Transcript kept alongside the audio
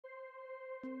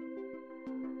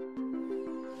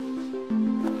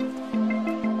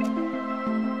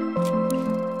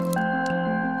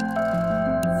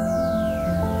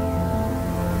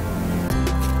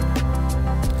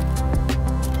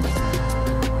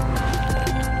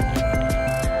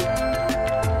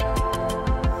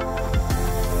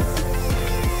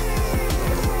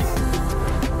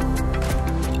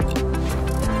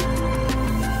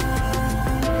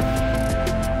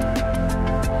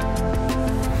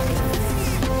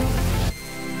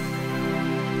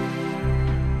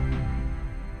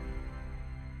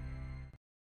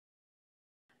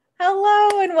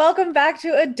Welcome back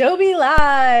to Adobe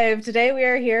Live. Today we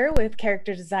are here with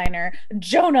character designer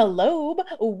Jonah Lobe.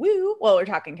 Woo! Well, we're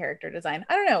talking character design.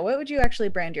 I don't know. What would you actually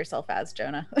brand yourself as,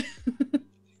 Jonah?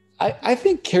 I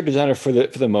think character designer for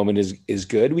the moment is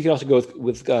good. We can also go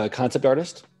with concept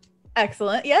artist.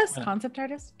 Excellent. Yes, concept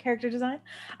artist, character design.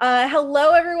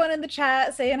 Hello, everyone in the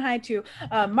chat. Saying hi to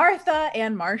Martha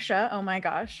and Marsha. Oh my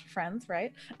gosh, friends,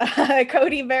 right?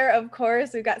 Cody Bear, of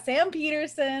course. We've got Sam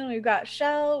Peterson. We've got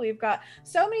Shell. We've got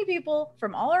so many people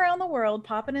from all around the world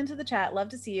popping into the chat. Love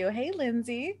to see you. Hey,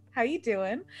 Lindsay. How you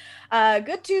doing?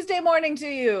 Good Tuesday morning to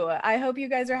you. I hope you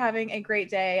guys are having a great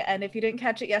day. And if you didn't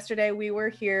catch it yesterday, we were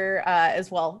here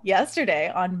as well yesterday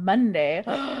on Monday.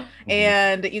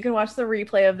 And you can watch the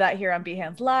replay of that here on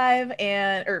Behance Live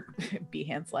or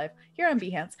Behance Live here on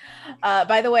Behance.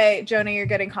 By the way, Jonah, you're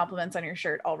getting compliments on your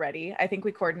shirt already. I think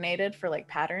we coordinated for like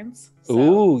patterns. So.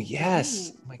 Ooh,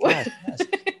 yes. Oh my gosh. Yes.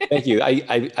 Thank you.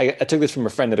 I took this from a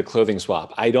friend at a clothing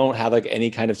swap. I don't have like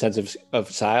any kind of sense of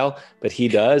style, but he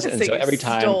does. And so every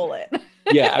time, stole it.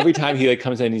 Yeah, every time he like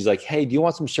comes in, he's like, "Hey, do you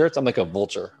want some shirts?" I'm like a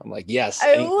vulture. I'm like, "Yes."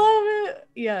 I love it.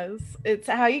 Yes, it's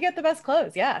how you get the best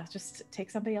clothes. Yeah, just take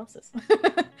somebody else's.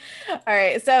 All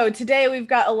right, so today we've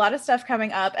got a lot of stuff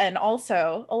coming up and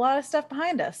also a lot of stuff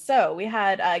behind us. So we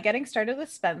had getting started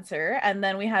with Spencer, and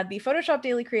then we had the Photoshop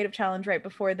Daily Creative Challenge right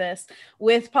before this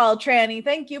with Paul Tranny.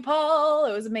 Thank you, Paul.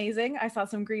 It was amazing. I saw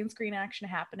some green screen action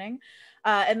happening.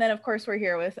 And then, of course, we're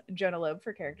here with Jonah Lobe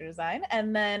for character design.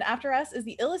 And then after us is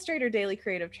the Illustrator Daily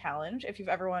Creative Challenge. If you've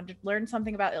ever wanted to learn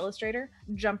something about Illustrator,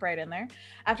 jump right in there.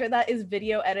 After that is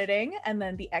video editing, and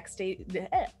then the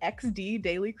XD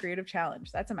Daily Creative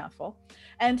Challenge. That's a mouthful.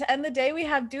 And to end the day, we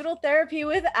have Doodle Therapy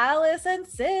with Alice and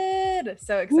Sid.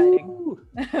 So exciting. Whoop,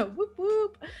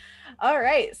 whoop. All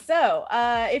right, so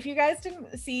if you guys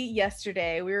didn't see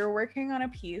yesterday, we were working on a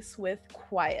piece with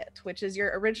Quiet, which is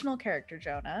your original character,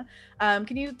 Jonah.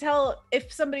 Can you tell,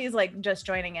 if somebody is like just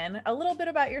joining in, a little bit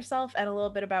about yourself and a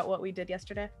little bit about what we did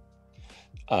yesterday?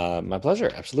 My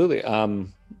pleasure, absolutely.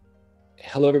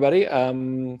 Hello, everybody.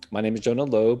 My name is Jonah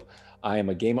Lobe. I am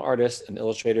a game artist, an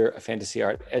illustrator, a fantasy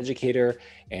art educator,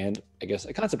 and I guess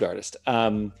a concept artist.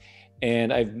 And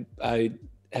I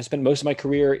have spent most of my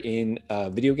career in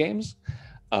video games,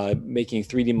 making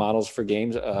 3D models for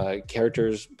games,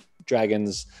 characters,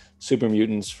 dragons, super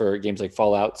mutants for games like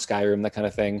Fallout, Skyrim, that kind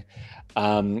of thing.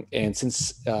 And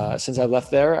since I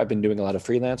left there, I've been doing a lot of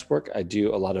freelance work. I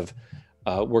do a lot of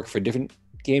work for different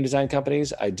game design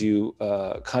companies. I do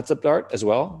concept art as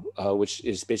well, which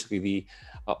is basically the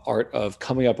art of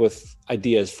coming up with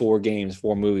ideas for games,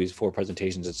 for movies, for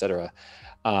presentations, etc.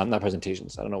 Not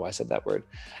presentations. I don't know why I said that word.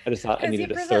 I just thought I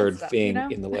needed a third thing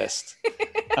in the list.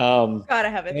 Gotta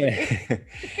have it.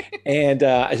 And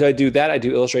so I do that. I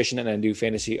do illustration and I do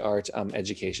fantasy art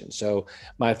education. So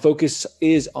my focus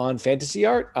is on fantasy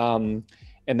art. And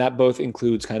that both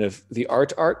includes kind of the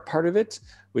art part of it,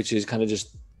 which is kind of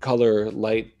just color,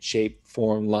 light, shape,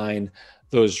 form, line,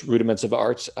 those rudiments of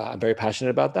art. I'm very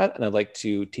passionate about that. And I like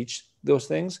to teach those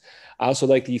things. I also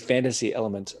like the fantasy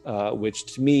element,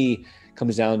 which to me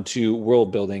comes down to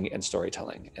world building and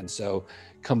storytelling. And so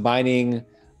combining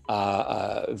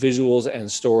visuals and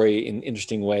story in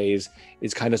interesting ways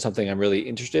is kind of something I'm really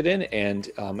interested in. And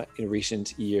in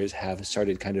recent years have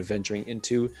started kind of venturing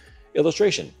into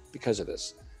illustration because of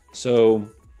this. So,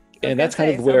 and that's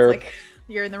kind of where like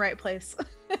you're in the right place.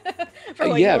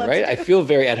 Yeah, right. I feel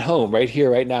very at home right here,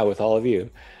 right now with all of you.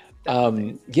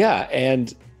 Yeah.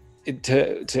 And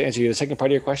to answer the second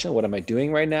part of your question, what am I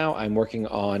doing right now? I'm working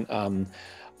on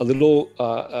a little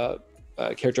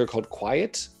character called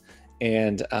Quiet.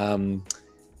 And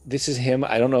this is him.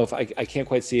 I don't know if I can't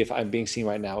quite see if I'm being seen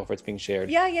right now, if it's being shared.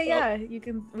 Yeah.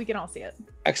 We can all see it.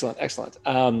 Excellent.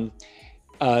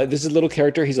 This is a little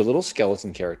character. He's a little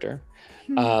skeleton character.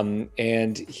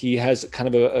 And he has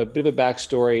kind of a bit of a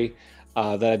backstory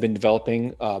that I've been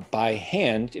developing by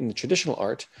hand in the traditional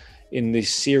art in the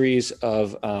series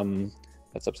of,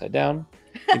 that's upside down,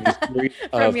 in the series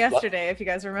From yesterday, if you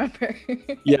guys remember.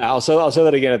 Yeah, I'll say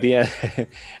that again at the end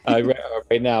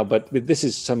right now. But this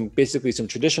is basically some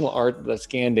traditional art that's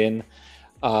scanned in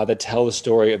that tell the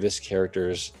story of this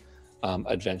character's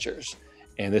adventures.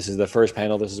 And this is the first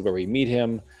panel. This is where we meet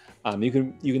him. You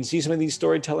can see some of these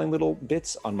storytelling little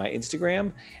bits on my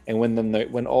Instagram, and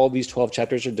when all these 12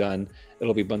 chapters are done,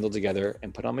 it'll be bundled together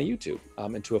and put on my YouTube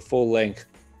into a full length,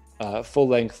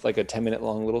 like a 10-minute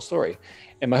long little story.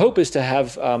 And my hope is to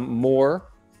have more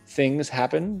things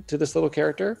happen to this little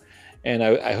character, and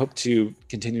I hope to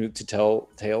continue to tell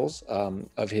tales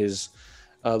of his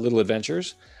little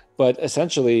adventures. But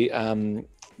essentially,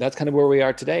 that's kind of where we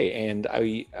are today. And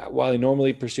while I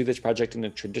normally pursue this project in a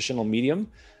traditional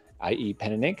medium, i.e.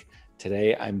 pen and ink,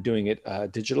 today I'm doing it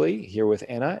digitally here with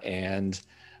Anna, and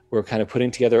we're kind of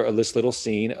putting together this little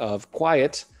scene of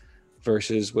quiet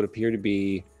versus what appear to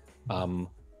be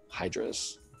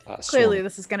hydras. Clearly,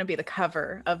 this is going to be the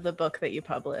cover of the book that you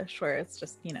publish, where it's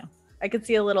just, I could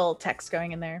see a little text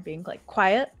going in there being like,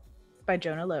 Quiet by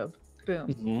Jonah Lobe.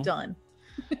 Boom, done.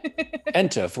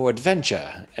 Enter for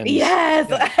adventure. Yes,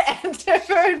 enter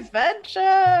for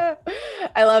adventure.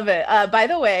 I love it. By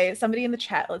the way, somebody in the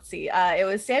chat, let's see, it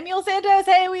was Samuel Santos.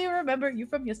 Hey, we remember you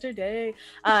from yesterday.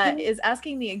 Is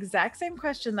asking the exact same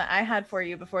question that I had for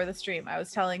you before the stream. I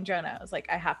was telling Jonah, I was like,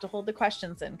 I have to hold the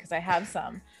questions in because I have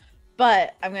some,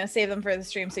 but I'm going to save them for the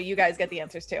stream so you guys get the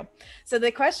answers too. So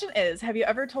the question is, have you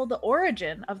ever told the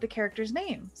origin of the character's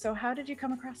name? So how did you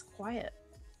come across Quiet?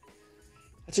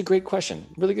 That's a great question.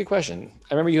 Really good question.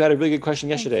 I remember you had a really good question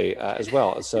yesterday as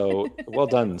well. So well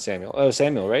done, Samuel. Oh,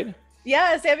 Samuel, right?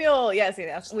 Yeah, Samuel. Yes,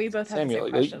 we both have Samuel.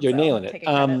 The same question, you're nailing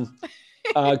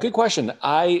it. Good question.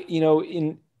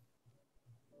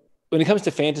 When it comes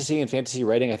to fantasy and fantasy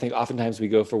writing, I think oftentimes we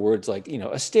go for words like,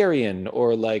 Asterion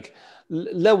or like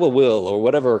Lewil or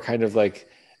whatever kind of like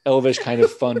elvish kind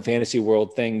of fun fantasy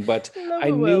world thing. But I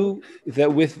knew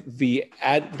that with the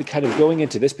kind of going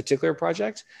into this particular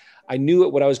project, I knew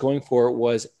what I was going for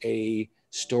was a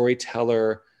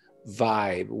storyteller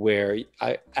vibe where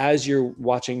as you're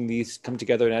watching these come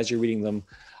together and as you're reading them,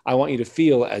 I want you to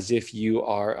feel as if you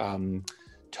are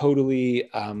totally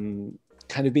kind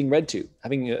of being read to,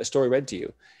 having a story read to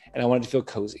you. And I wanted to feel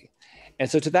cozy. And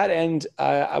so to that end,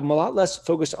 I'm a lot less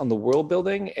focused on the world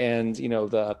building and,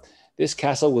 this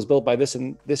castle was built by this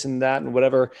and that and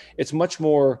whatever. It's much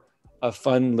more a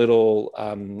fun little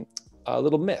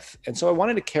myth. And so I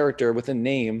wanted a character with a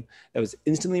name that was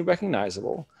instantly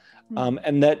recognizable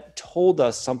and that told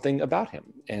us something about him.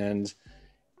 And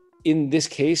in this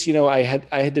case, I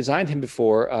had designed him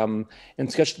before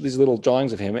and sketched these little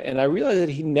drawings of him. And I realized that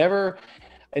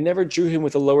I never drew him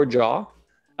with a lower jaw.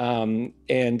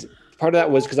 And part of that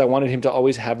was because I wanted him to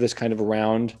always have this kind of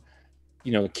round,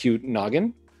 cute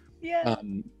noggin. Yeah.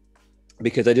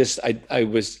 Because I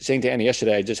was saying to Annie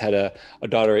yesterday, I just had a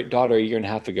daughter a year and a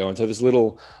half ago. And so this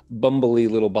little bumbly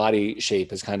little body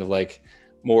shape is kind of like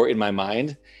more in my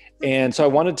mind. And so I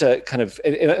wanted to kind of,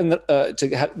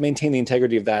 maintain the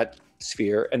integrity of that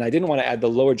sphere. And I didn't want to add the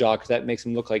lower jaw because that makes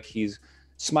him look like he's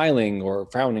smiling or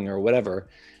frowning or whatever.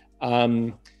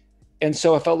 And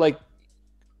so I felt like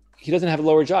he doesn't have a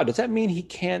lower jaw. Does that mean he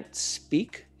can't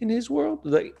speak in his world?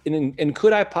 And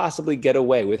could I possibly get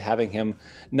away with having him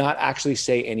not actually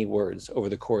say any words over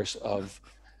the course of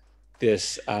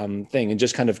this thing and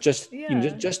just kind of just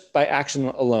by action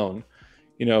alone,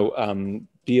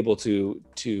 be able to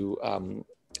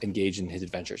engage in his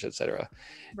adventures, etc.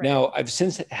 Right. Now I've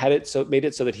since made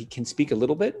it so that he can speak a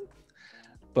little bit,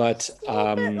 but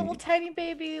little tiny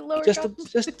baby lower just a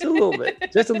little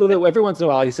bit, just a little bit. Every once in a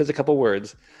while he says a couple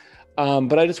words,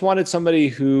 but I just wanted somebody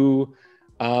who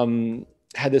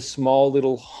had this small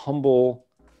little humble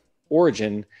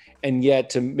origin, and yet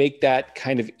to make that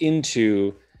kind of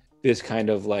into this kind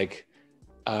of like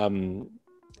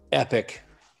epic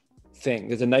thing.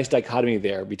 There's a nice dichotomy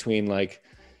there between like,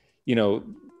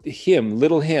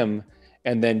 little him,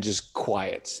 and then just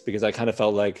quiet, because I kind of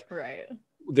felt like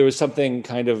there was something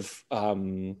kind of,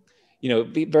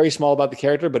 very small about the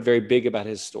character, but very big about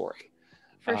his story.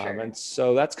 For sure. And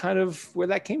so that's kind of where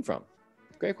that came from.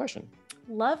 Great question.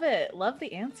 Love it. Love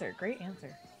the answer. Great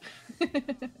answer.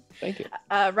 Thank you.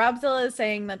 Robzilla is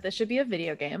saying that this should be a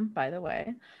video game, by the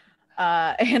way.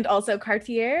 And also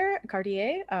Cartier,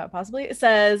 possibly,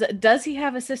 says, does he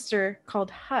have a sister called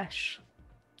Hush?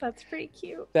 That's pretty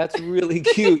cute. That's really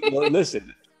cute. Well,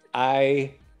 listen,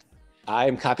 I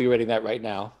am copywriting that right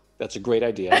now. That's a great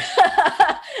idea.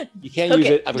 You can't use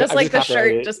it. Just like the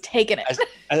shirt, just taking it.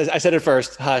 I said it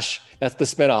first. Hush. That's the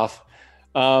spinoff.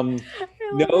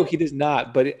 No, he does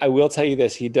not. But I will tell you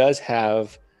this. He does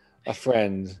have a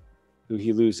friend who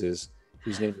he loses.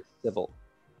 whose name is Civil.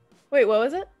 Wait, what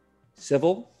was it?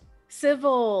 Civil.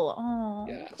 Civil. Oh,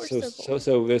 Yeah. poor So Civil.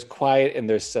 so there's quiet and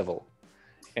there's Civil,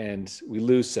 and we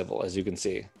lose Civil, as you can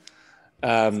see.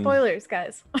 Spoilers,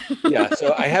 guys. Yeah.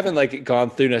 So I haven't like gone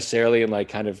through necessarily and like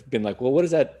kind of been like, well, what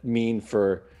does that mean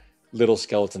for little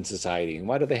skeleton society, and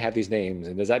why do they have these names,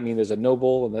 and does that mean there's a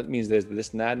noble, and that means there's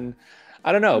this and that, and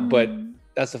I don't know, but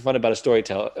that's the fun about a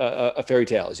fairy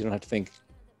tale, is you don't have to think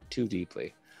too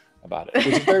deeply about it, which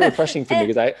is very refreshing for me,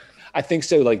 because I think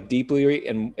so like deeply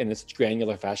in this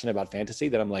granular fashion about fantasy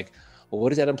that I'm like, well, what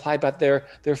does that imply about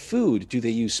their food? Do they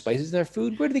use spices in their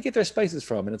food? Where do they get their spices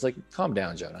from? And it's like, calm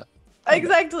down, Jonah.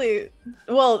 Exactly.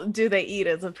 Well, do they eat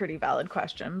is a pretty valid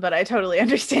question, but I totally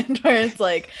understand where it's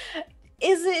like,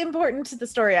 is it important to the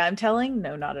story I'm telling?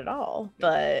 No, not at all.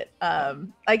 But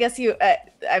I guess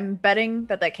I'm betting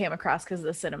that came across because of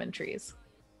the cinnamon trees.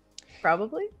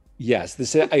 Probably.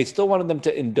 Yes. I still wanted them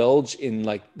to indulge in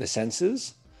like the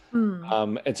senses.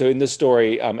 And so in this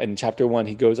story, in chapter 1,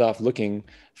 he goes off looking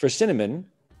for cinnamon,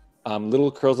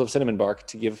 little curls of cinnamon bark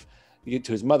to give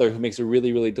to his mother, who makes a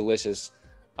really, really delicious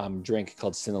drink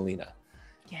called Cinnalina.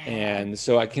 Yeah. And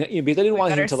so I can't, because I didn't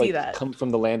want him to like come from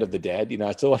the land of the dead.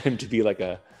 I still want him to be like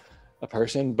a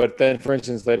person. But then, for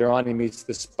instance, later on, he meets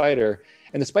the spider,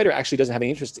 and the spider actually doesn't have any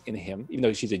interest in him, even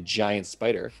though she's a giant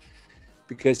spider,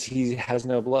 because he has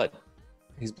no blood.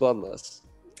 He's bloodless.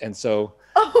 And so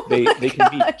they can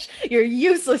be. You're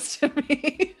useless to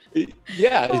me.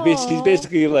 Yeah, he's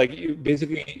basically like,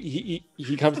 he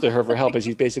comes to her for help, and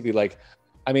she's basically like,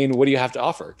 I mean, what do you have to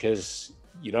offer? Because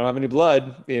you don't have any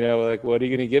blood, like, what are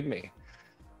you going to give me?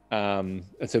 And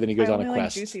so then he goes on a quest.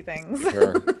 Like juicy things.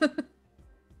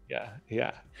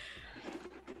 Yeah.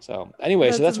 So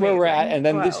anyway, that's where we're at. And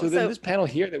then this panel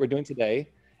here that we're doing today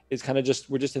is kind of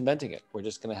we're just inventing it. We're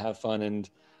just going to have fun. And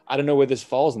I don't know where this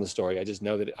falls in the story. I just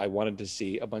know that I wanted to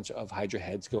see a bunch of Hydra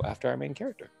heads go after our main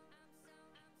character.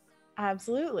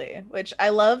 Absolutely, which I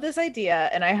love this idea,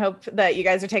 and I hope that you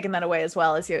guys are taking that away as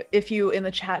well. If you in the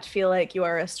chat feel like you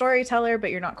are a storyteller but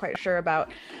you're not quite sure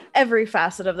about every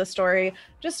facet of the story,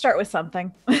 just start with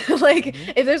something. Like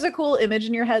if there's a cool image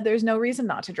in your head, there's no reason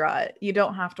not to draw it. You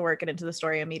don't have to work it into the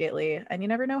story immediately, and you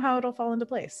never know how it'll fall into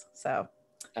place. So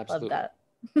absolutely. Love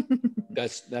that.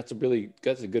 That's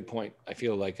a good point. I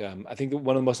feel like I think that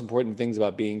one of the most important things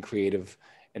about being creative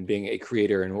and being a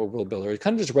creator and a world builder is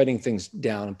kind of just writing things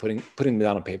down and putting them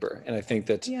down on paper. And I think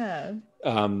that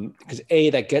because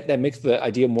that makes the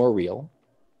idea more real,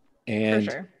 and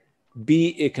for sure. B,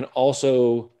 it can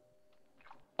also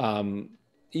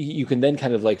you can then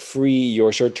kind of like free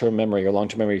your short-term memory or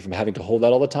long-term memory from having to hold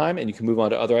that all the time, and you can move on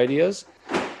to other ideas,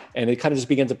 and it kind of just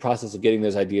begins the process of getting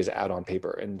those ideas out on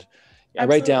paper. And I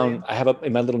write down, I have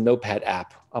in my little notepad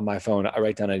app on my phone, I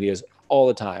write down ideas all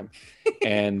the time.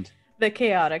 And the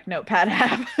chaotic notepad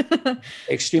app.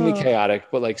 Extremely chaotic,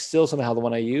 but like still somehow the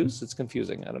one I use, it's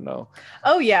confusing. I don't know.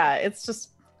 Oh yeah, it's just,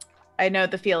 I know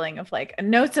the feeling of like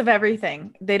notes of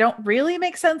everything. They don't really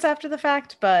make sense after the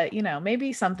fact, but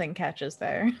maybe something catches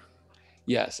there.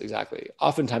 Yes, exactly.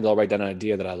 Oftentimes I'll write down an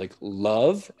idea that I like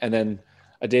love, and then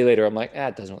a day later I'm like,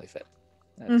 it doesn't really fit.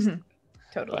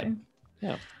 Totally. But,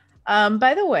 yeah.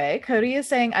 By the way, Cody is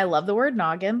saying, I love the word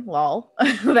noggin, lol.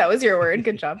 That was your word.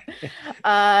 Good job.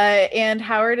 And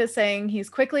Howard is saying he's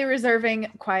quickly reserving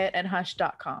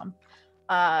quietandhush.com.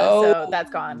 So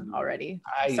that's gone already.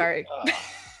 Sorry.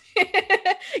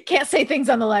 Can't say things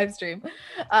on the live stream.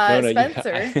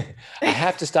 Spencer. I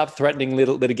have to stop threatening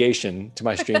litigation to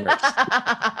my streamers.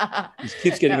 It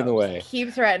keeps getting in the way.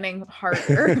 Keep threatening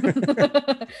harder.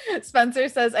 Spencer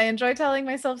says, I enjoy telling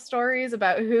myself stories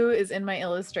about who is in my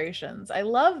illustrations. I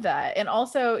love that. And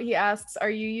also he asks, are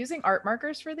you using art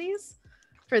markers for these?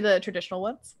 For the traditional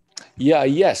ones?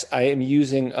 Yes, I am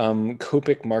using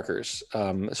Copic markers.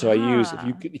 So I use,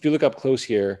 if you look up close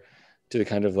here, to the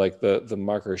kind of like the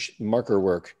marker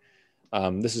work.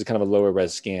 This is kind of a lower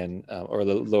res scan or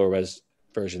the lower res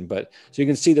version, but so you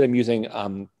can see that I'm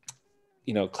using,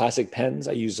 classic pens.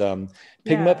 I use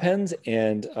Pigma pens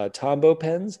and Tombow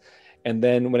pens. And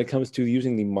then when it comes to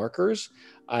using the markers,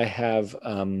 I have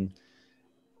 10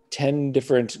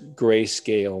 different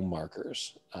grayscale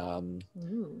markers. Is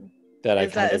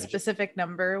that a specific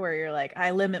number where you're like,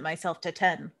 I limit myself to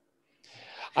 10?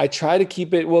 I try to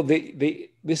keep it, well,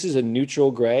 this is a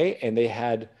neutral gray, and they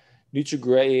had neutral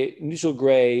gray,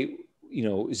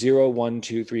 0, 1,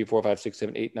 2, 3, 4, 5, 6,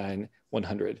 7, 8, 9,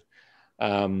 100.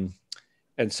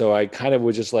 And so I kind of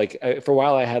was just like, for a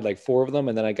while I had like 4 of them,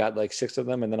 and then I got like 6 of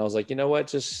them. And then I was like, you know what,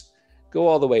 just go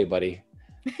all the way, buddy.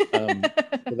 So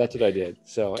that's what I did.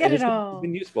 So it's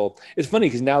been useful. It's funny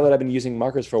because now that I've been using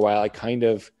markers for a while, I kind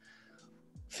of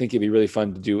think it'd be really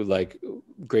fun to do like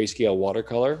grayscale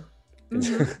watercolor.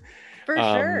 Mm-hmm. For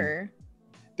sure.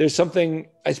 There's something,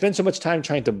 I spend so much time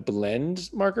trying to blend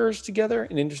markers together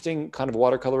in interesting kind of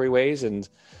watercolory ways.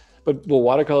 But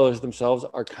watercolors themselves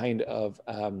are kind of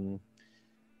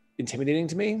intimidating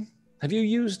to me. Have you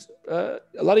used, a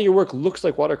lot of your work looks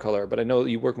like watercolor, but I know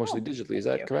you work mostly digitally. Is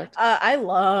that correct? I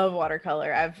love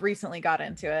watercolor. I've recently got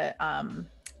into it.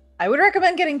 I would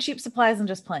recommend getting cheap supplies and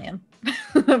just playing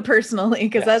personally,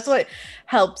 because that's what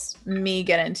helps me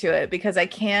get into it, because I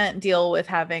can't deal with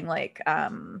having like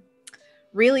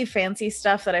really fancy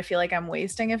stuff that I feel like I'm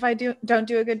wasting if I don't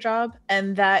do a good job.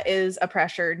 And that is a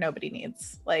pressure nobody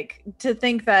needs. Like, to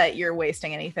think that you're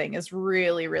wasting anything is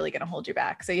really, really going to hold you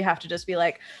back. So you have to just be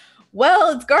like,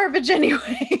 well, it's garbage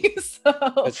anyway. So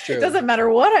it doesn't matter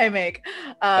what I make.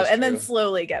 And then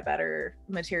slowly get better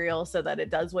material so that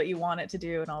it does what you want it to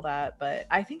do and all that. But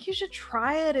I think you should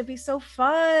try it. It'd be so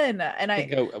fun. And I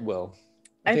think I will.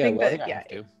 I think that,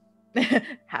 yeah.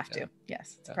 Have to.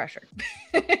 Yes, it's pressure.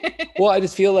 Well, I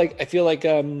just feel like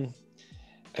I'm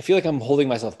holding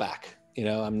myself back. You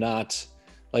know, I'm not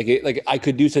like I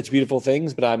could do such beautiful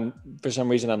things, but for some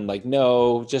reason I'm like,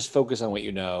 no, just focus on what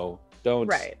you know.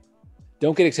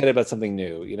 Don't get excited about something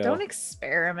new. You know, don't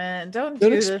experiment. Don't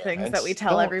do the things that we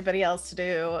tell everybody else to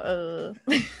do.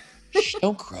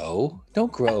 Don't grow.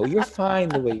 You're fine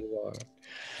the way you are.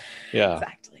 Yeah.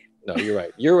 Exactly. No, you're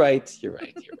right. You're right.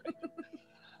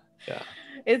 Yeah.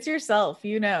 It's yourself,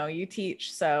 you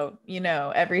teach. So,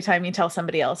 every time you tell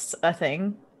somebody else a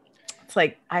thing, it's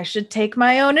like, I should take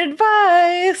my own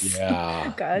advice.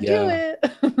 Yeah. Gotta do it.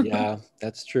 Yeah,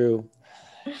 that's true.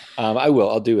 I will.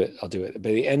 I'll do it.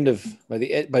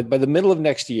 By the middle of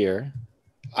next year,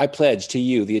 I pledge to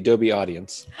you, the Adobe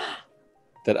audience,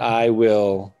 that I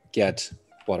will get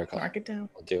watercolor. Mark it down.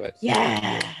 I'll do it.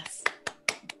 Yes.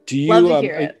 Do you love to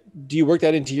hear it? Do you work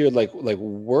that into your like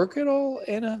work at all,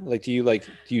 Anna? Like, do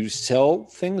you sell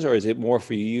things, or is it more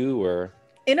for you, or?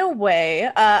 In a way,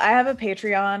 I have a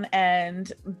Patreon,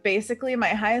 and basically my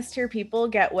highest tier people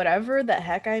get whatever the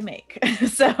heck I make.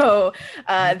 So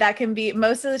that can be,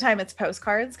 most of the time it's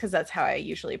postcards, because that's how I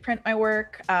usually print my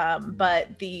work.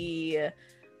 But the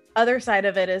other side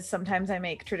of it is sometimes I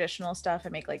make traditional stuff. I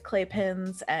make like clay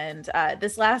pins, and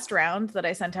this last round that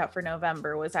I sent out for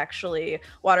November was actually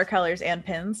watercolors and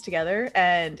pins together,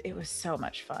 and it was so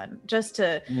much fun. Just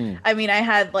to, I mean, I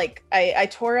had like, I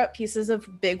tore up pieces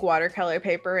of big watercolor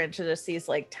paper into just these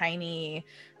like tiny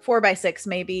 4x6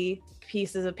 maybe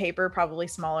pieces of paper, probably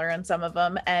smaller in some of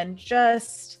them, and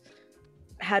just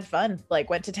had fun. Like,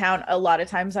 went to town. A lot of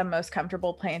times I'm most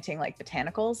comfortable planting like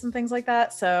botanicals and things like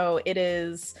that. So it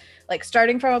is like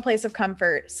starting from a place of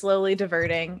comfort, slowly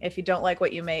diverting. If you don't like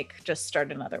what you make, just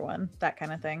start another one, that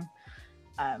kind of thing.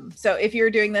 So if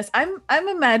you're doing this, I'm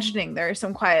imagining there are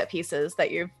some quiet pieces that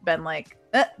you've been like,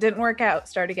 didn't work out,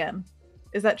 start again.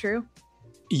 Is that true?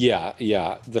 Yeah.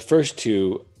 The first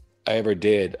two I ever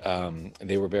did,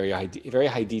 they were very high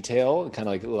detail, kind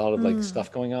of like a lot of like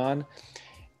stuff going on.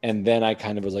 And then I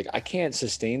kind of was like, I can't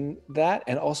sustain that.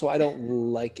 And also I don't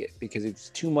like it because it's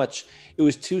too much. It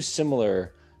was too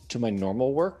similar to my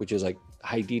normal work, which is like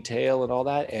high detail and all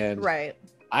that. And I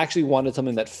actually wanted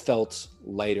something that felt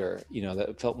lighter,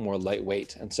 that felt more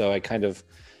lightweight. And so I kind of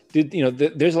did,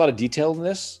 there's a lot of detail in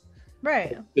this.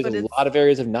 Right. There's a lot of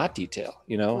areas of not detail,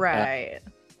 Right.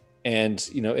 And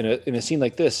in a scene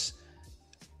like this,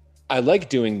 I like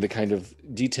doing the kind of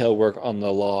detail work on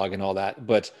the log and all that,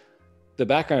 but the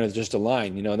background is just a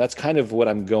line, and that's kind of what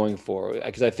I'm going for,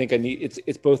 because I think I need,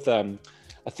 it's both a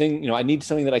thing, I need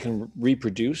something that I can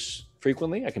reproduce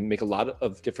frequently. I can make a lot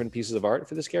of different pieces of art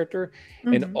for this character.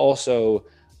 And also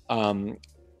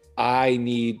I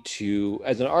need to,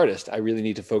 as an artist, I really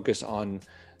need to focus on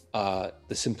the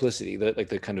simplicity,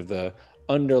 the kind of the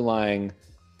underlying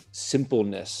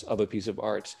simpleness of a piece of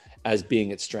art as being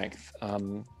its strength.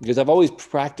 Because I've always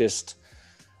preached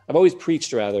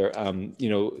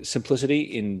simplicity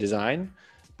in design,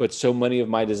 but so many of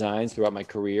my designs throughout my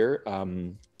career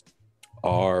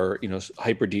are,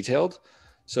 hyper detailed.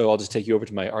 So I'll just take you over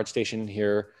to my art station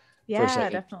here. Yeah, for a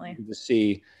second, definitely. To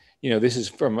see, this is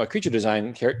from a creature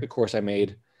design course I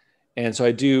made. And so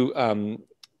I do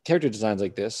character designs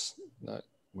like this.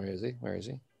 Where is he?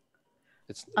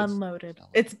 It's unloaded.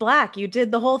 It's black. You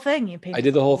did the whole thing. I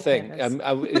did the whole thing.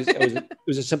 It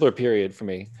was a simpler period for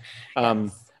me.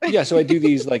 Yeah, so I do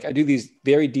these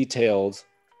very detailed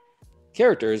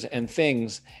characters and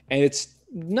things, and it's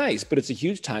nice, but it's a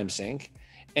huge time sink.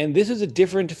 And this is a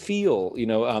different feel,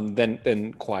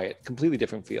 than quiet, completely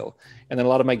different feel. And then a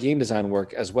lot of my game design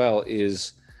work as well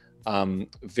is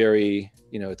very,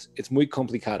 it's muy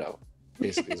complicado.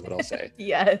 basically is what I'll say.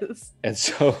 Yes. And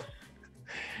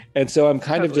so I'm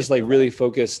kind of just like really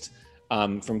focused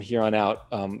from here on out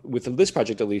with this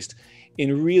project, at least,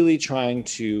 in really trying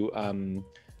to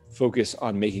focus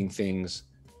on making things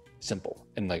simple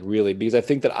and like really, because I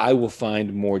think that I will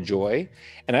find more joy.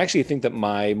 And I actually think that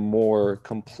my more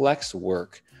complex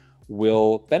work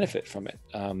will benefit from it.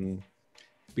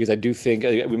 Because I do think,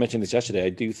 we mentioned this yesterday, I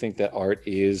do think that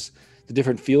the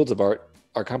different fields of art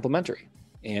are complementary.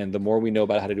 And the more we know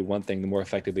about how to do one thing, the more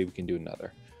effectively we can do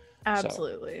another.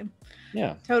 Absolutely. So,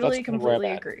 yeah. Totally,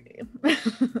 completely agree.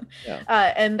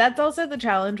 Yeah. And that's also the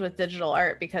challenge with digital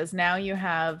art, because now you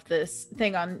have this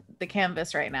thing on the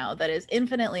canvas right now that is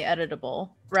infinitely editable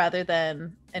rather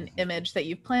than an image that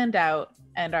you've planned out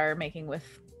and are making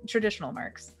with traditional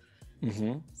marks.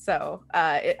 Mm-hmm. So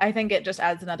I think it just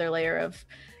adds another layer of,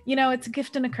 it's a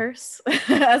gift and a curse,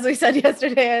 as we said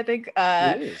yesterday, I think,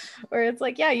 where it's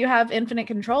like, yeah, you have infinite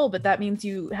control, but that means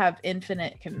you have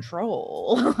infinite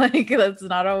control. Like, that's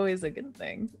not always a good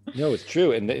thing. No, it's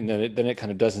true. And then it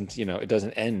kind of doesn't, it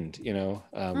doesn't end,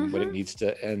 when it needs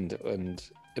to end. And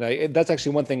that's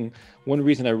actually one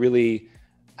reason I really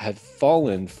have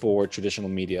fallen for traditional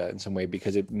media in some way,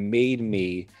 because it made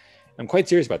me, I'm quite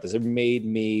serious about this, it made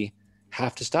me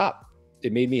have to stop.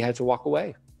 It made me have to walk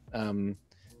away.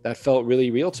 That felt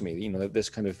really real to me, this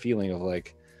kind of feeling of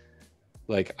like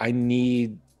I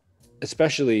need,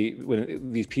 especially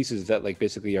when these pieces that like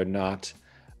basically are not,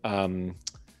 they're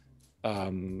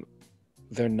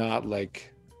not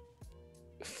like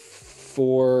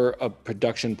for a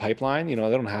production pipeline, they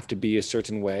don't have to be a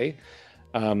certain way.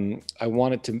 I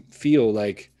want it to feel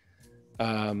like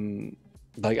at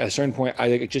a certain point,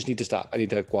 I just need to stop. I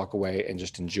need to walk away and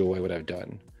just enjoy what I've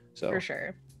done. So for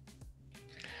sure.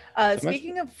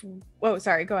 Speaking of,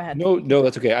 sorry, go ahead. No,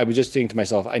 that's okay. I was just saying to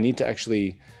myself, I need to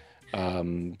actually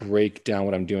break down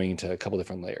what I'm doing into a couple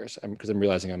different layers, because I'm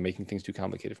realizing I'm making things too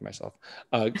complicated for myself.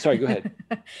 Sorry, go ahead.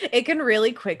 It can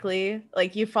really quickly,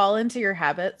 like, you fall into your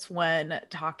habits when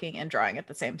talking and drawing at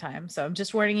the same time. So I'm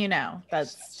just warning you now.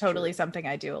 That's totally true. Something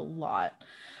I do a lot.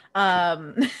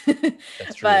 That's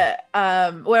true. But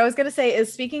what I was going to say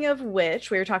is, speaking of which,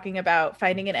 we were talking about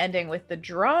finding an ending with the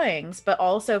drawings, but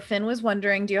also Finn was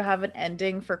wondering, do you have an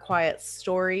ending for Quiet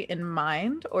Story in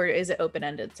mind, or is it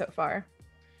open-ended so far?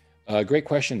 Great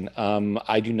question.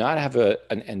 I do not have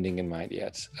an ending in mind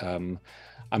yet. I'm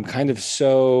kind of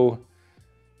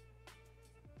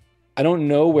I don't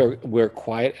know where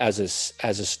Quiet as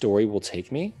a story will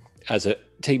take me as a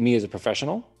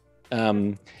professional.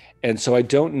 And so I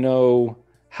don't know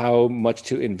how much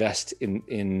to invest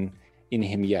in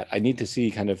him yet. I need to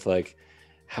see kind of like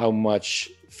how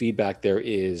much feedback there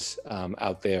is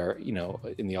out there,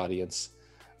 in the audience.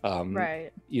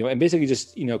 Right. And basically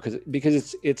just,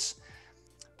 because it's,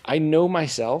 I know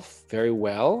myself very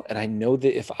well. And I know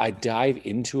that if I dive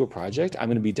into a project, I'm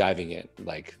going to be diving in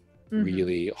like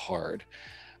really hard.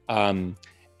 And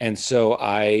so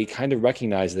I kind of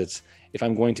recognize that if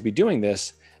I'm going to be doing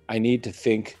this, I need to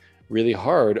think really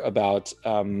hard about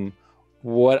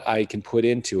what I can put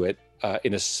into it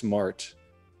in a smart,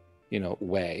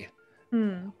 way.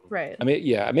 Right. I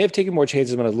mean, I may have taken more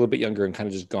chances when I was a little bit younger and kind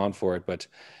of just gone for it. But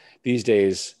these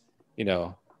days,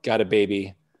 got a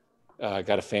baby,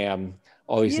 got a fam,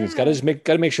 all these things. Got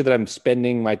to make sure that I'm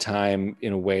spending my time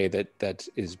in a way that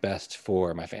is best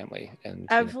for my family. And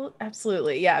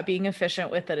absolutely, yeah. Being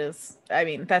efficient with it is,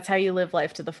 that's how you live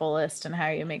life to the fullest, and how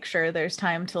you make sure there's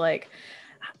time to like.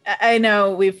 I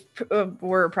know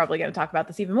we're probably going to talk about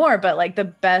this even more, but like the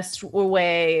best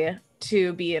way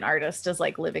to be an artist is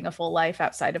like living a full life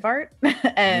outside of art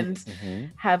and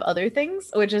have other things,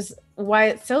 which is why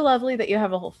it's so lovely that you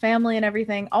have a whole family and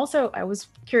everything. Also, I was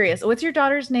curious, what's your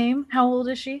daughter's name? How old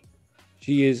is she?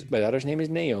 My daughter's name is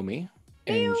Naomi.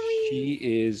 And she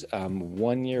is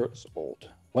 1 year old,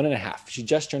 1.5. She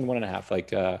just turned 1.5,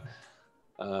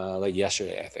 like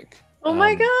yesterday, I think. Oh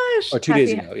my gosh! Or 2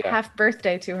 days ago, yeah. Half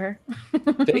birthday to her.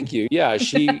 Thank you. Yeah,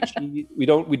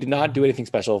 we did not do anything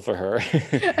special for her.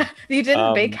 You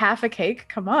didn't bake half a cake?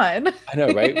 Come on. I know,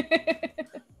 right?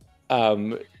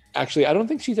 Actually, I don't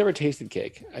think she's ever tasted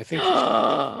cake. I think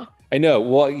I know.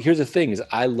 Well, here's the thing: is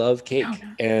I love cake,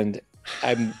 and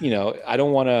I'm, I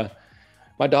don't want to.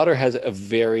 My daughter has a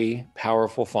very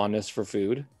powerful fondness for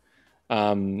food.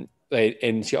 And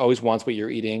she always wants what you're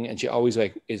eating, and she always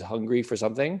like is hungry for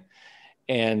something.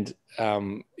 And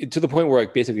to the point where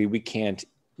like basically we can't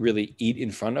really eat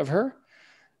in front of her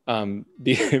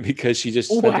because she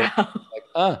just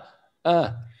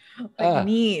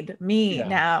need me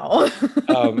now.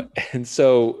 And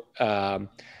so I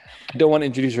I don't want to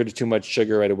introduce her to too much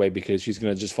sugar right away because she's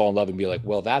going to just fall in love and be like,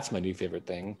 well, that's my new favorite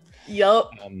thing.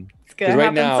 Yup. It's going to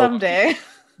happen someday.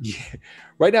 Yeah,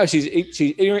 right now she's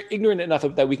ignorant enough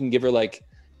that we can give her like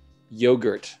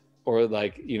yogurt or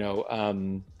like,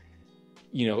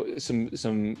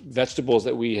 some vegetables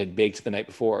that we had baked the night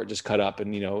before, just cut up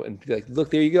and, and be like,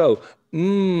 look, there you go.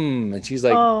 And she's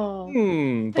like,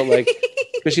 but like,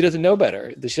 because she doesn't know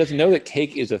better. She doesn't know that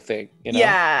cake is a thing,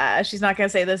 Yeah, she's not going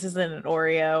to say this isn't an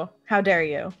Oreo. How dare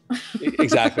you?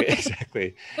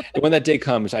 Exactly. And when that day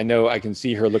comes, I know I can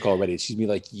see her look already. She'd be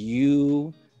like,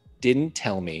 you didn't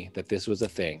tell me that this was a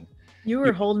thing. You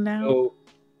were holding out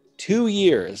 2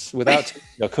 years without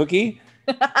a cookie.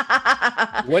 What kind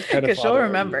of father? Because she'll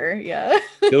remember. Yeah.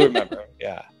 She'll remember.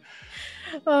 Yeah.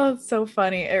 Oh, it's so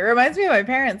funny. It reminds me of my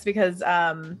parents because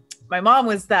my mom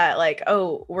was that like,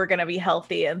 oh, we're going to be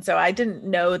healthy. And so I didn't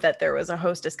know that there was a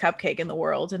Hostess cupcake in the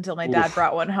world until my dad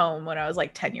brought one home when I was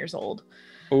like 10 years old.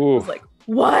 I was like,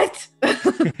 what?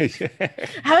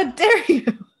 How dare you?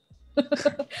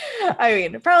 I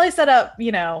mean, probably set up,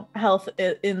 health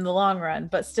in the long run,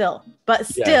 but still,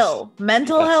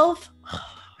 mental health.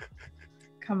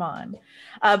 Come on.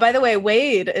 By the way,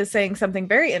 Wade is saying something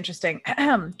very interesting.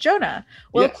 Jonah,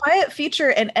 will Quiet feature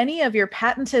in any of your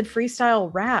patented freestyle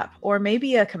rap or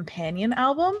maybe a companion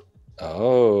album?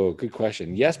 Oh, good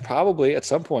question. Yes, probably at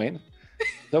some point.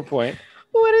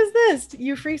 What is this?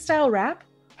 You freestyle rap?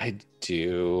 I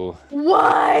do.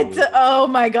 What? Oh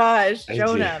my gosh.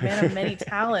 Jonah, man of many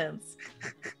talents.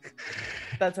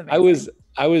 That's amazing.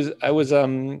 I was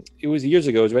it was years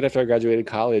ago. It was right after I graduated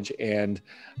college, and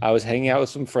I was hanging out with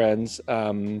some friends.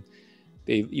 They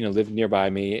lived nearby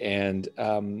me, and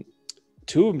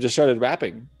two of them just started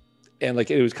rapping, and like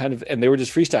it was kind of, and they were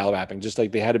just freestyle rapping, just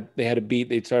like they had a beat.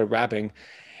 They started rapping,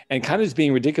 and kind of just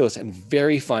being ridiculous and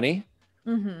very funny.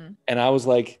 Mm-hmm. And I was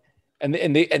like, and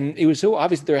it was so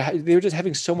obvious they were just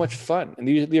having so much fun. And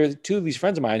they were two of these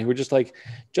friends of mine who were just like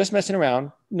just messing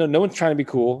around. No one's trying to be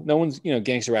cool. No one's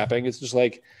gangster rapping. It's just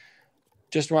like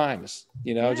just rhymes.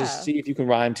 Just see if you can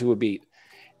rhyme to a beat.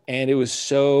 And it was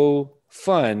so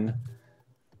fun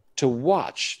to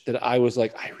watch that I was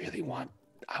like, I want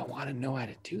to know how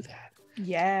to do that.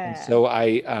 Yeah. And so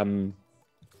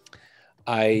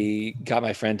I got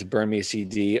my friend to burn me a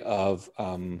CD of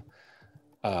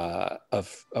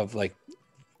like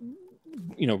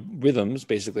rhythms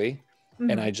basically. Mm-hmm.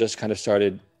 And I just kind of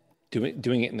started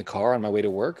doing it in the car on my way to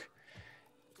work.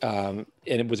 And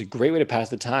it was a great way to pass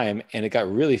the time, and it got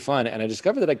really fun. And I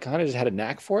discovered that I kind of just had a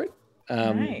knack for it.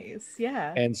 Nice.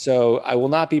 Yeah. And so I will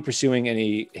not be pursuing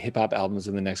any hip hop albums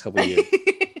in the next couple of years,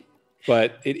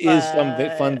 but it is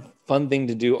some fun thing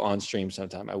to do on stream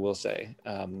sometime, I will say.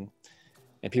 And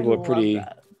people are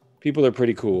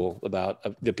pretty cool about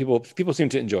the people seem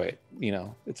to enjoy it.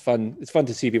 It's fun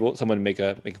to see someone make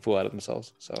a fool out of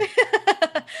themselves. So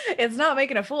it's not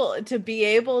making a fool, to be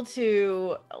able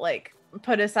to like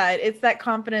put aside, it's that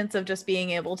confidence of just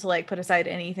being able to like put aside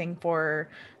anything for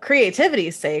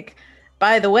creativity's sake.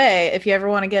 By the way, if you ever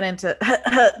want to get into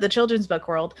the children's book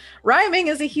world, rhyming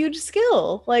is a huge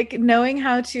skill. Like knowing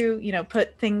how to,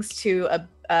 put things to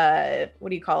what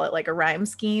do you call it? Like a rhyme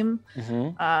scheme,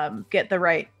 get the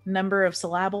right number of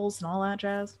syllables and all that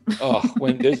jazz.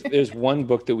 When there's one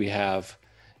book that we have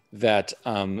that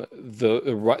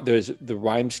there's the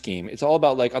rhyme scheme. It's all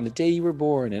about like on the day you were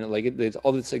born, and like it's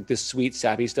all this like this sweet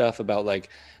sappy stuff about like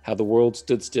how the world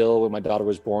stood still when my daughter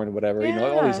was born or whatever. Yeah.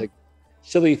 All these like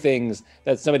silly things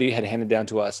that somebody had handed down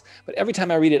to us. But every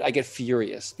time I read it, I get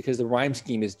furious because the rhyme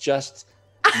scheme is just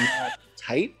not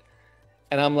tight.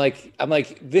 And I'm like,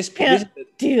 this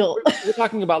deal. We're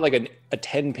talking about like a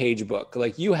 10-page book.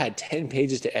 Like you had 10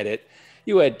 pages to edit.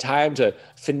 You had time to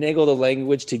finagle the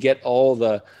language to get all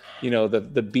the,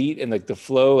 the beat and like the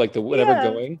flow, like the whatever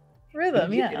going.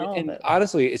 Rhythm, and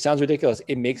honestly, it sounds ridiculous.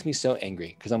 It makes me so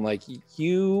angry because I'm like,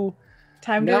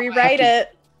 time to rewrite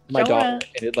it. My daughter,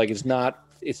 and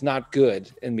it's not good,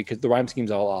 and because the rhyme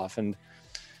scheme's all off, and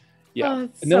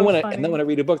and then when I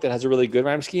read a book that has a really good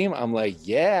rhyme scheme, I'm like,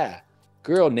 yeah,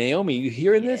 girl, Naomi, you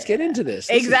hearing this? Get into this.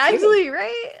 Exactly,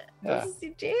 right? This is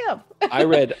your jam.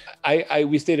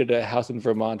 We stayed at a house in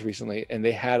Vermont recently, and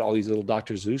they had all these little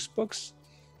Dr. Seuss books.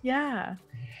 Yeah.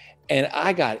 And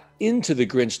I got into The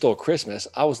Grinch Stole Christmas.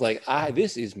 I was like,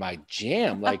 this is my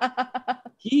jam. Like,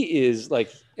 he is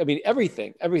like, I mean,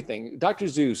 everything. Dr.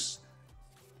 Seuss,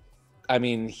 I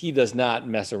mean, he does not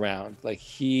mess around. Like,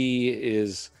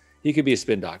 he could be a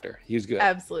spin doctor. He was good.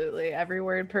 Absolutely. Every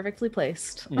word perfectly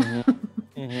placed.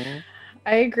 Mm-hmm. Mm-hmm.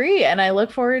 I agree. And I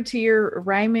look forward to your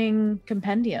rhyming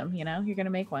compendium. You're going to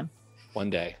make one. One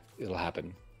day. It'll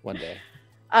happen. One day.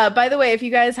 By the way, if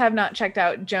you guys have not checked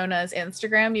out Jonah's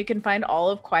Instagram, you can find all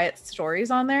of Quiet's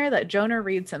stories on there that Jonah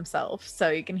reads himself. So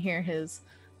you can hear his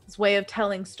way of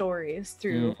telling stories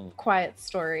through Quiet's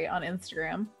story on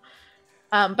Instagram.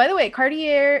 By the way,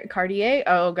 Cartier,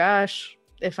 oh gosh,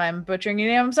 if I'm butchering your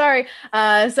name, I'm sorry,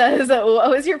 says, what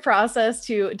was your process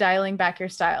to dialing back your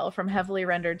style from heavily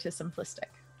rendered to simplistic?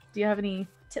 Do you have any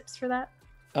tips for that?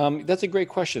 That's a great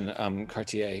question,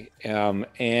 Cartier.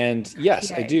 And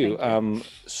yes, I do.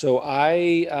 So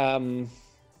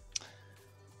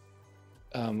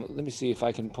let me see if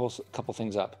I can pull a couple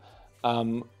things up.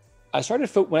 When I started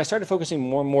focusing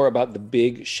more and more about the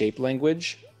big shape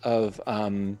language of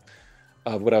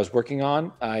what I was working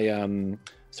on, I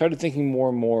started thinking more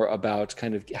and more about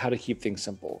kind of how to keep things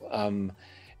simple.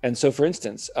 And so, for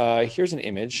instance, here's an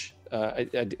image.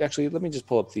 Actually, let me just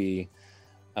pull up the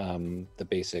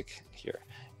basic here.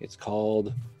 It's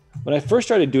called, when I first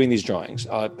started doing these drawings,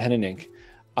 pen and ink,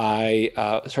 I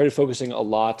started focusing a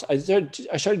lot. I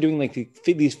started doing like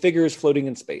these figures floating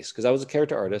in space because I was a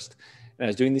character artist and I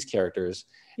was doing these characters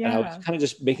and I was kind of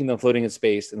just making them floating in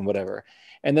space and whatever.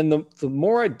 And then the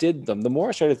more I did them, the more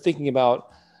I started thinking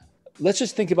about, let's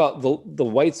just think about the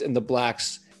whites and the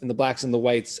blacks and the blacks and the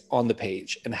whites on the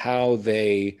page and how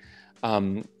they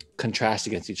contrast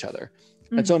against each other.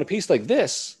 And so in a piece like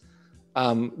this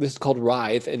is called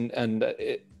Writhe, and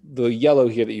the yellow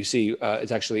here that you see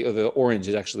is actually, or the orange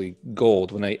is actually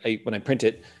gold. When I print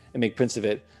it and make prints of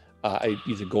it, I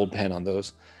use a gold pen on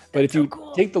those. But if you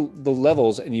take the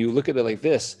levels and you look at it like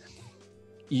this,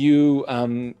 you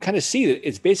kind of see that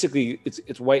it's basically,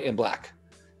 it's white and black.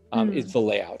 It's the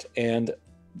layout. And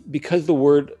because the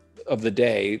word of the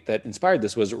day that inspired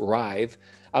this was writhe,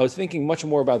 I was thinking much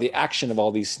more about the action of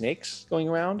all these snakes going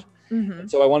around.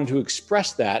 So I wanted to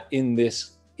express that in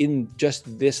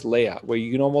just this layout where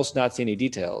you can almost not see any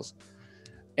details.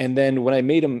 And then when I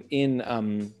made them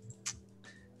in,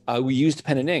 we used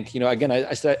pen and ink. You know, again,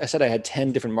 I said I had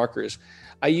 10 different markers.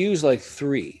 I use like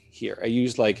 3 here. I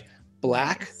use like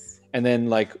black and then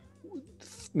like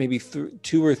maybe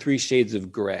 2 or 3 shades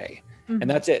of gray. And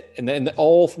that's it. And then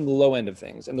all from the low end of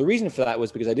things. And the reason for that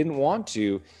was because I didn't want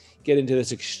to get into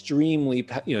this extremely,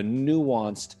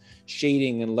 nuanced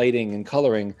shading and lighting and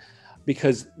coloring,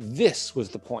 because this was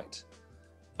the point.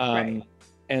 And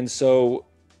so,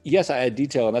 yes, I had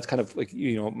detail, and that's kind of like,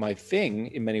 my thing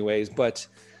in many ways. But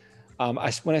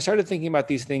when I started thinking about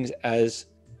these things as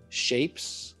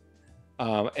shapes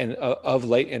and of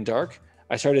light and dark,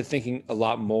 I started thinking a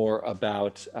lot more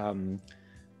about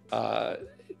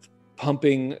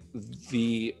pumping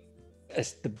the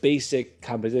basic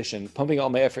composition, pumping all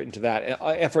my effort into that,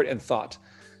 effort and thought.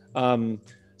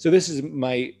 So this is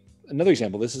another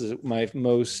example. This is my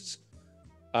most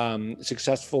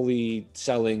successfully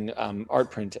selling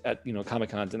art print at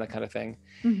Comic-Cons and that kind of thing.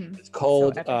 It's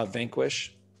called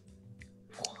Vanquish,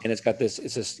 and it's got this.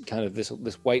 It's just kind of this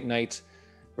white knight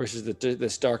versus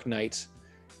this dark knight.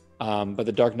 But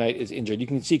the Dark Knight is injured. You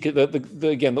can see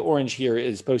again, the orange here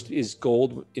is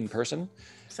gold in person.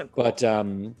 So cool. But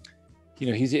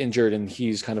he's injured and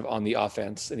he's kind of on the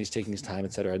offense and he's taking his time,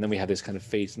 etc. And then we have this kind of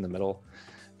face in the middle.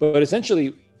 But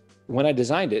essentially, when I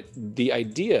designed it, the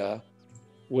idea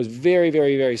was very,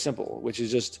 very, very simple, which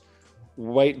is just a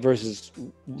white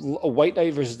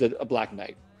knight versus a black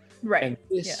knight. Right. And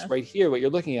this right here, what you're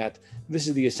looking at, this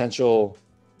is the essential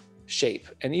shape.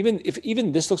 And even if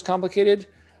this looks complicated,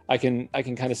 I can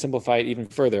kind of simplify it even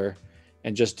further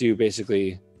and just do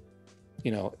basically,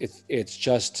 it's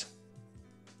just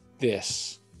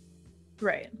this.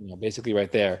 Right. Basically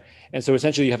right there. And so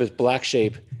essentially you have this black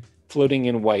shape floating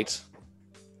in white.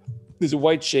 There's a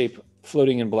white shape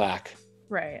floating in black.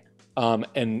 Right.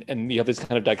 And you have this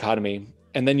kind of dichotomy.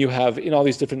 And then you have all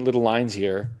these different little lines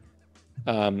here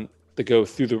that go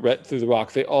through the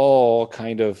rock. They all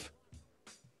kind of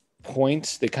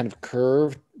point, they kind of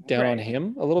curve down on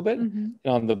him a little bit and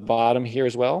on the bottom here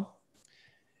as well.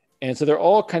 And so they're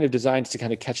all kind of designed to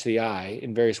kind of catch the eye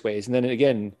in various ways. And then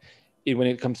again, when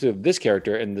it comes to this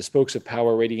character and the spokes of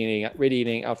power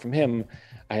radiating out from him,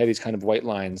 I have these kind of white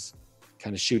lines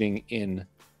kind of shooting in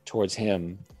towards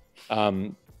him.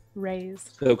 Rays.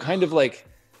 So kind of like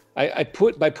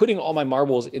by putting all my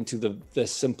marbles into the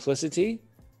simplicity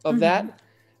of that,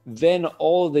 then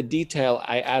all of the detail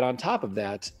I add on top of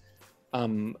that,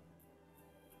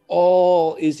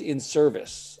 all is in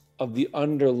service of the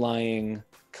underlying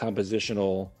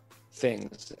compositional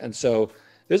things. And so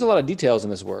there's a lot of details in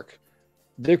this work.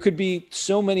 There could be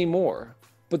so many more,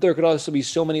 but there could also be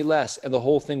so many less, and the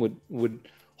whole thing would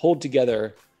hold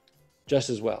together just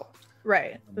as well.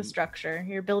 Right. The structure.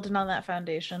 You're building on that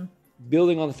foundation.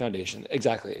 building on the foundation.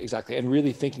 Exactly. And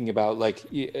really thinking about, like,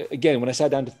 again, when I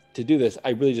sat down to do this, I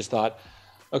really just thought,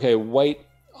 okay, white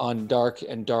on dark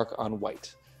and dark on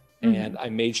white. And I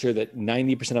made sure that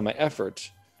 90% of my effort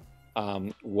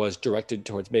was directed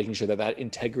towards making sure that that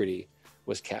integrity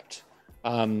was kept.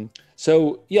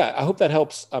 So yeah, I hope that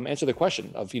helps answer the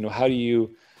question of, you know, how do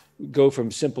you go from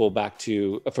simple back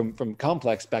to, from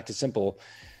complex back to simple?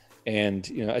 And,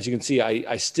 you know, as you can see,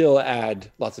 I still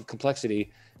add lots of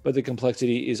complexity, but the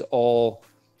complexity is all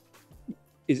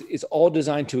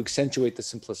designed to accentuate the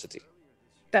simplicity.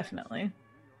 Definitely.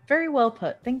 Very well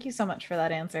put. Thank you so much for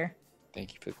that answer.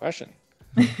 Thank you for the question.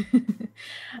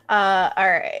 All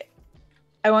right.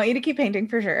 I want you to keep painting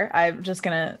for sure. I'm just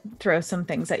going to throw some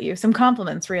things at you, some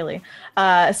compliments, really.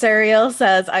 Sariel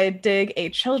says, I dig a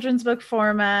children's book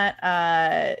format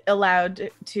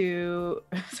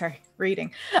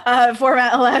reading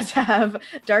format allowed to have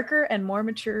darker and more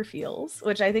mature feels,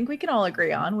 which I think we can all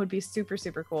agree on would be super,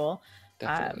 super cool.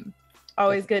 Definitely.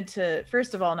 Always good to,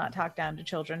 first of all, not talk down to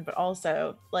children, but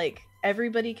also, like,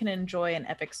 everybody can enjoy an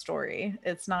epic story.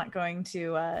 It's not going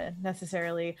to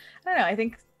necessarily, I don't know, I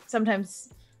think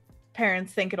sometimes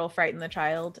parents think it'll frighten the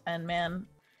child, and man,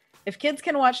 if kids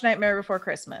can watch Nightmare Before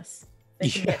Christmas, they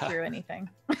can get through anything.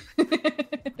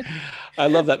 I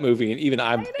love that movie, and even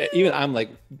I'm like,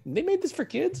 they made this for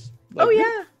kids? Like, oh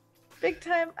yeah, big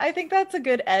time. I think that's a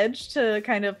good edge to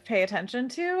kind of pay attention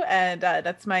to, and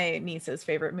that's my niece's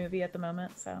favorite movie at the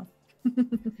moment. So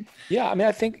yeah, I mean,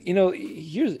 I think, you know,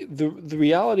 here's the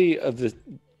reality of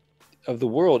the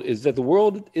world is that the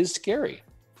world is scary.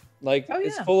 Like,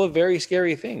 it's full of very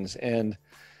scary things. And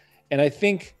I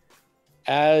think,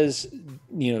 as,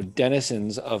 you know,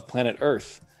 denizens of planet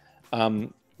Earth,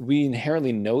 we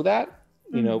inherently know that,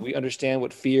 you know, we understand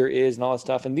what fear is and all that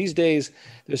stuff. And these days,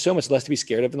 there's so much less to be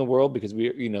scared of in the world because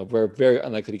we're very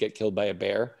unlikely to get killed by a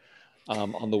bear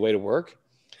on the way to work.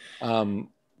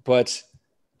 But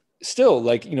still,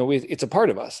 like, you know, it's a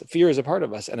part of us. Fear is a part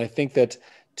of us. And I think that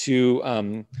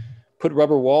to put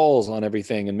rubber walls on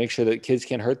everything and make sure that kids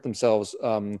can't hurt themselves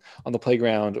on the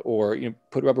playground, or, you know,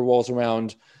 put rubber walls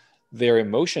around their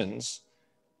emotions,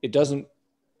 it doesn't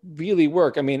really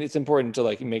work. I mean, it's important to,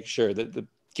 like, make sure that the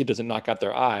kid doesn't knock out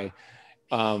their eye,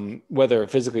 whether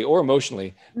physically or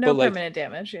emotionally. No permanent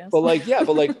damage, yes. But like,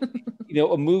 you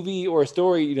know, a movie or a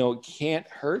story, you know, can't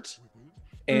hurt.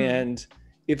 And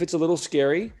if it's a little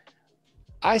scary,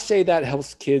 I say that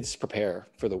helps kids prepare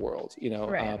for the world, you know.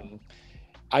 Right.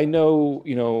 I know,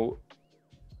 you know,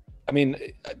 I mean,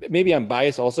 maybe I'm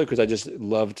biased also because I just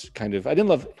loved I didn't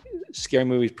love scary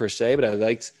movies per se, but I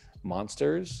liked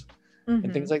monsters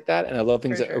and things like that. And I love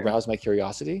things that arouse my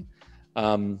curiosity.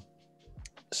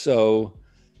 So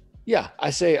yeah,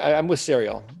 I say I'm with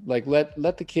Serial. Like,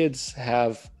 let the kids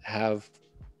have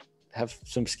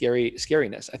some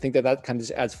scariness. I think that kind of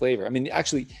just adds flavor. I mean,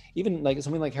 actually, even like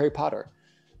something like Harry Potter,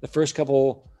 the first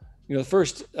couple, you know, the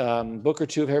first book or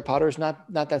two of Harry Potter is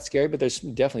not that scary, but there's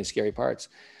definitely scary parts.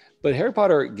 But Harry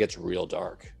Potter gets real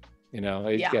dark, you know.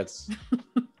 It gets,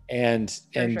 and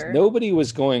nobody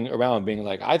was going around being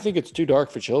like, I think it's too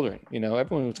dark for children. You know,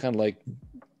 everyone was kind of like,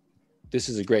 this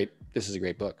is a great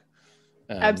book.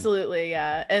 Absolutely,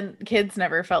 yeah. And kids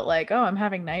never felt like, oh, I'm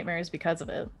having nightmares because of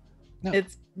it. No.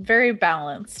 It's very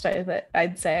balanced,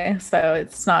 I'd say. So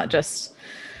it's not just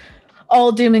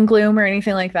all doom and gloom or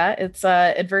anything like that. It's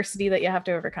adversity that you have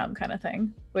to overcome, kind of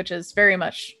thing, which is very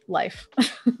much life.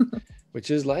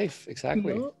 Which is life,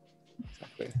 exactly. Yep.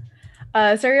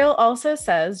 Exactly. Serial also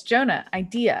says, Jonah,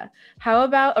 idea. How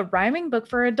about a rhyming book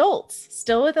for adults,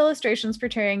 still with illustrations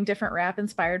portraying different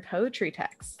rap-inspired poetry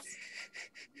texts?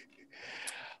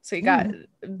 So you got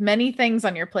many things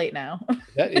on your plate now.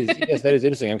 That is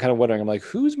interesting. I'm kind of wondering, I'm like,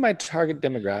 who's my target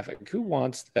demographic? Who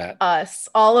wants that? Us,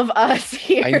 all of us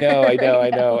here. I know.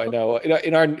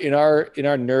 In our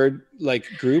nerd, like,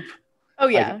 group. Oh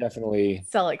yeah, definitely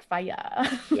sell like fire.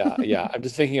 yeah. I'm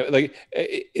just thinking, like,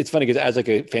 it's funny because as like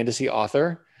a fantasy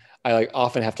author, I like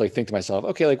often have to like think to myself,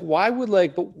 okay, like why would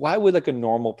like a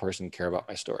normal person care about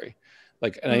my story?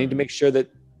 Like, and I need to make sure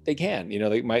that they can, you know,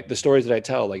 like the stories that I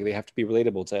tell, like they have to be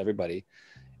relatable to everybody.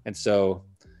 And so,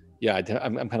 yeah,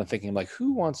 I'm kind of thinking, I'm like,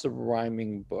 who wants a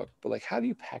rhyming book? But like, how do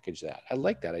you package that? I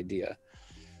like that idea.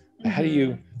 How do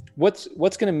you, what's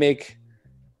going to make,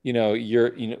 you know,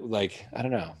 like, I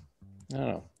don't know.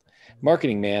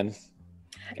 Marketing, man.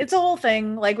 It's a whole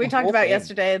thing. Like we talked about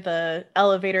yesterday, the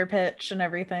elevator pitch and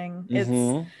everything.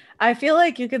 I feel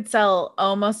like you could sell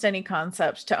almost any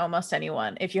concept to almost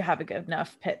anyone if you have a good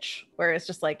enough pitch where it's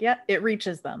just like, yeah, it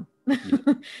reaches them. Yeah,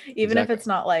 Even if it's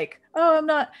not like, oh, I'm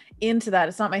not into that.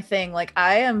 It's not my thing. Like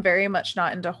I am very much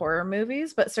not into horror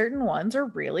movies, but certain ones are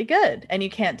really good. And you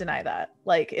can't deny that.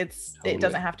 Like it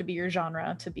doesn't have to be your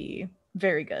genre to be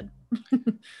very good.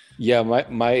 Yeah,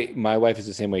 my wife is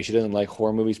the same way. She doesn't like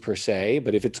horror movies per se,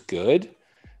 but if it's good,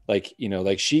 like,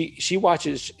 like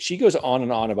she goes on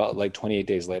and on about like 28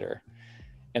 Days Later.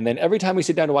 And then every time we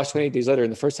sit down to watch 28 Days Later, in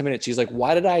the first 10 minutes, she's like,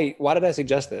 why did I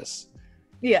suggest this?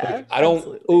 Yeah. Like, I don't,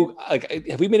 absolutely. Oh, like,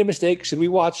 have we made a mistake? Should we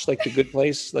watch like The Good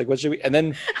Place? Like, what should we? And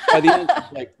then by the end,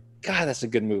 like, God, that's a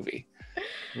good movie.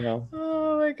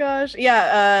 Oh my gosh.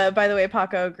 Yeah. By the way,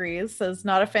 Paco agrees, says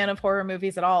not a fan of horror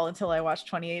movies at all until I watched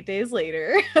 28 Days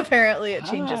Later. Apparently it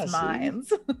changes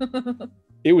minds.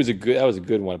 That was a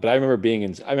good one. But I remember being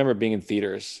in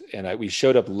theaters, and we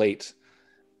showed up late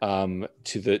to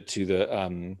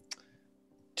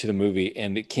the movie,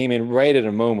 and it came in right at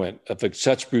a moment of like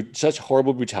such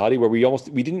horrible brutality where we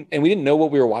didn't know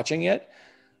what we were watching yet.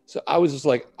 So I was just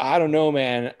like, I don't know,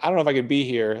 man. I don't know if I could be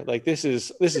here. Like this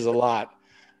is a lot.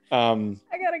 I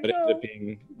gotta but go. It ended up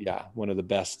being, one of the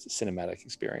best cinematic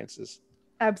experiences.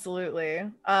 Absolutely.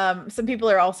 Some people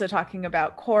are also talking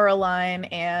about Coraline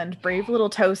and Brave Little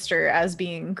Toaster as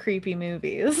being creepy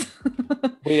movies.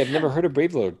 Wait, I've never heard of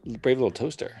Brave Little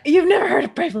Toaster. You've never heard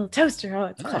of Brave Little Toaster? Oh,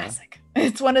 it's classic.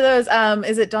 It's one of those,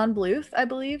 is it Don Bluth, I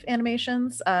believe,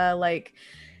 animations? Like,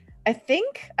 I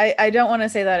think, I don't want to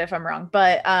say that if I'm wrong,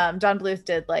 but Don Bluth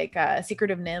did like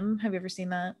Secret of Nim. Have you ever seen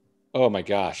that? Oh my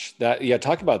gosh.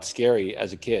 Talk about scary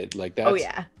as a kid. Like that. Oh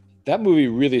yeah. That movie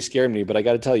really scared me, but I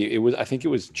got to tell you, I think it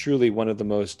was truly one of the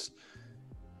most,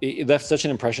 it left such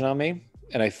an impression on me.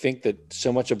 And I think that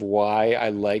so much of why I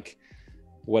like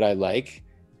what I like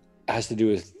has to do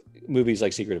with movies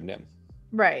like Secret of Nim.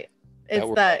 Right. It's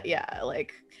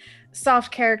like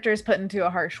soft characters put into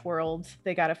a harsh world.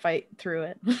 They got to fight through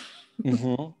it.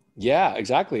 Mm-hmm. Yeah,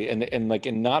 exactly.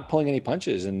 And not pulling any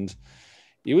punches. And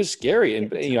it was scary.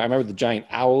 And I remember the giant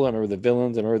owl. I remember the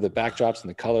villains. I remember the backdrops and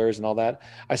the colors and all that.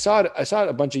 I saw it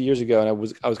a bunch of years ago, and I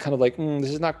was kind of like,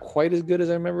 this is not quite as good as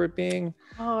I remember it being.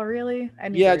 Oh, really? I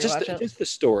need to just the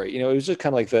story. It was just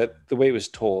kind of like the way it was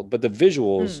told, but the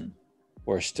visuals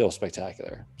were still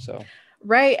spectacular. So.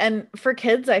 Right. And for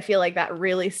kids, I feel like that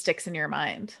really sticks in your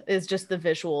mind, is just the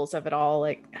visuals of it all.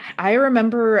 Like I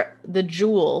remember the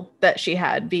jewel that she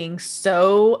had being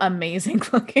so amazing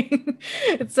looking.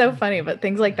 It's so funny, but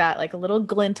things like that, like a little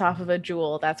glint off of a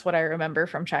jewel, that's what I remember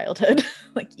from childhood.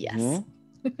 Like, yes.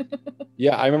 Mm-hmm.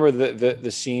 Yeah. I remember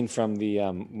the scene from the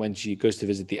when she goes to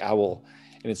visit the owl,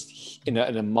 and it's in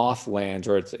a moth land,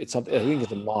 or it's something, I think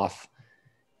it's a moth.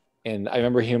 And I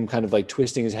remember him kind of like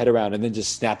twisting his head around and then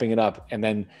just snapping it up. And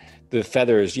then the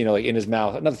feathers, like in his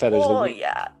mouth, not the feathers. Oh,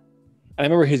 yeah. And I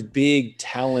remember his big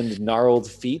taloned, gnarled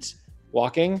feet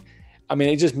walking. I mean,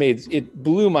 it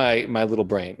blew my little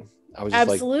brain. I was just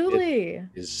absolutely.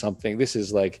 This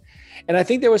is like, and I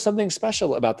think there was something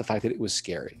special about the fact that it was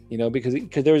scary,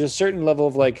 because there was a certain level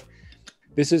of like,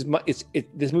 this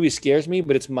movie scares me,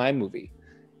 but it's my movie.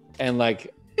 And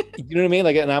like, you know what I mean?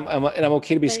 Like, and I'm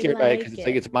okay to be scared by it because it's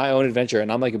like it's my own adventure,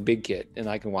 and I'm like a big kid, and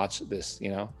I can watch this.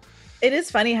 It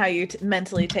is funny how you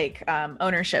mentally take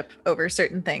ownership over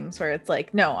certain things, where it's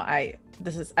like, no, I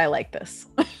like this.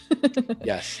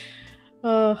 Yes.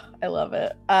 Oh, I love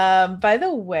it. By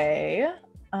the way,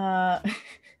 Howard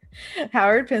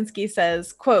Pinsky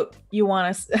says, "quote You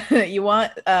want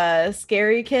a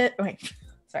scary kid? Wait."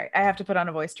 Sorry, I have to put on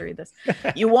a voice to read this.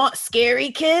 You want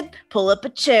scary, kid? Pull up a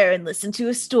chair and listen to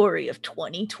a story of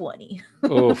 2020.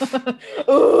 Oof.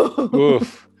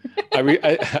 Oof.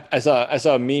 I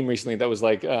saw a meme recently that was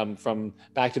like from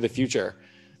Back to the Future,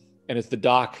 and it's the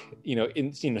doc,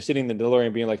 sitting in the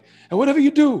DeLorean being like, and whatever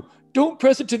you do, don't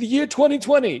press it to the year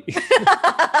 2020.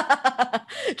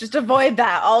 Just avoid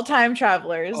that. All time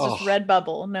travelers, just red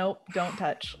bubble. Nope, don't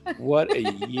touch. What a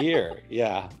year.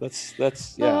 Yeah. That's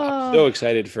I'm so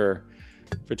excited for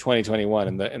 2021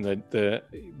 and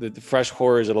the fresh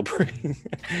horrors it'll bring.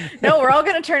 No, we're all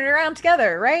going to turn it around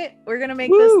together, right? We're going to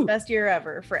make this the best year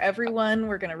ever for everyone.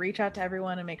 We're going to reach out to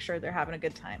everyone and make sure they're having a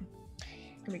good time.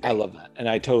 I love that. And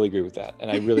I totally agree with that.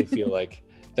 And I really feel like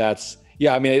that's,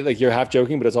 I mean, like you're half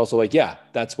joking, but it's also like,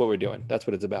 that's what we're doing. That's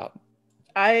what it's about.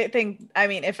 I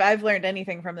mean, if I've learned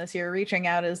anything from this year, reaching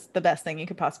out is the best thing you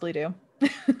could possibly do.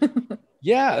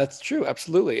 Yeah, that's true.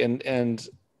 Absolutely. And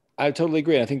I totally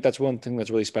agree. And I think that's one thing that's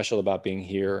really special about being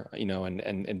here,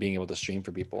 and being able to stream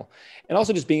for people, and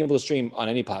also just being able to stream on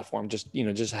any platform, just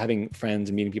having friends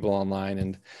and meeting people online.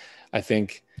 And I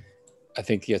think,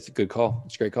 yeah, it's a good call.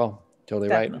 It's a great call. Totally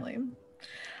Definitely.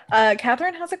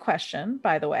 Catherine has a question,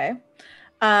 by the way.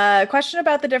 Question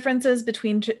about the differences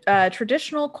between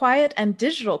traditional quiet and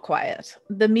digital quiet.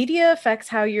 The media affects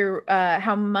how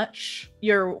much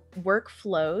your work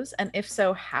flows, and if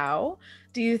so, how?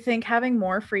 Do you think having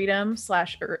more freedom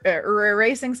or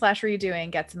erasing /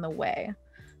 redoing gets in the way?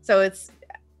 So it's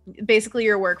basically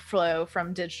your workflow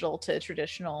from digital to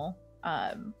traditional.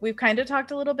 We've kind of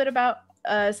talked a little bit about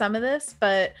some of this,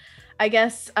 but I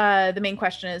guess the main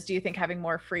question is, do you think having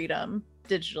more freedom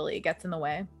digitally gets in the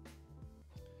way?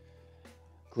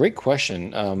 Great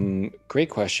question. Great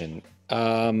question.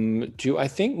 Do I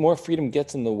think more freedom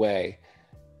gets in the way?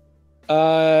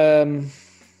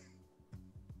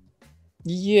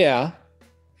 Yeah,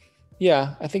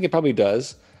 I think it probably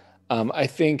does. I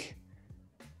think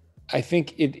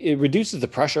it reduces the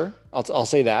pressure. I'll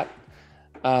say that.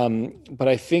 But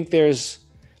I think there's,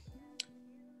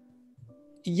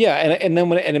 and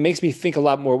then it makes me think a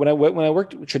lot more. When I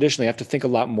worked traditionally, I have to think a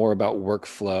lot more about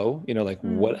workflow. Like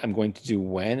what I'm going to do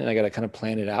when, and I got to kind of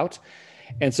plan it out.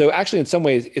 And so, actually, in some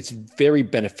ways, it's very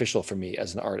beneficial for me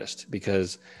as an artist,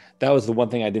 because that was the one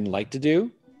thing I didn't like to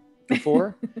do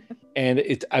before. And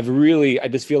I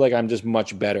just feel like I'm just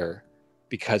much better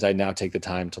because I now take the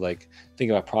time to like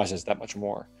think about process that much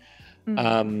more.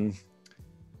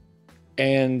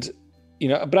 And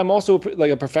but I'm also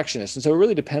like a perfectionist, and so it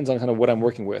really depends on kind of what I'm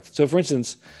working with. So, for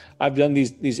instance, I've done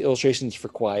these illustrations for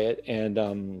Quiet, and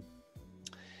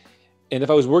if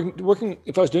I was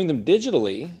if I was doing them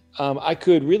digitally, I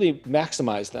could really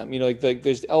maximize them. Like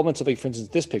there's elements of, like, for instance,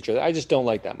 this picture that I just don't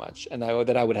like that much, and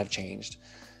that I would have changed.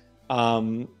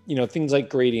 Things like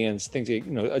gradients, things like,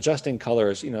 adjusting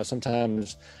colors.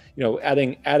 Sometimes,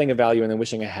 adding a value and then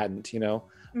wishing I hadn't.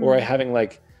 Or having,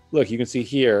 like, look, you can see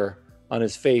here on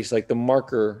his face, like the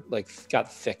marker like got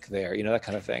thick there, that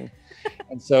kind of thing.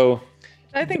 And so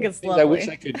I think it's lovely. I wish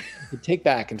I could take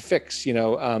back and fix,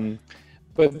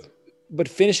 but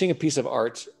finishing a piece of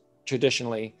art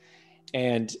traditionally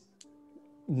and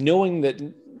knowing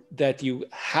that you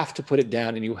have to put it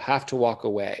down and you have to walk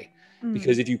away,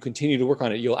 because if you continue to work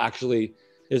on it,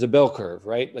 there's a bell curve,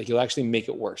 right? Like you'll actually make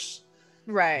it worse.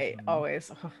 Right.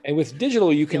 Always. And with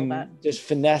digital, you can just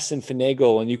finesse and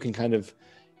finagle, and you can kind of,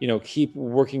 keep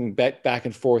working back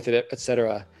and forth, et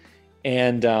cetera.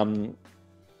 And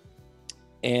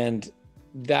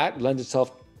that lends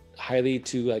itself highly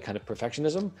to like kind of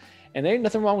perfectionism. And there ain't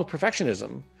nothing wrong with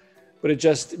perfectionism, but it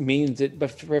just means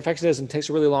but perfectionism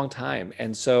takes a really long time.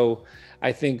 And so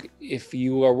I think if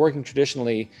you are working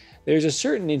traditionally, there's a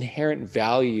certain inherent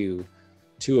value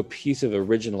to a piece of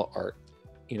original art,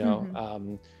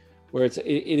 where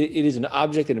it is an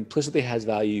object that implicitly has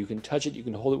value. You can touch it, you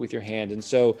can hold it with your hand. And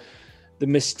so the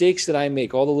mistakes that I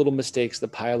make, all the little mistakes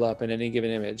that pile up in any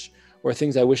given image, or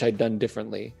things I wish I'd done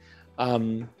differently,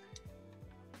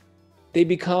 they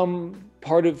become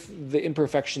part of the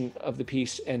imperfection of the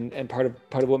piece, and part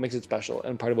of what makes it special,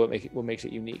 and part of what makes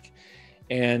it unique.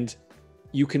 And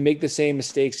you can make the same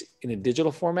mistakes in a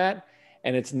digital format,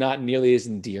 and it's not nearly as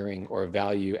endearing or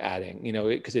value adding,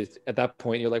 because at that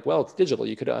point you're like, well, it's digital.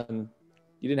 You didn't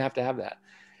have to have that.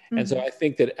 And so I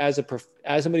think that as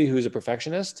somebody who's a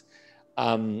perfectionist,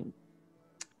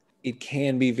 it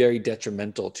can be very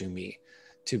detrimental to me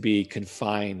to be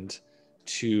confined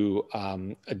to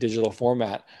a digital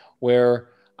format where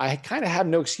I kind of have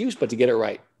no excuse but to get it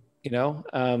right,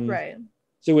 right.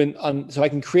 So I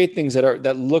can create things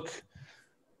that look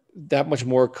that much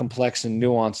more complex and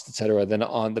nuanced, et cetera,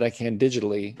 that I can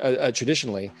digitally,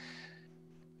 traditionally.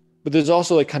 But there's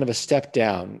also like kind of a step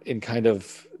down in kind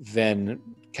of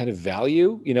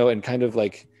value, and kind of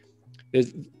like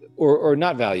there's, or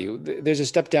not value. There's a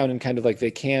step down in kind of like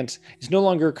it's no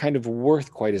longer kind of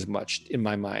worth quite as much in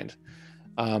my mind.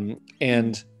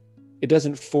 And it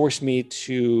doesn't force me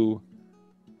to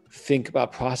think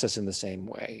about process in the same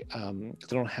way. I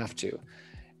don't have to.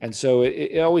 And so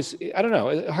it always, I don't know,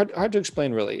 it's hard to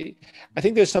explain really. I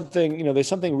think there's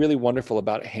something really wonderful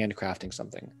about handcrafting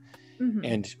something.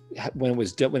 And when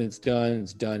it's done, it's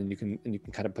done, and you can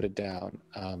kind of put it down.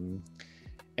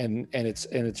 And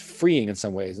it's freeing in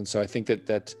some ways. And so I think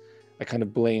that I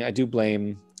do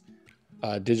blame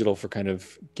digital for kind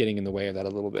of getting in the way of that a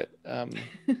little bit. Blame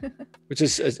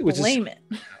it.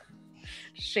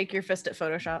 Shake your fist at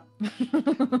Photoshop.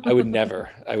 I would never.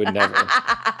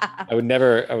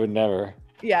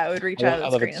 Yeah, I would reach out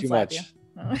of the screen and slap you.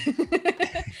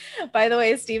 By the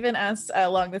way, Stephen asks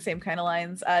along the same kind of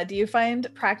lines, do you find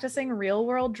practicing real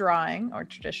world drawing or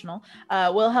traditional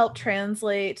will help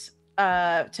translate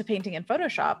to painting in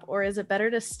Photoshop, or is it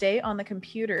better to stay on the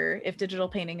computer if digital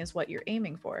painting is what you're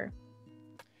aiming for?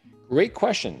 Great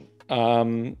question.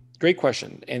 Great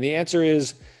question. And the answer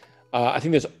is, I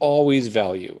think there's always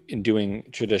value in doing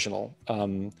traditional.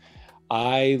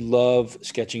 I love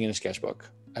sketching in a sketchbook.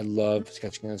 I love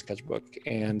sketching in a sketchbook,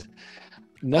 and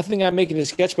nothing I make in a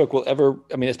sketchbook will ever,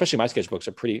 I mean, especially my sketchbooks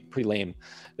are pretty lame.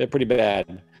 They're pretty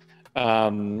bad.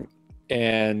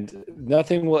 And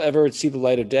nothing will ever see the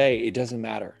light of day. It doesn't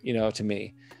matter, to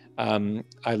me.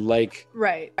 I like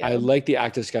the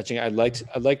act of sketching. I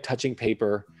like touching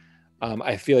paper.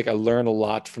 I feel like I learn a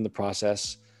lot from the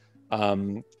process.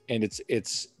 And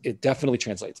it definitely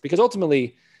translates, because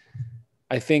ultimately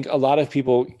I think a lot of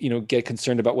people, get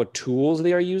concerned about what tools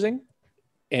they are using.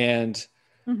 And,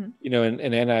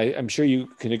 and I'm sure you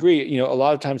can agree, a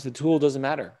lot of times the tool doesn't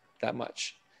matter that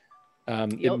much.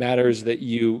 It matters that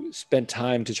you spent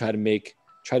time to try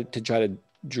to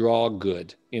draw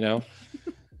good,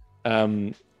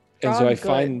 and so I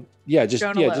find,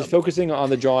 just focusing on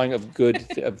the drawing of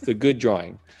the good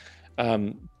drawing.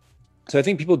 So I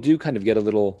think people do kind of get a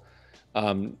little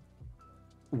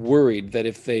worried that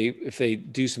if they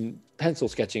do some pencil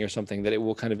sketching or something, that it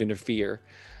will kind of interfere,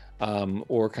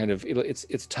 or kind of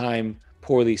it's time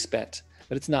poorly spent.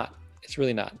 But it's not. It's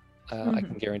really not. I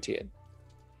can guarantee it.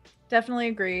 Definitely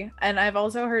agree. And I've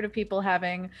also heard of people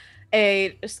having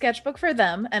a sketchbook for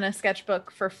them and a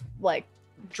sketchbook for like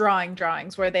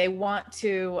drawings where they want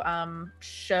to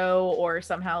show or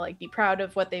somehow like be proud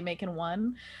of what they make in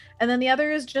one. And then the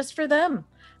other is just for them.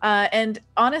 And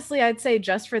honestly, I'd say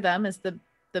just for them is the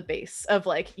base of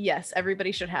like, yes,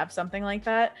 everybody should have something like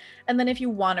that. And then if you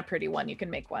want a pretty one, you can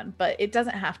make one, but it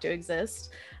doesn't have to exist.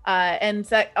 And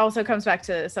that also comes back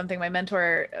to something my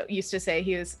mentor used to say.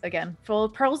 He was, again, full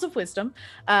of pearls of wisdom.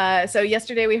 So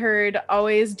yesterday we heard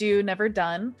always do, never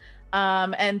done.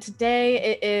 And today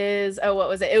it is, what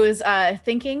was it? It was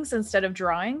thinkings instead of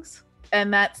drawings.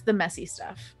 And that's the messy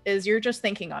stuff, is you're just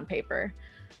thinking on paper.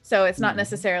 So it's not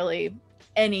necessarily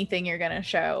anything you're going to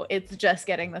show. It's just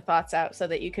getting the thoughts out so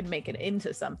that you can make it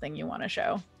into something you want to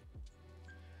show.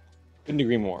 Couldn't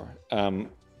agree more.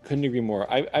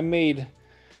 I made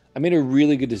a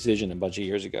really good decision a bunch of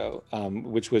years ago,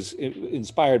 which was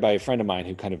inspired by a friend of mine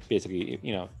who kind of basically,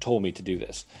 told me to do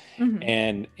this.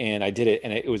 And I did it,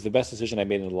 and it was the best decision I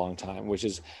made in a long time, which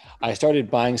is I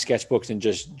started buying sketchbooks and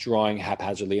just drawing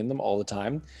haphazardly in them all the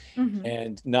time,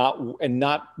 and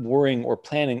not worrying or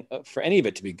planning for any of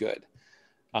it to be good.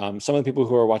 Some of the people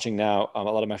who are watching now, a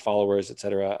lot of my followers, et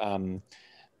cetera,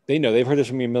 they've heard this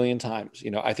from me a million times.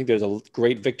 I think there's a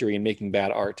great victory in making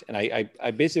bad art. And I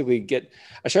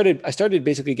started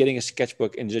basically getting a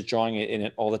sketchbook and just drawing it in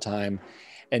it all the time,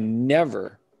 and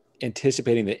never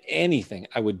anticipating that anything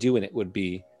I would do in it would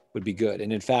be good.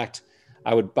 And in fact,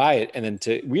 I would buy it, and then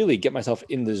to really get myself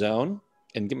in the zone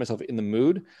and get myself in the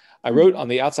mood, I wrote on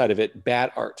the outside of it,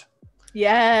 bad art.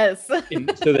 Yes. so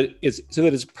that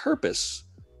its purpose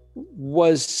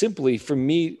was simply for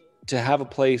me to have a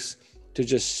place to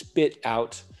just spit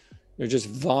out or just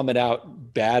vomit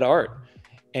out bad art.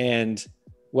 And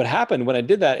what happened when I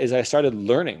did that is I started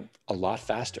learning a lot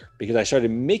faster, because I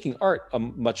started making art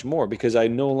much more, because I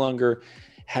no longer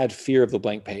had fear of the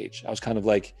blank page. I was kind of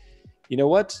like, you know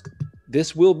what?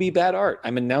 This will be bad art.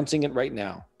 I'm announcing it right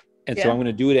now. And so I'm going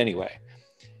to do it anyway.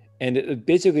 And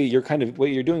basically you're kind of,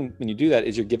 what you're doing when you do that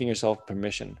is you're giving yourself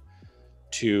permission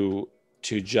to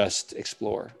just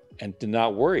explore and to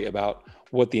not worry about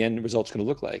what the end result's going to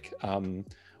look like,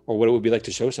 or what it would be like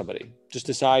to show somebody. Just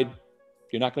decide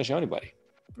you're not going to show anybody.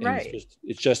 Right.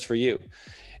 It's just for you.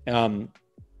 And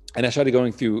I started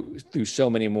going through so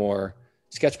many more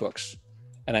sketchbooks,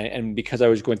 and because I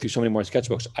was going through so many more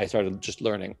sketchbooks, I started just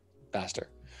learning faster.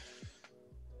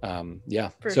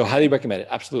 So highly recommend it.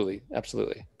 Absolutely.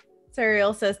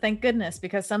 Serial says, thank goodness,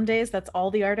 because some days that's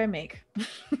all the art I make.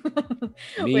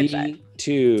 Me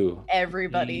too.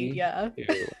 Everybody.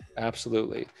 Too.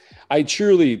 Absolutely. I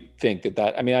truly think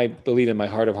that, I mean, I believe in my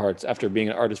heart of hearts, after being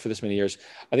an artist for this many years,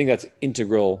 I think that's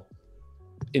integral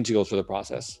for the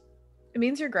process. It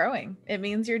means you're growing. It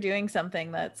means you're doing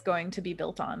something that's going to be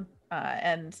built on.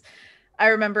 And I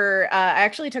remember I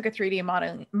actually took a 3D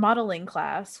modeling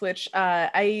class, which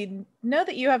I know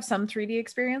that you have some 3D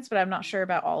experience, but I'm not sure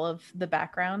about all of the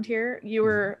background here. You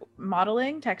were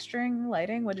modeling, texturing,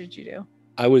 lighting. What did you do?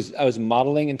 I was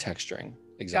modeling and texturing.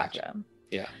 Exactly. Gotcha.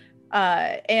 Yeah.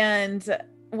 And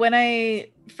when I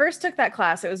first took that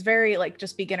class, it was very like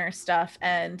just beginner stuff.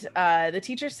 And the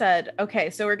teacher said, okay,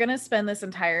 so we're going to spend this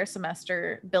entire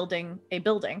semester building a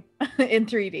building in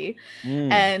 3D.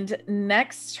 And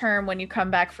next term, when you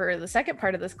come back for the second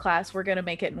part of this class, we're going to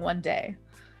make it in one day.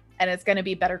 And it's going to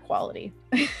be better quality.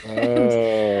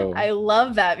 Oh. I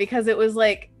love that, because it was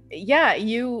like,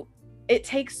 it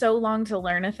takes so long to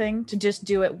learn a thing to just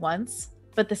do it once,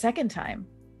 but the second time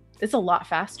it's a lot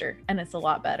faster and it's a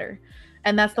lot better.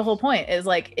 And that's the whole point, is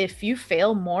like, if you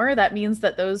fail more, that means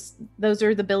that those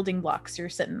are the building blocks you're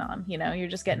sitting on, you know, you're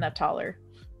just getting up taller,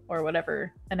 or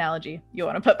whatever analogy you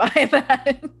want to put behind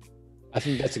that. I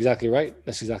think that's exactly right.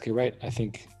 That's exactly right. I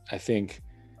think,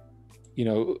 you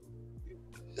know,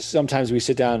 sometimes we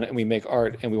sit down and we make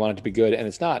art and we want it to be good and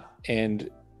it's not. And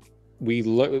we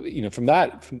learn, you know, from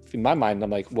that, in my mind,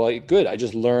 I'm like, well, good. I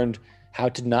just learned how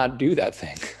to not do that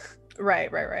thing.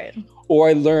 Right. Or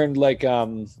I learned like,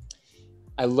 you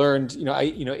know,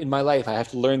 in my life, I have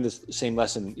to learn this same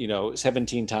lesson, you know,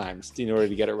 17 times in order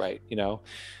to get it right, you know.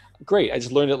 Great. I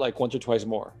just learned it like once or twice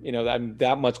more, you know. I'm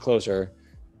that much closer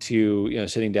to, you know,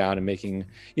 sitting down and making,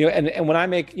 you know, and when I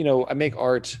make, you know, I make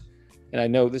art, and I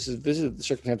know this is the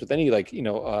circumstance with any, like, you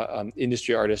know,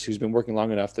 industry artist who's been working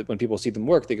long enough that when people see them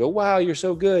work, they go, wow, you're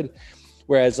so good.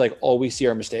 Whereas like all we see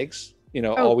are mistakes, you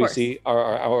know, all we see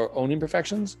are our own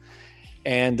imperfections.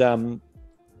 And,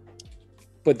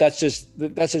 but that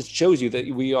just shows you that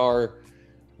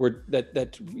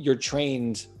that you're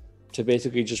trained to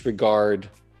basically just regard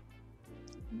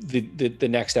the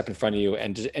next step in front of you,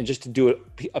 and just to do it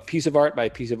a piece of art by a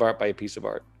piece of art by a piece of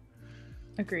art.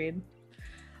 Agreed.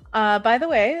 By the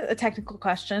way, a technical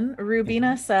question.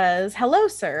 Rubina says, hello,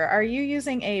 sir. Are you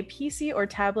using a PC or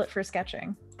tablet for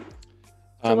sketching?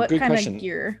 So what kind of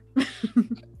gear?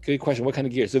 Good question. What kind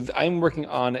of gear? So I'm working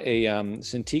on a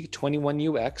Cintiq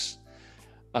 21UX,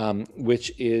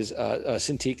 which is a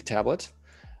Cintiq tablet.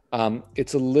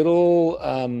 It's a little,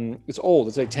 it's old.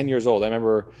 It's like 10 years old. I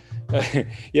remember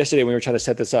yesterday when we were trying to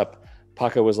set this up,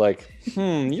 Paco was like,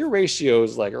 your ratio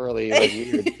is like early, like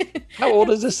weird. How old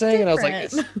is this thing? And I was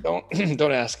like,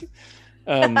 don't ask.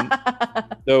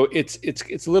 So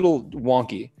it's a little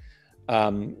wonky.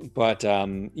 But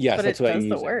yes, but that's what I use. It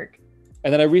does the work.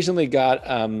 And then I recently got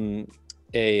an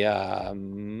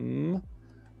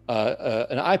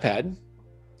iPad.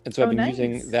 And so I've been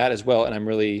using that as well. And I'm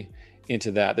really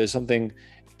into that. There's something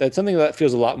that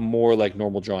feels a lot more like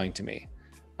normal drawing to me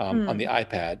on the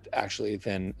iPad actually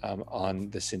than on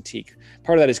the Cintiq.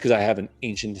 Part of that is because I have an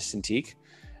ancient Cintiq,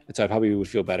 and so I probably would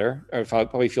feel better, or if I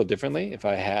probably feel differently if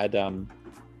I had a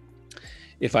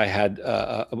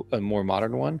more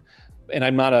modern one. And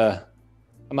I'm not a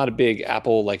big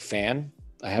Apple like fan.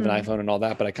 I have an iPhone and all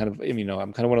that, but I kind of, you know,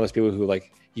 I'm kind of one of those people who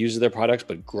like uses their products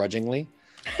but grudgingly.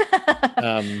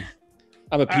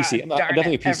 I'm a PC. I'm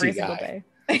definitely a PC guy.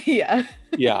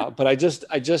 Yeah, but I just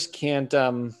can't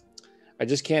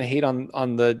hate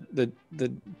on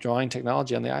the drawing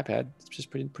technology on the iPad. It's just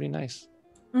pretty nice.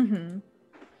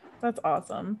 That's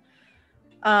awesome.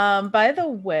 By the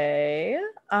way,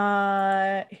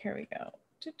 here we go.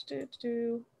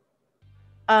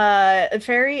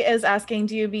 Fairy is asking,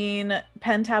 do you mean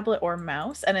pen, tablet, or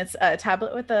mouse? And it's a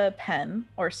tablet with a pen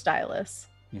or stylus.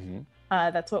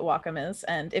 That's what Wacom is.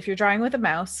 And if you're drawing with a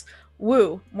mouse,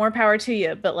 woo, more power to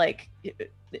you. But like,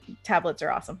 tablets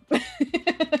are awesome.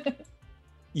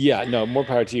 Yeah, no, more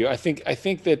power to you. I think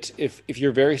that if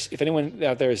anyone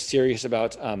out there is serious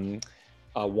about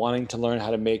wanting to learn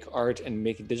how to make art and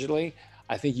make it digitally,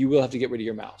 I think you will have to get rid of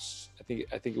your mouse. I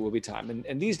think it will be time.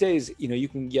 And these days, you know, you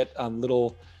can get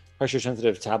little pressure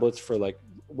sensitive tablets for like,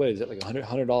 what is it, like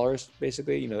 $100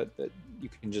 basically, you know, that you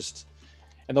can just,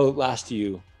 and they'll last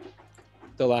you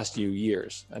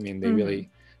years. I mean,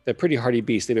 they're pretty hardy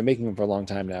beasts. They've been making them for a long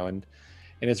time now. And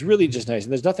it's really just nice.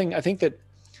 And there's nothing, I think that,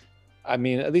 I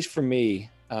mean, at least for me,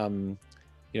 you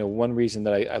know, one reason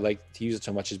that I like to use it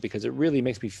so much is because it really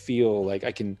makes me feel like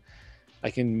I can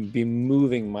be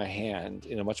moving my hand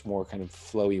in a much more kind of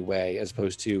flowy way, as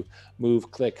opposed to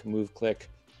move, click.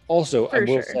 Also, I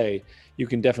will say you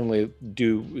can definitely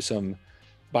do some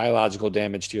biological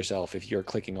damage to yourself if you're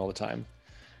clicking all the time.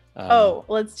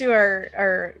 Let's do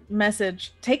our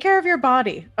message. Take care of your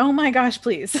body. Oh my gosh,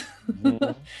 please.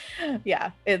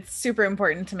 Yeah, it's super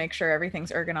important to make sure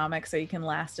everything's ergonomic so you can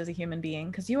last as a human being,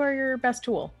 because you are your best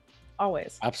tool,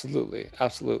 always. Absolutely.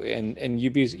 And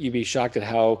you'd be shocked at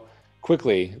how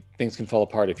quickly things can fall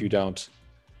apart if you don't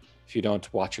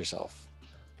watch yourself.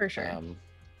 For sure.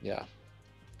 Yeah.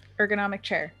 Ergonomic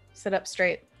chair. Sit up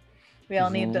straight. We all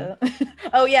need to.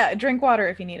 Oh yeah, drink water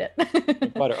if you need it.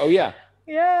 Drink water. Oh yeah.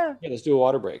 Yeah. Let's do a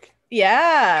water break.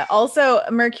 Yeah. Also,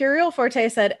 Mercurial Forte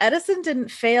said Edison didn't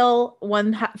fail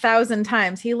 1,000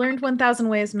 times. He learned 1,000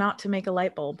 ways not to make a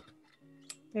light bulb.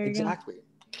 There you go.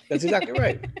 That's exactly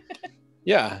right.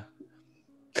 Yeah.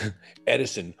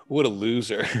 Edison, what a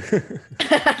loser.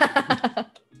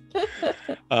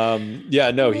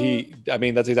 Yeah, no, I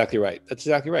mean, that's exactly right.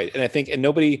 And I think, and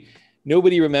nobody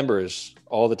remembers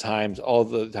all the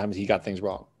times he got things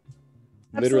wrong.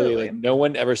 Absolutely. Literally, like no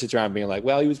one ever sits around being like,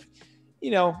 well, he was,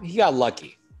 he got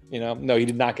lucky. No, he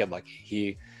did not get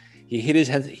lucky. He hit his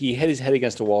head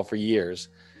against a wall for years,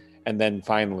 and then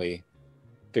finally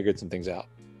figured some things out.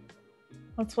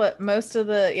 That's what most of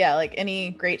like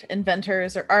any great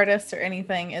inventors or artists or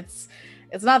anything, it's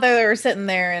not that they were sitting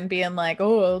there and being like,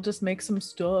 oh, I'll just make some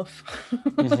stuff.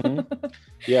 Mm-hmm.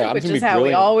 Yeah, which is how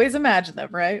we always imagine them,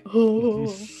 right?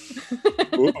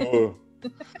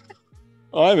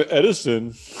 I'm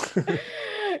Edison.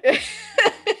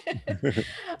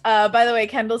 By the way,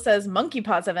 Kendall says monkey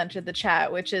paws have entered the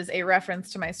chat, which is a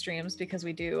reference to my streams because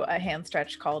we do a hand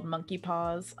stretch called monkey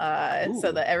paws,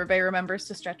 so that everybody remembers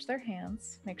to stretch their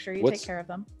hands. Make sure you take care of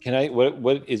them.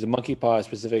 What is a monkey paw a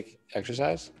specific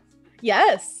exercise?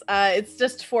 Yes, it's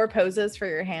just 4 poses for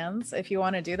your hands. If you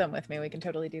want to do them with me, we can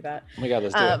totally do that. Oh my God,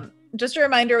 let's do it. Just a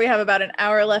reminder, we have about an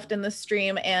hour left in the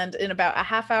stream, and in about a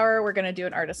half hour, we're going to do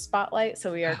an artist spotlight.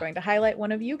 So we are going to highlight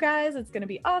one of you guys. It's going to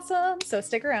be awesome. So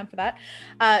stick around for that.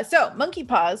 So monkey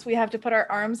paws, we have to put our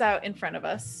arms out in front of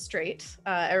us straight.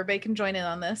 Everybody can join in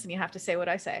on this, and you have to say what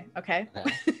I say. Okay.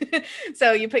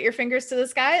 So you put your fingers to the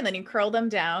sky, and then you curl them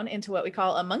down into what we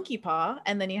call a monkey paw.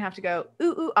 And then you have to go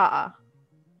ooh, ooh, ah, ah.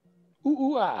 Ooh,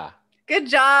 ooh, ah. Good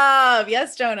job.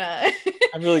 Yes, Jonah.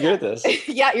 I'm really good at this.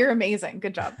 Yeah, you're amazing.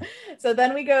 Good job. So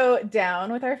then we go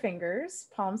down with our fingers,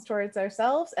 palms towards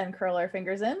ourselves, and curl our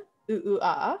fingers in. Ooh, ooh,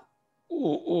 ah. Ooh,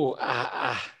 ooh,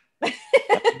 ah, ah.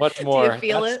 Much more. Do you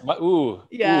feel it? Ooh.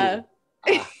 Yeah.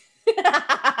 Ooh,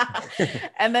 ah.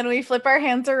 And then we flip our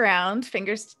hands around,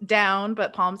 fingers down,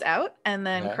 but palms out, and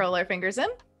then curl our fingers in.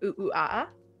 Ooh, ooh, ah, ah.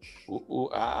 Ooh, ooh,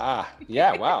 ah, ah.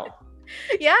 Yeah, wow.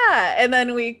 Yeah, and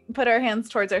then we put our hands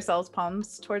towards ourselves,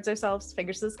 palms towards ourselves,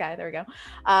 fingers to the sky. There we go.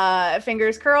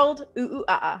 Fingers curled. Ooh, ooh,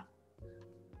 ah, ah.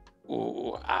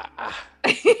 Ooh, ah, ah.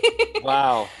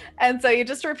 Wow. And so you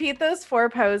just repeat those 4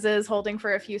 poses, holding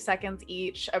for a few seconds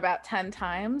each, about 10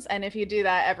 times. And if you do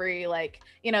that every,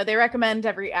 they recommend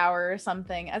every hour or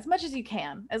something, as much as you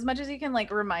can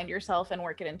like remind yourself and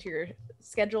work it into your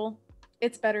schedule.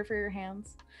 It's better for your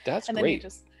hands. That's and great. Then you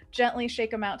just gently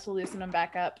shake them out to loosen them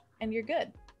back up, and you're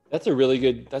good. That's a really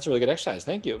good exercise.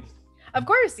 Thank you. Of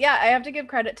course. Yeah. I have to give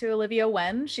credit to Olivia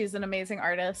Wen. She's an amazing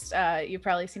artist. You've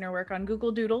probably seen her work on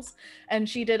Google Doodles, and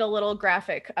she did a little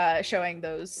graphic showing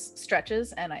those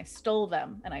stretches, and I stole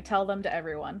them and I tell them to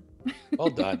everyone. Well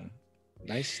done.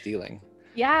 Nice stealing.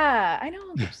 Yeah, I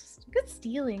know. Good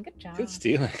stealing. Good job. Good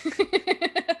stealing.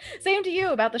 Same to you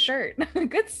about the shirt.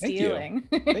 Good stealing.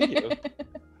 Thank you.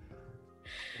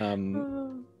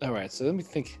 All right, so let me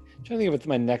think. I'm trying to think of what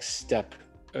my next step.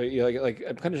 Like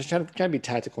I'm kind of just trying to be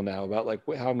tactical now about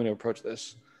how I'm going to approach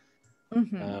this.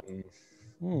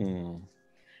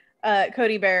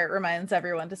 Cody Bear reminds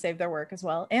everyone to save their work as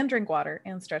well, and drink water,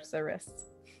 and stretch their wrists.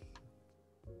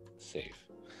 Save.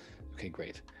 Okay,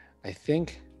 great. I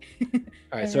think.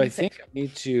 All right, so I think I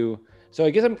need to. So I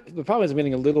guess the problem is I'm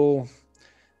getting a little.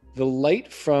 The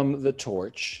light from the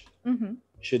torch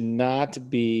should not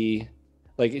be.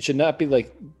 It should not be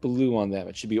like blue on them.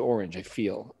 It should be orange, I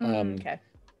feel. Okay.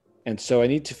 And so I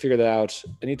need to figure that out.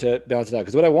 I need to balance it out.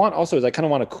 Because what I want also is I kind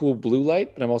of want a cool blue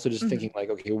light, but I'm also just thinking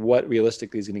okay, what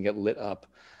realistically is going to get lit up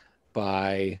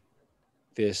by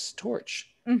this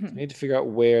torch? So I need to figure out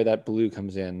where that blue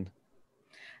comes in.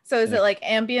 So is it like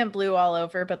ambient blue all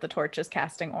over, but the torch is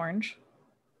casting orange?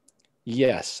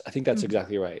 Yes, I think that's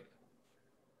exactly right.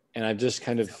 And I've just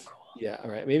kind of, yeah, all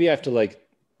right. Maybe I have to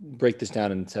break this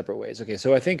down in separate ways. Okay,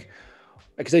 so I think,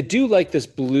 because I do like this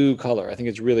blue color. I think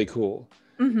it's really cool.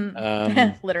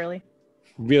 Literally.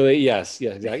 Really, yes,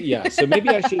 exactly. Yeah. So maybe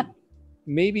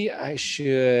I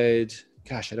should,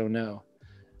 gosh, I don't know.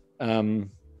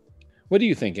 What do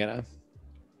you think, Anna?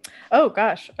 Oh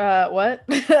gosh, what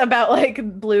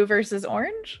about blue versus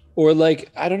orange? Or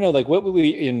I don't know, what would be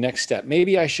your next step?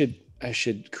 Maybe I should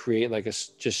create a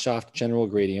just soft general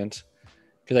gradient.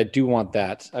 Because I do want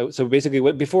that. So basically,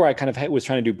 before I kind of was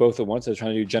trying to do both at once. I was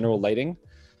trying to do general lighting,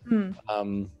 and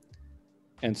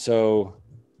so,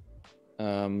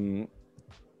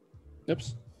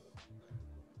 oops.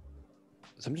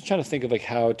 So I'm just trying to think of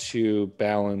how to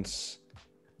balance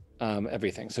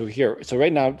everything. So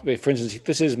right now, for instance,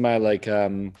 this is my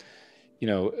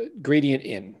gradient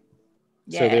in.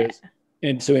 Yeah.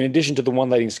 So in addition to the one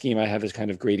lighting scheme, I have this kind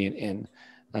of gradient in.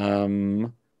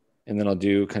 And then I'll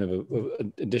do kind of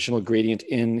an additional gradient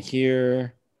in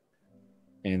here,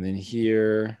 and then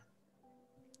here,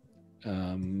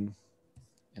 and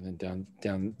then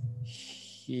down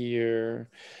here.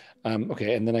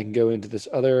 Okay, and then I can go into this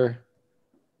other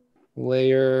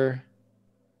layer.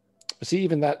 See,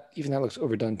 even that looks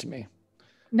overdone to me.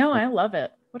 No, I love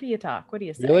it. What do you talk? What do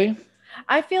you say? Really?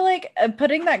 I feel like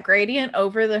putting that gradient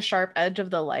over the sharp edge of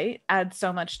the light adds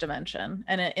so much dimension,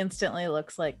 and it instantly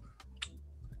looks like,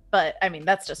 but I mean,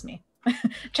 that's just me.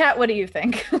 Chat, what do you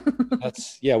think?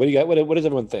 That's, yeah. What do you got? What does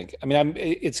everyone think? I mean,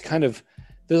 it's kind of,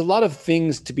 there's a lot of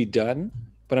things to be done,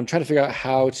 but I'm trying to figure out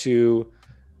how to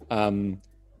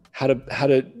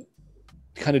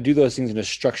kind of do those things in a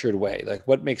structured way. Like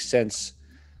what makes sense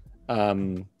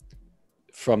from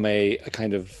a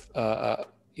kind of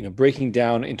breaking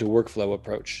down into workflow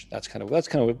approach. That's kind of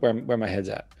where my head's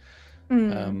at.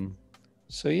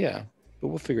 So yeah, but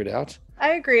we'll figure it out.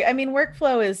 I agree. I mean,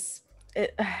 workflow is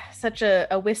such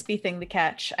a wispy thing to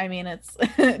catch. I mean, it's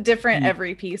different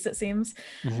every piece, it seems.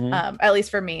 At least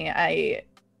for me,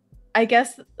 I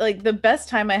guess like the best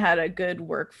time I had a good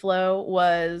workflow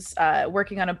was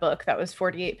working on a book that was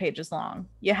 48 pages long.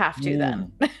 You have to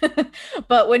then.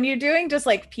 But when you're doing just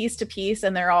like piece to piece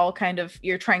and they're all kind of,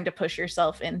 you're trying to push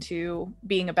yourself into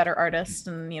being a better artist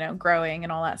and, growing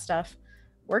and all that stuff,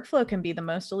 workflow can be the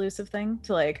most elusive thing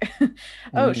to like,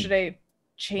 should I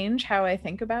change how I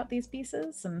think about these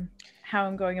pieces and how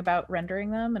I'm going about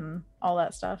rendering them and all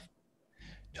that stuff?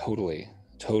 Totally,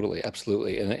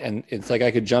 absolutely. And it's like I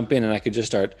could jump in and I could just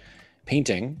start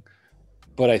painting,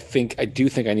 but I do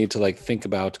think I need to like think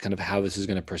about kind of how this is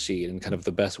going to proceed and kind of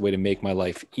the best way to make my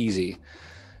life easy,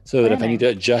 so that if I need to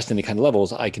adjust any kind of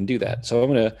levels, I can do that.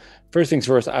 So first things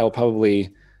first, I'll probably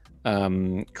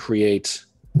create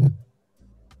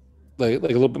like a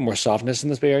little bit more softness in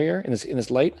this barrier, in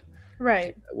this light.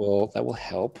 Right. That will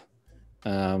help.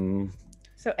 So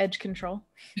edge control.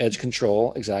 Edge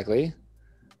control, exactly.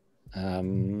 Yeah,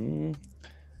 I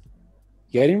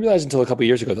didn't realize until a couple of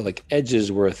years ago that like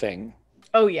edges were a thing.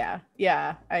 Oh yeah.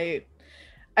 I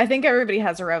think everybody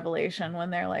has a revelation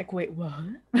when they're like, wait, what?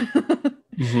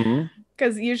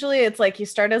 Because usually it's like you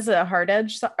start as a hard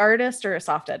edge artist or a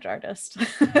soft edge artist,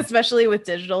 especially with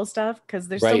digital stuff, because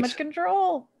there's so much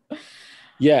control.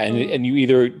 Yeah, and you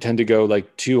either tend to go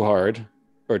like too hard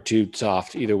or too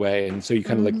soft, either way, and so you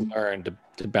kind of like learn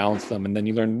to balance them, and then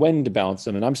you learn when to balance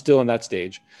them. And I'm still in that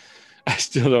stage. I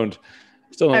still don't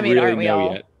really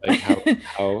know yet. Like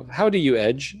how do you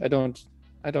edge? I don't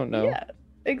know. Yeah,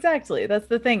 exactly. That's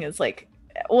the thing, is like,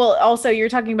 well, also you're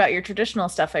talking about your traditional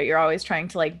stuff that you're always trying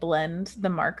to like blend the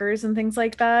markers and things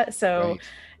like that. So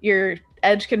you're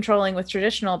edge controlling with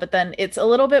traditional, but then it's a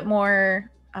little bit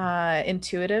more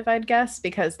intuitive, I'd guess,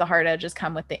 because the hard edges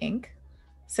come with the ink.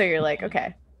 So you're like,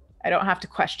 okay, I don't have to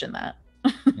question that.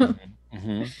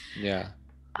 Yeah.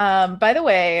 By the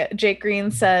way, Jake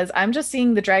Green says, I'm just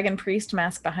seeing the dragon priest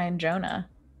mask behind Jonah.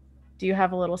 Do you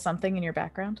have a little something in your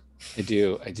background? I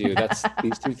do. That's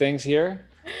these two things here.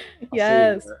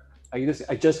 Yes.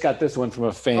 I just got this one from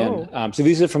a fan. So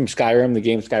these are from Skyrim, the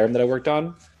game Skyrim that I worked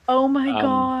on. Oh my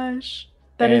gosh.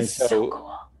 That is so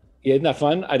cool. Yeah, isn't that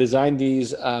fun? I designed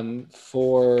these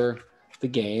for the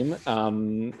game,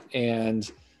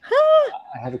 and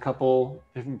I have a couple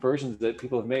different versions that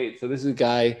people have made. So this is a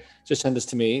guy just sent this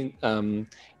to me, and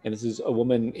this is a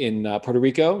woman in Puerto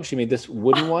Rico. She made this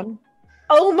wooden one.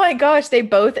 Oh my gosh, they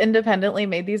both independently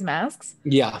made these masks?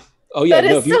 Yeah. Oh yeah.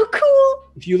 That is so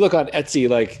cool. If you look on Etsy,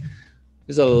 like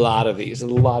there's a lot of these.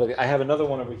 I have another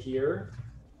one over here.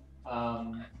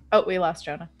 Oh, we lost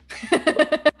Jonah.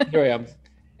 Here I am.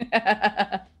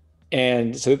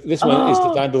 And so this one is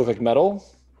designed to look like metal.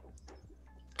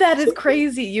 That is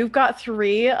crazy. You've got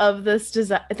 3 of this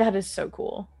design. That is so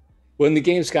cool. Well, in the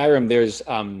game Skyrim, there's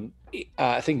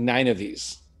I think 9 of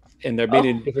these, and they're made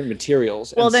in different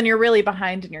materials. Well, then you're really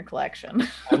behind in your collection.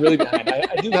 I'm really behind.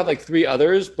 I do have like 3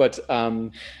 others, but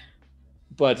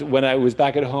when I was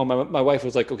back at home, my wife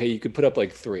was like, okay, you could put up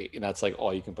like 3, and that's like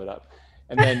all you can put up.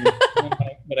 And then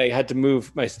when I had to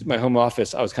move my home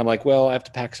office, I was kind of like, well, I have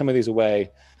to pack some of these away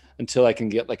until I can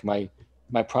get like my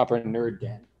proper nerd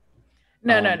den.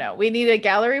 No. We need a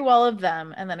gallery wall of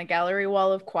them and then a gallery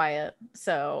wall of quiet,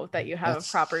 so that you have a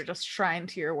proper just shrine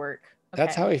to your work. Okay.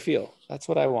 That's how I feel. That's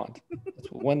what I want.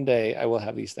 One day I will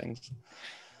have these things.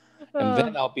 And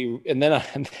then I'll be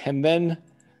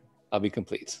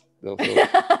complete.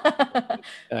 And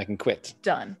I can quit.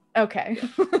 Done. Okay.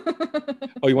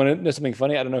 Oh, you want to know something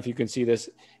funny? I don't know if you can see this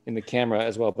in the camera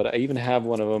as well, but I even have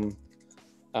one of them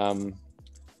on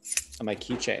my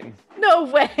keychain. No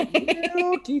way.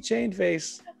 Keychain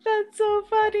face. That's so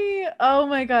funny. Oh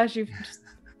my gosh, you've just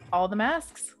all the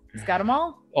masks. He's got them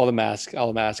all. All the masks.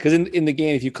 Because in the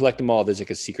game, if you collect them all, there's like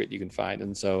a secret you can find.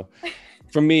 And so,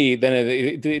 for me, then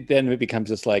it becomes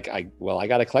just like I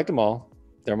gotta collect them all.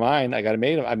 They're mine. I gotta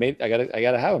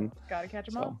have them. Gotta catch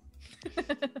them all.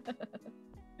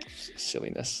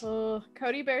 Silliness. Oh,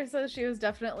 Cody Bear says she was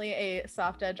definitely a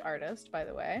soft edge artist, by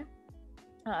the way.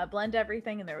 Blend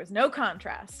everything and there was no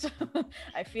contrast.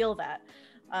 I feel that.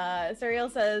 Serial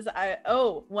says,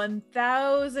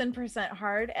 1000%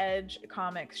 hard edge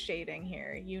comics shading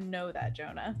here. You know that,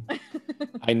 Jonah.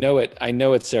 I know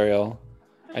it, Serial.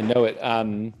 I know it.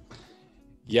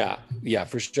 Yeah,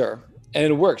 for sure. And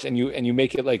it works, and you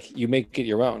make it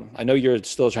your own. I know you're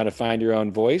still trying to find your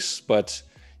own voice, but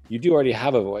you do already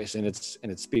have a voice, and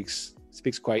it speaks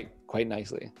quite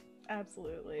nicely.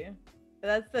 Absolutely.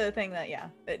 That's the thing that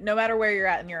no matter where you're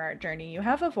at in your art journey, you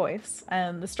have a voice,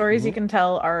 and the stories you can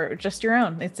tell are just your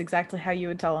own. It's exactly how you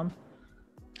would tell them.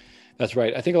 That's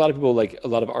right. I think a lot of people, like a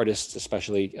lot of artists,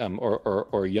 especially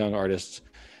or young artists,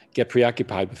 get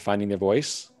preoccupied with finding their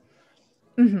voice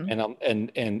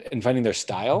and finding their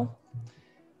style.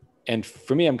 And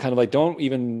for me, I'm kind of like, don't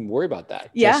even worry about that.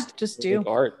 Yeah, just do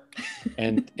art.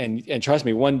 And trust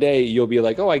me, one day you'll be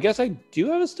like, oh, I guess I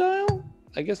do have a style.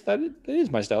 I guess that is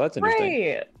my style. That's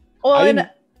interesting. Right. Well,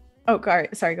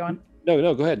 sorry, go on.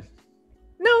 No, go ahead.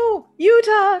 No, you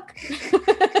talk.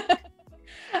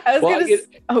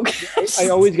 I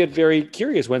always get very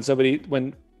curious when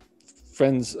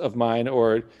friends of mine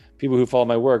or people who follow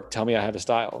my work tell me I have a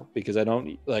style, because I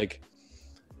don't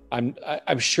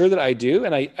I'm sure that I do,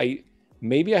 and I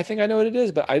maybe I think I know what it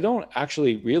is, but I don't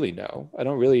actually really know. I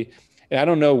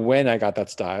don't know when I got that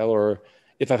style, or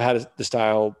if I've had the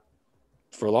style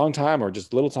for a long time or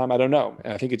just a little time. I don't know.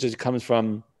 And I think it just comes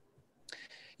from,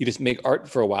 you just make art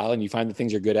for a while and you find the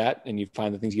things you're good at and you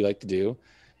find the things you like to do.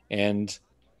 And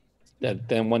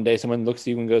then one day someone looks at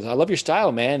you and goes, I love your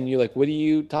style, man. And you're like, what are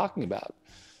you talking about?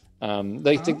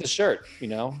 Take the shirt, you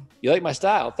like my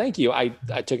style. Thank you. I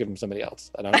took it from somebody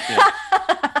else. I don't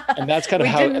and that's kind of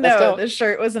how the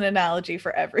shirt was an analogy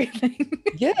for everything.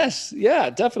 Yes. Yeah,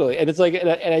 definitely. And it's like, and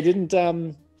I didn't,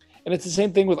 and it's the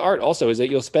same thing with art also, is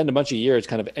that you'll spend a bunch of years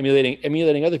kind of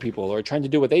emulating other people or trying to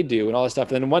do what they do and all this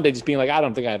stuff. And then one day just being like, I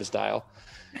don't think I have a style.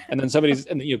 And then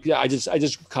I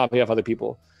just copy off other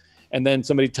people. And then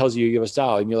somebody tells you have a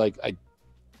style and you're like,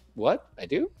 what? I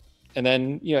do? And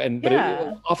then,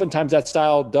 oftentimes that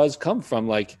style does come from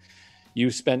like,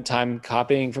 you spent time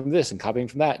copying from this and copying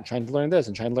from that and trying to learn this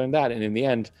and trying to learn that. And in the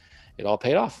end, it all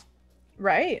paid off.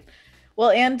 Right. Well,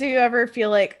 and do you ever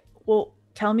feel like, well,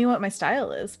 tell me what my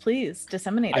style is, please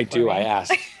disseminate it. I do. I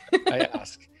ask.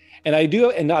 And I do.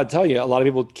 And I'll tell you, a lot of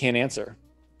people can't answer.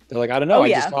 They're like, I don't know.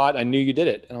 Just thought I knew you did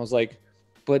it. And I was like,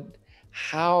 but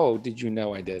how did you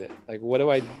know I did it? Like, what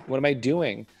am I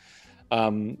doing?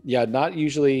 Not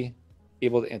usually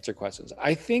able to answer questions.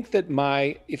 I think that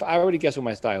if I were to guess what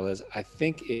my style is, I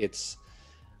think it's,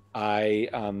 I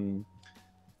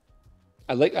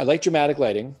like dramatic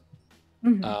lighting.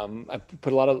 I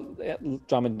put a lot of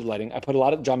drama into lighting. I put a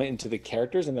lot of drama into the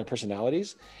characters and their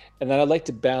personalities. And then I like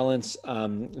to balance I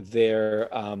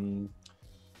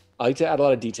like to add a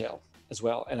lot of detail as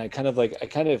well. And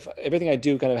everything I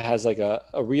do kind of has like a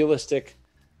realistic,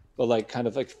 but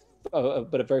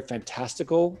but a very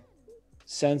fantastical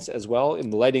sense as well in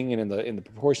the lighting and in the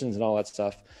proportions and all that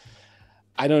stuff.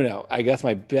 I don't know. I guess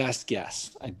my best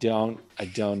guess. I don't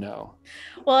know.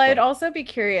 Well, I'd also be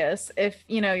curious if,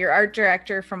 your art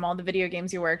director from all the video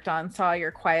games you worked on saw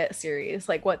your Quiet series,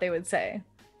 like what they would say,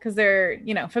 because they're,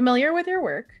 familiar with your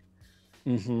work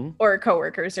or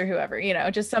coworkers or whoever,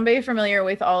 just somebody familiar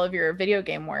with all of your video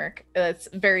game work that's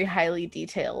very highly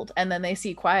detailed. And then they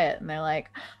see Quiet and they're like,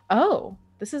 oh,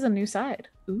 this is a new side.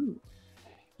 Ooh.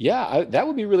 Yeah, that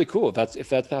would be really cool if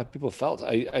that's how people felt.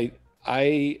 I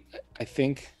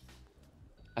think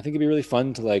it'd be really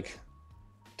fun to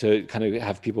kind of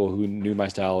have people who knew my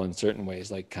style in certain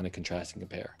ways, like kind of contrast and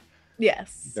compare.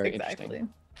 Yes, very exactly.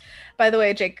 By the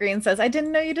way, Jake Green says, I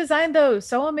didn't know you designed those.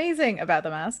 So amazing about the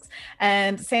masks.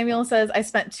 And Samuel says, I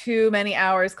spent too many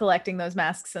hours collecting those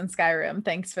masks in Skyrim.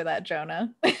 Thanks for that,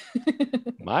 Jonah.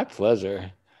 My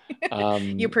pleasure.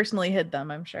 You personally hid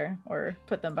them, I'm sure, or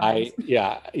put them behind.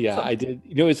 I did.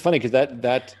 It's funny because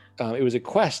that it was a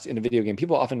quest in a video game.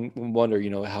 People often wonder,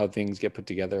 how things get put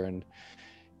together and,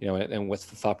 and what's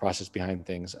the thought process behind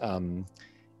things.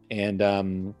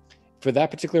 For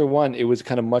that particular one, it was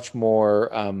kind of much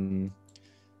more,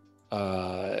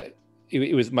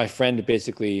 it was my friend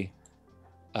basically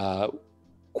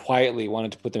quietly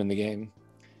wanted to put them in the game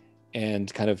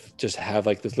and kind of just have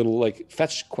like this little like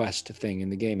fetch quest thing in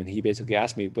the game. And he basically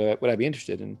asked me, would I be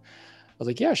interested? And I was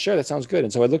like, yeah, sure. That sounds good.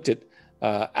 And so I looked at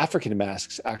African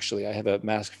masks. Actually, I have a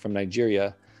mask from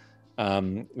Nigeria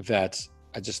that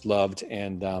I just loved.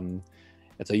 And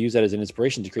so I use that as an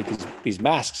inspiration to create these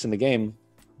masks in the game.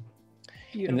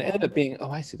 And it ended Beautiful. up being,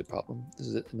 oh, I see the problem. This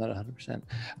is not 100%.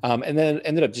 And then it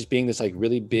ended up just being this like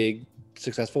really big,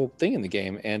 successful thing in the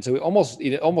game. And so it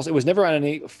was never on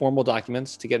any formal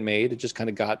documents to get made. It just kind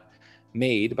of got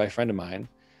made by a friend of mine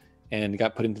and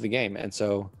got put into the game. And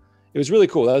so it was really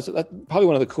cool. That's probably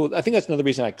one of the cool, I think that's another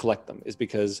reason I collect them, is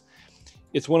because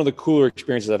it's one of the cooler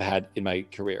experiences I've had in my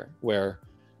career, where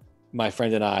my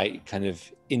friend and I kind of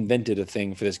invented a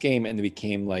thing for this game and it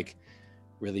became like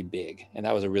really big. And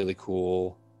that was a really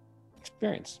cool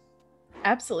experience.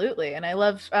 Absolutely. And I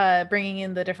love bringing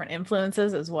in the different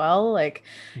influences as well. Like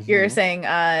you're saying,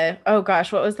 oh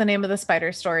gosh, what was the name of the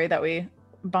spider story that we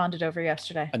bonded over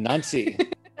yesterday?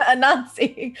 Anansi.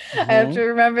 Anansi. I have to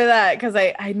remember that because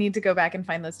I need to go back and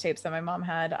find those tapes that my mom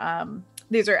had.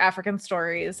 These are African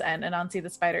stories, and Anansi the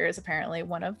spider is apparently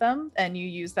one of them. And you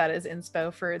use that as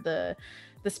inspo for the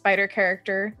spider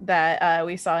character that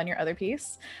we saw in your other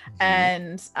piece.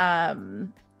 And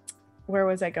where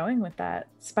was I going with that?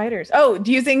 Spiders. Oh,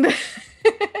 using the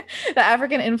the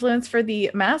African influence for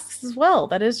the masks as well.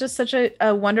 That is just such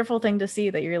a wonderful thing to see,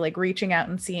 that you're like reaching out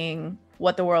and seeing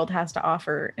what the world has to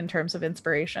offer in terms of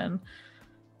inspiration.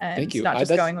 And Thank you. Not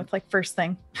just going with like first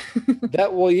thing.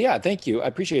 Yeah, thank you. I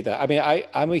appreciate that. I mean,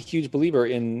 I'm a huge believer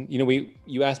in,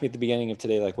 you asked me at the beginning of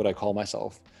today, like what I call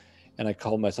myself. And I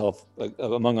call myself, like,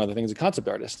 among other things, a concept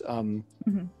artist.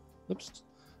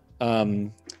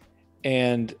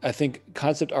 And I think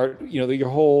concept art,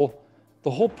 the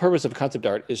whole purpose of concept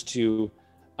art is to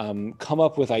come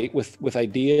up with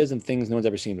ideas and things no one's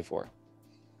ever seen before,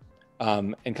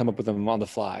 and come up with them on the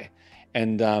fly,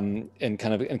 and kind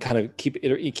of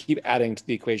keep adding to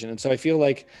the equation. And so I feel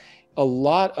like a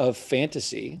lot of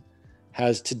fantasy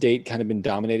has to date kind of been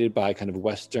dominated by kind of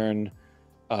Western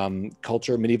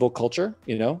culture, medieval culture.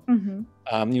 You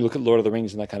look at Lord of the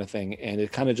Rings and that kind of thing, and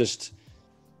it kind of just,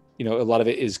 a lot of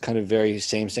it is kind of very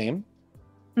same.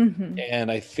 And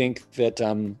I think that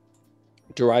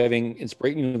deriving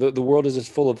inspiration, the world is just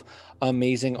full of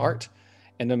amazing art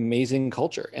and amazing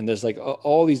culture, and there's like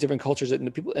all these different cultures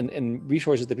and people and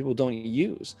resources that people don't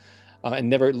use and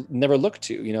never look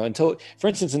to, until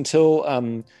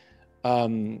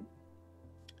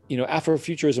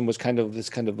Afrofuturism was kind of this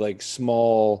kind of like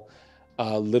small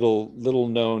little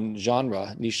known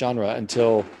niche genre,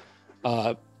 until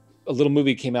a little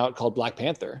movie came out called Black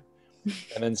Panther,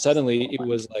 and then suddenly it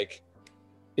was like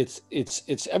it's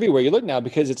everywhere you look now,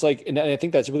 because it's like, and I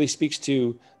think that really speaks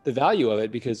to the value of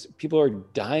it, because people are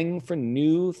dying for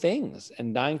new things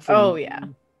and dying for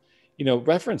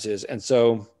references. And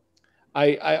so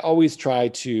I always try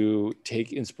to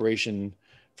take inspiration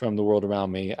from the world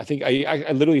around me. I think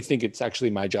I literally think it's actually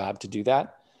my job to do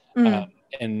that.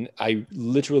 And I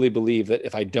literally believe that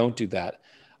if I don't do that,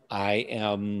 I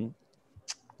am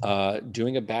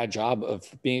doing a bad job of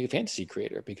being a fantasy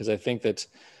creator, because I think that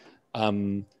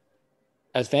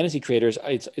as fantasy creators,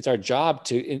 it's our job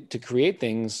to create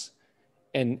things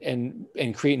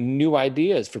and create new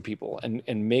ideas for people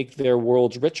and make their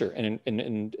worlds richer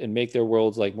and make their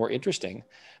worlds like more interesting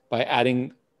by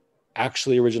adding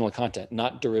actually original content,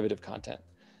 not derivative content.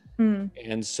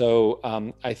 And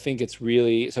so I think it's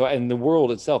really so, and the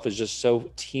world itself is just so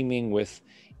teeming with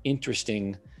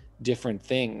interesting different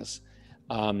things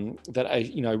that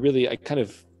I kind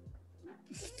of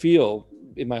feel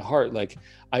in my heart like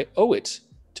I owe it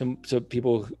to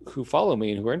people who follow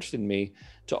me and who are interested in me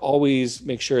to always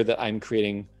make sure that I'm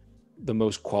creating the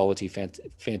most quality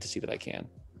fantasy that I can.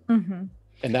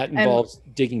 And that involves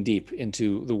digging deep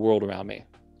into the world around me.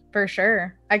 For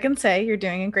sure. I can say you're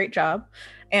doing a great job.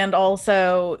 And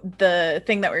also the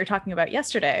thing that we were talking about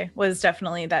yesterday was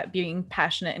definitely that being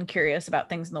passionate and curious about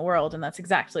things in the world. And that's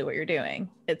exactly what you're doing.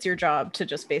 It's your job to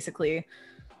just basically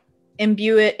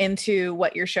imbue it into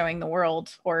what you're showing the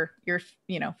world, or you're,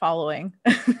 following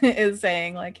is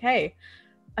saying like, hey,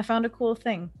 I found a cool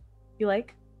thing. You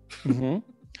like?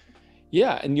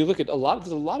 Yeah. And you look at there's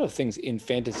a lot of things in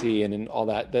fantasy and in all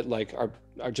that like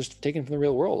are just taken from the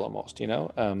real world almost,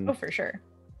 Oh, for sure.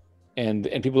 And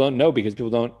people don't know, because people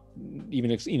don't even,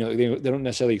 they don't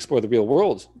necessarily explore the real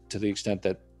world to the extent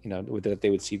that, that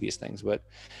they would see these things. But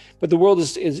the world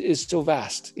is still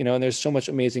vast, and there's so much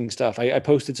amazing stuff. I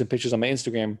posted some pictures on my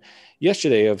Instagram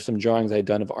yesterday of some drawings I had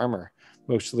done of armor,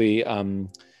 mostly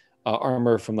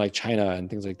armor from like China and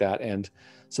things like that. And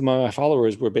some of my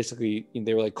followers were basically,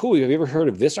 they were like, cool, have you ever heard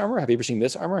of this armor? Have you ever seen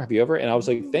this armor? Have you ever? And I was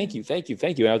like, thank you.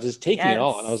 And I was just taking it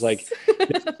all. And I was like,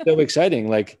 this is so exciting.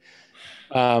 Like,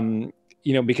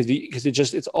 because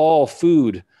it's all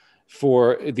food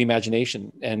for the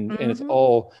imagination, and it's Mm-hmm.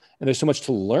 all, and there's so much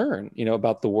to learn,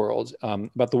 about the world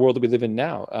that we live in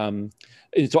now. And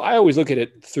so I always look at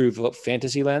it through the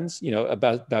fantasy lens,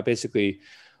 about basically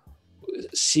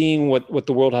seeing what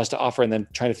the world has to offer, and then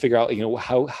trying to figure out,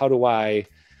 how do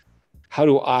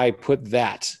I put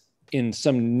that in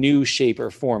some new shape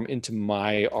or form into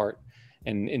my art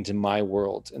and into my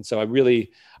world. And so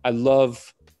I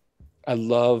love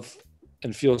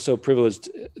and feel so privileged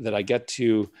that I get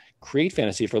to create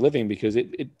fantasy for a living, because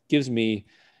it gives me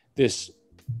this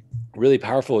really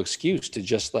powerful excuse to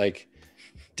just like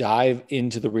dive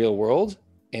into the real world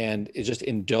and it just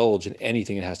indulge in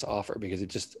anything it has to offer,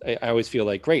 because I always feel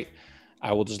like, great,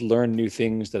 I will just learn new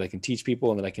things that I can teach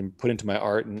people and that I can put into my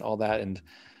art and all that, and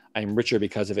I'm richer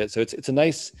because of it. So it's a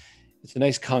nice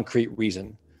concrete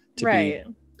reason to be Right.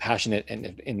 passionate and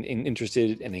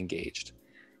interested and engaged.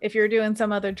 If you're doing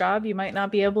some other job, you might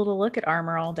not be able to look at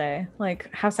armor all day. Like,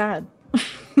 how sad.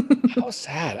 How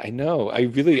sad. I know.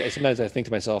 Sometimes I think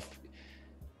to myself,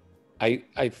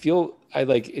 I feel I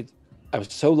like it. I'm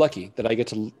so lucky that I get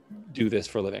to do this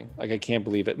for a living. Like, I can't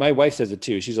believe it. My wife says it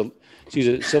too. She's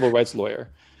a civil rights lawyer,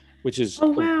 which is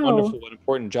Oh, a wow. wonderful and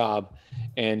important job.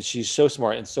 And she's so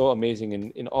smart and so amazing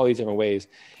in all these different ways.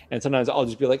 And sometimes I'll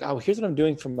just be like, oh, here's what I'm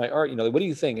doing for my art. What do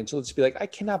you think? And she'll just be like, I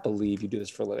cannot believe you do this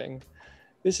for a living.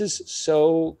 This is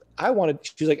so,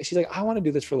 she's like, I want to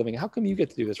do this for a living. How come you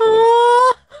get to do this for a living?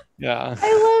 Oh, Yeah.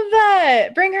 I love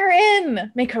that. Bring her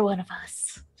in. Make her one of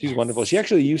us. She's Yes. wonderful. She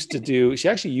actually used to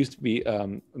be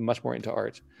much more into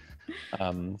art.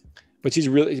 But she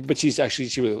really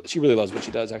loves what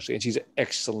she does, actually. And she's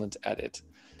excellent at it.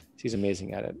 She's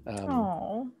amazing at it.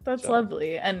 Oh, that's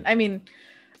lovely. And I mean,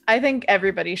 I think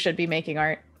everybody should be making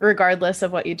art, regardless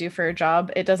of what you do for a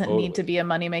job. It doesn't need to be a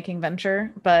money-making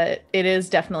venture, but it is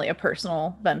definitely a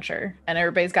personal venture, and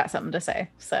everybody's got something to say.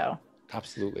 So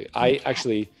absolutely.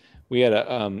 We had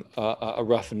a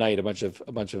rough night a bunch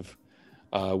of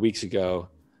weeks ago.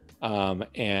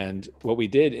 And what we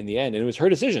did in the end, and it was her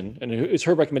decision and it was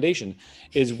her recommendation,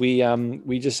 is we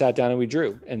just sat down and we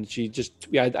drew. And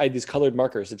I had these colored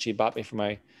markers that she bought me for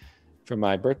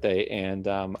my birthday, and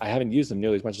I haven't used them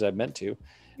nearly as much as I've meant to.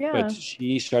 yeah. But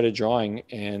she started drawing,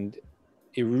 and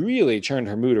it really turned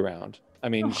her mood around. I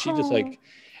mean, she just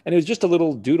and it was just a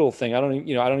little doodle thing. I don't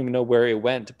even know where it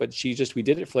went, but we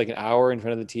did it for like an hour in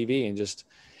front of the TV, and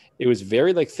it was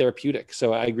very like therapeutic.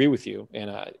 So I agree with you.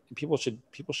 And people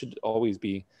should always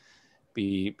be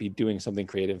doing something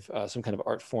creative, some kind of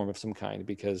art form of some kind,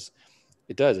 because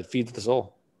it feeds the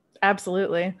soul.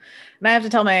 Absolutely. And I have to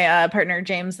tell my partner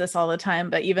James this all the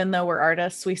time, but even though we're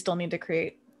artists, we still need to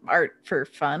create art for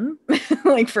fun,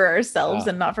 like for ourselves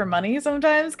and not for money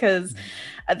sometimes, because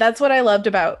that's what I loved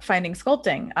about finding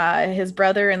sculpting. His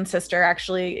brother and sister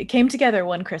actually came together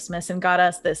one Christmas and got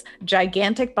us this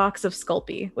gigantic box of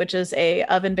Sculpey, which is a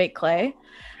oven baked clay.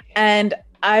 And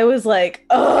I was like,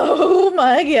 oh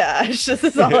my gosh, this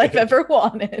is all I've ever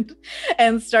wanted,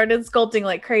 and started sculpting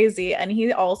like crazy. And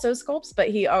he also sculpts, but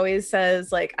he always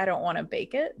says, like, I don't want to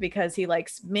bake it, because he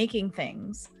likes making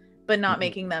things, but not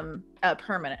making them a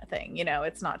permanent thing.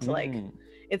 It's not to like,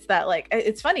 it's that like,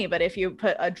 it's funny, but if you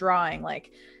put a drawing,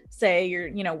 like say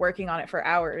you're, working on it for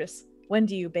hours, when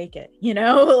do you bake it?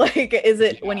 Like, is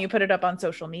it when you put it up on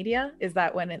social media? Is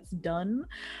that when it's done?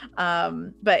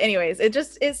 But anyways,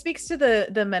 it speaks to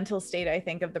the mental state, I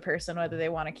think, of the person, whether they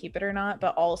want to keep it or not.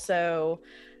 But also,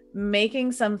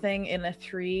 making something in a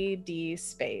 3D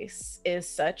space is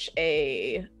such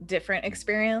a different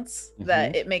experience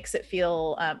that it makes it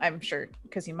feel, I'm sure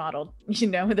because you modeled,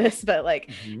 this, but like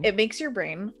it makes your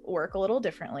brain work a little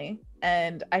differently.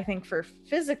 And I think for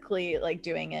physically like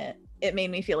doing it, it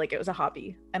made me feel like it was a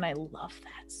hobby, and I love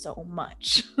that so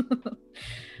much.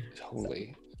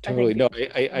 Totally. No,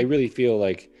 I really feel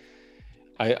like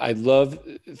I love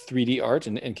 3D art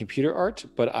and computer art,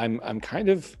 but I've kind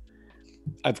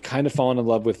of fallen in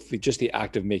love with just the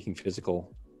act of making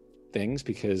physical things,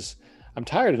 because I'm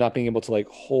tired of not being able to like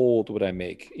hold what I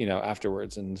make,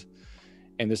 afterwards. And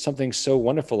there's something so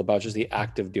wonderful about just the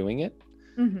act of doing it.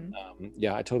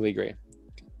 Yeah, I totally agree.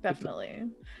 Definitely.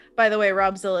 By the way,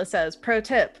 Robzilla says, pro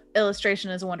tip, illustration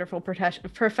is a wonderful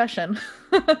profession.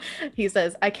 He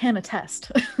says, I can attest.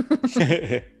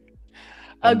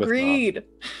 Agreed.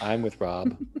 I'm with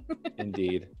Rob.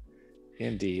 Indeed.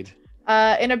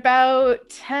 In about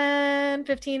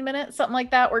 10-15 minutes, something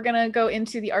like that, we're going to go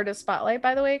into the artist spotlight,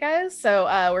 by the way, guys. So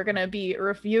we're going to be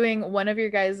reviewing one of your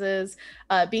guys's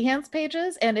Behance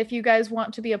pages. And if you guys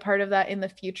want to be a part of that in the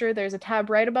future, there's a tab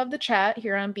right above the chat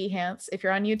here on Behance. If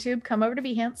you're on YouTube, come over to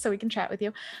Behance so we can chat with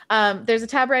you. There's a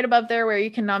tab right above there where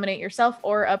you can nominate yourself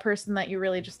or a person that you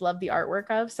really just love the artwork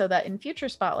of, so that in future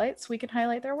spotlights, we can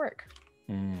highlight their work.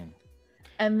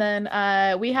 And then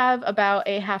we have about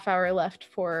a half hour left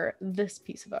for this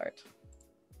piece of art.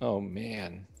 Oh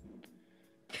man.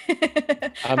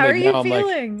 How are you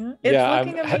feeling? Like, it's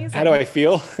looking amazing. How do I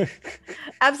feel?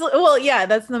 Absolutely. Well, yeah,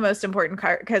 that's the most important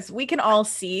part, because we can all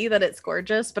see that it's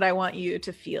gorgeous, but I want you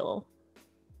to feel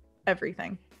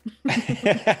everything.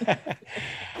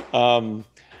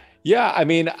 Yeah, I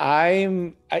mean,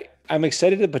 I'm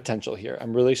excited at the potential here.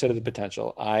 I'm really excited at the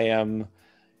potential. I am,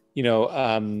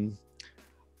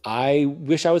 I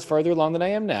wish I was farther along than I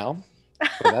am now.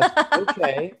 But that's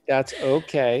okay. That's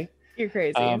okay. You're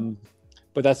crazy.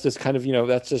 But that's just kind of,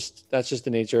 that's just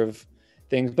the nature of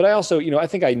things. But I also, I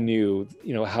think I knew,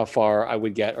 how far I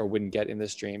would get or wouldn't get in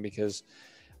this stream, because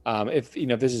if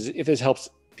this helps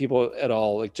people at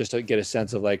all, like just to get a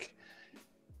sense of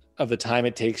of the time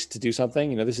it takes to do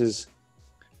something,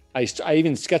 I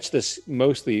even sketched this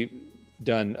mostly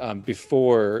done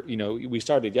before, we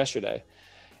started yesterday.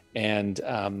 And,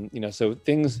 so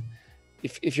things,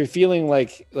 if you're feeling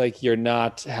like you're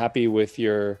not happy with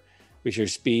your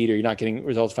speed, or you're not getting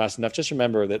results fast enough, just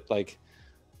remember that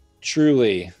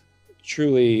truly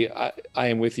I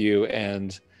am with you.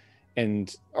 And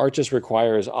art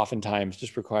oftentimes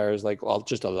just requires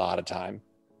just a lot of time,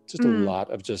 just a lot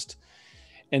of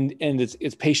and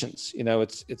it's patience,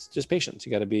 it's just patience.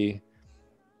 You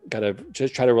gotta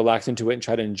just try to relax into it and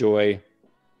try to enjoy,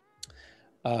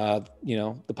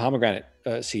 the pomegranate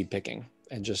seed picking,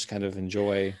 and just kind of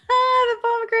enjoy. The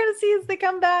pomegranate seeds, they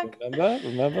come back.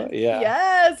 Remember? Yeah.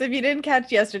 Yes. If you didn't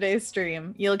catch yesterday's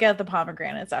stream, you'll get the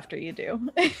pomegranates after you do.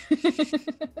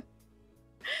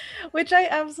 Which I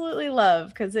absolutely love,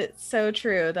 because it's so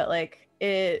true that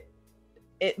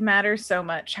it matters so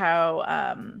much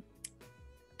how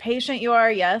patient you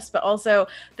are, yes, but also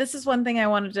this is one thing I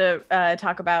wanted to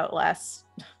talk about last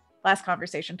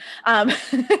conversation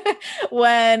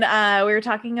when we were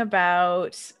talking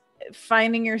about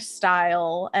finding your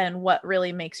style and what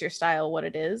really makes your style what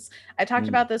it is. I talked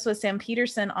about this with Sam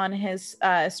Peterson on his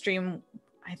stream.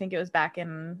 I think it was back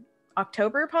in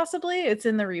October, possibly. It's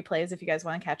in the replays if you guys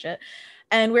want to catch it.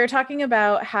 And we were talking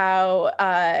about how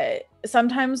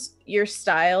sometimes your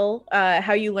style,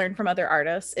 how you learn from other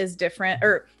artists is different,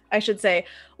 or I should say,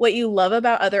 what you love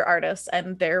about other artists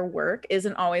and their work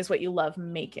isn't always what you love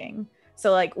making.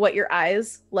 So what your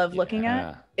eyes love looking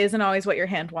at isn't always what your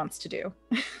hand wants to do.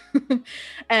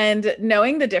 And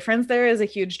knowing the difference there is a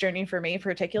huge journey for me,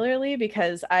 particularly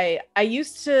because I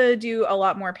used to do a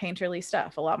lot more painterly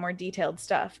stuff, a lot more detailed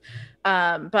stuff.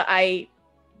 But I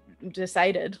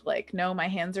decided no, my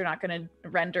hands are not going to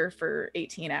render for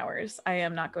 18 hours. I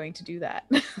am not going to do that.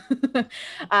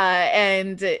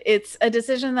 And it's a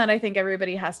decision that I think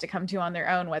everybody has to come to on their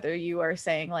own, whether you are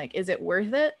saying is it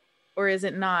worth it or is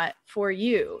it not for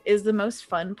you? Is the most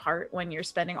fun part when you're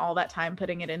spending all that time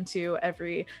putting it into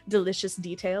every delicious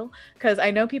detail? Because I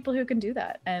know people who can do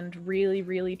that and really,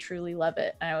 really, truly love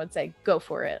it. And I would say go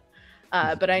for it.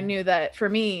 But I knew that for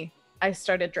me, I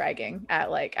started dragging at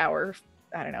hour,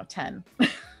 I don't know, 10.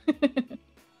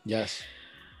 Yes.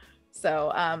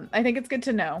 So I think it's good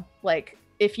to know,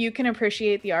 if you can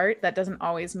appreciate the art, that doesn't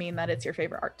always mean that it's your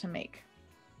favorite art to make.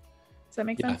 Does that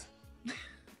make sense?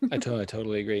 I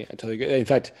totally agree. In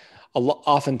fact,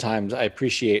 oftentimes I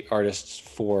appreciate artists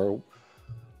for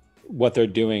what they're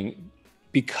doing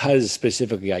because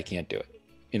specifically I can't do it,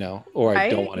 or I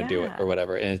don't want to do it or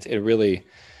whatever. And it really,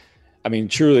 I mean,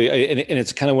 truly, and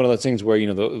it's kind of one of those things where,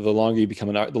 the longer you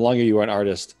become the longer you are an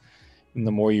artist, and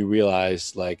the more you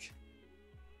realize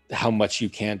how much you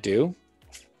can't do.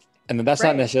 And then that's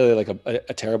not necessarily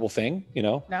a terrible thing,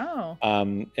 No.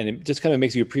 And it just kind of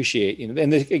makes you appreciate,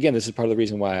 and again, this is part of the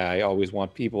reason why I always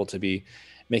want people to be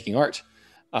making art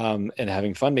and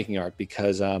having fun making art,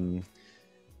 because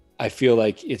I feel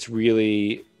like it's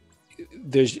really,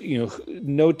 there's,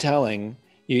 no telling,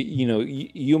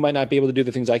 you might not be able to do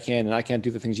the things I can, and I can't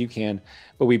do the things you can,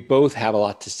 but we both have a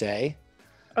lot to say.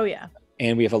 Oh yeah.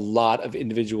 And we have a lot of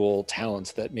individual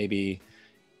talents that maybe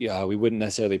we wouldn't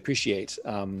necessarily appreciate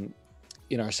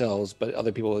in ourselves, but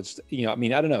other people, it's, I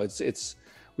mean, I don't know, it's,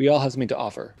 we all have something to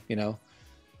offer,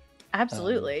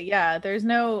 Absolutely. Yeah. There's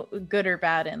no good or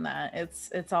bad in that.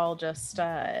 It's all just,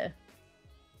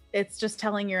 it's just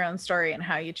telling your own story and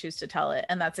how you choose to tell it.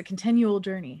 And that's a continual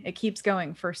journey. It keeps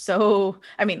going for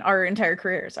our entire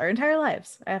careers, our entire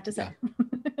lives, I have to say.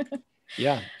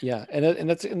 Yeah. And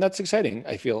that's exciting.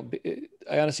 I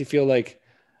honestly feel like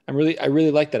I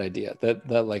really like that idea that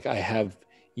like I have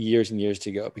years and years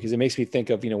to go, because it makes me think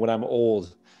of, when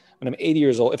I'm 80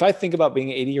 years old, if I think about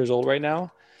being 80 years old right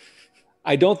now,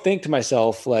 I don't think to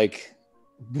myself like,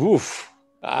 oof,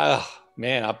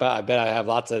 man, I bet I have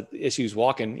lots of issues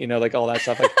walking, like all that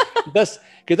stuff.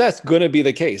 Like that's going to be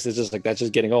the case. It's just like, that's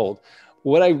just getting old.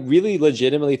 What I really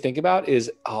legitimately think about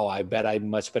is, I bet I'm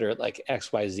much better at like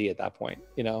X, Y, Z at that point.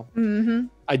 Mm-hmm.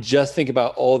 I just think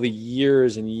about all the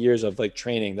years and years of like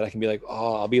training that I can be like,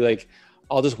 I'll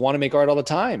just want to make art all the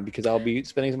time because I'll be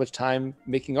spending so much time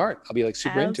making art. I'll be like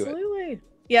super into it. Absolutely.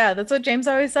 Yeah, that's what James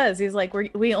always says. He's like,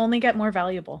 we only get more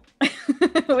valuable,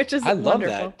 which is I love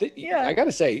wonderful. that. Yeah. I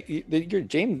gotta say, your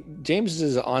James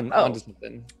is onto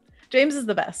something. James is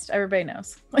the best. Everybody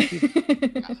knows.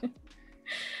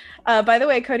 By the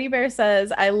way, Cody Bear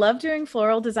says, I love doing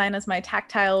floral design as my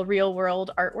tactile real world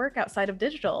artwork outside of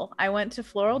digital. I went to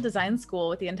floral design school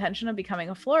with the intention of becoming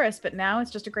a florist, but now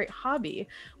it's just a great hobby,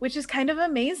 which is kind of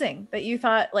amazing that you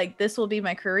thought like this will be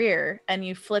my career and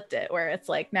you flipped it where it's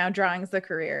like now drawing's the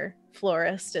career,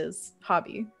 florist is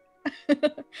hobby,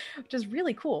 which is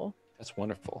really cool. That's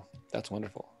wonderful. That's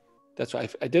why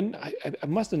I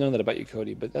must have known that about you,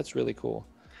 Cody, but that's really cool.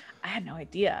 I had no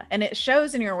idea. And it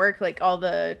shows in your work, like all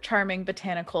the charming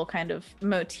botanical kind of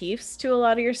motifs to a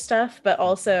lot of your stuff, but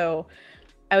also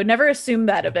I would never assume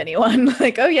that of anyone.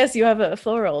 Like, oh yes, you have a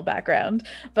floral background,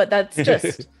 but that's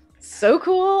just so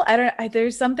cool.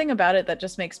 There's something about it that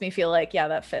just makes me feel like, yeah,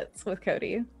 that fits with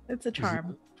Cody. It's a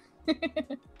charm.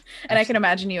 And I can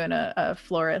imagine you in a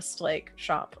florist like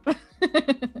shop.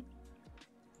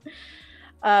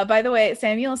 By the way,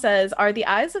 Samuel says, are the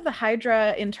eyes of the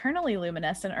Hydra internally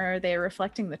luminescent, or are they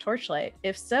reflecting the torchlight?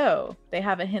 If so, they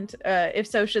have a hint. If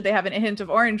so, should they have a hint of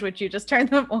orange? Would you just turn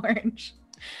them orange?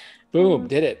 Boom,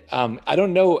 did it. I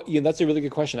don't know. That's a really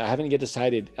good question. I haven't yet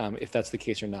decided if that's the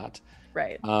case or not.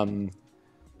 Right. I'm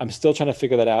still trying to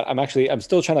figure that out. I'm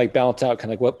still trying to like balance out kind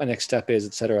of like what my next step is,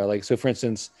 et cetera. Like, so for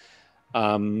instance,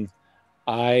 I'm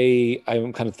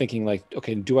kind of thinking like,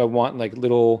 okay, do I want like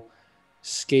little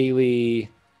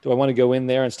scaly, do I want to go in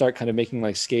there and start kind of making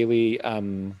like scaly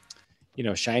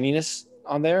shininess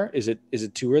on there? Is it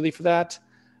too early for that?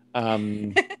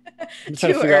 Too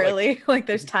early. Like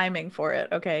there's timing for it.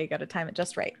 Okay, you got to time it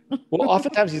just right. Well,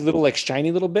 oftentimes these little like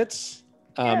shiny little bits,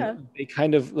 they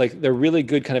kind of like, they're really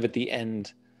good kind of at the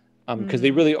end, because they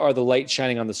really are the light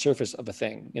shining on the surface of a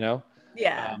thing,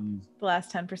 Yeah. The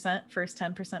last 10%, first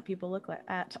 10% people look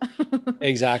at.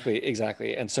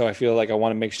 Exactly. And so I feel like I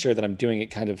want to make sure that I'm doing it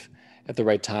kind of at the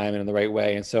right time and in the right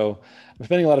way. And so I'm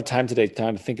spending a lot of time today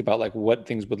trying to think about like what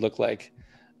things would look like,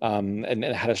 and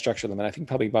how to structure them. And I think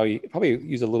probably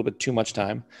use a little bit too much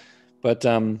time, but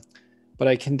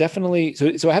I can definitely,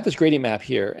 so I have this gradient map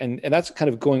here, and that's kind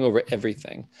of going over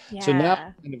everything. Yeah. So now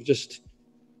I'm kind of just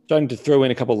starting to throw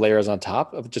in a couple layers on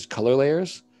top of just color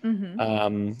layers.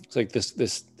 It's like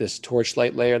this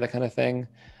torchlight layer, that kind of thing.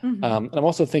 And I'm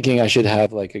also thinking I should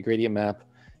have like a gradient map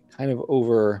kind of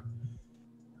over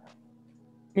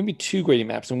maybe two gradient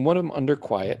maps, and one of them under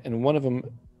quiet and one of them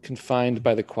confined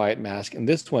by the quiet mask. And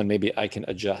this one, maybe I can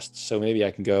adjust. So maybe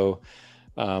I can go,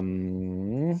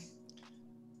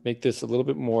 make this a little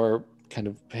bit more kind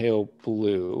of pale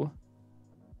blue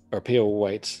or pale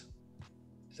white.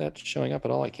 Is that showing up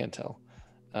at all? I can't tell.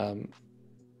 I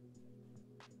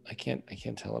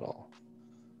can't tell at all.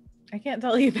 I can't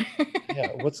tell either.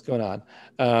 Yeah, what's going on?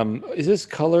 Is this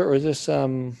color or is this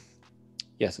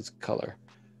yes, it's color.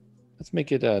 Let's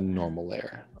make it a normal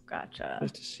layer. Gotcha.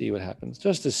 Just to see what happens,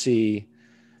 just to see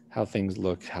how things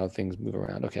look, how things move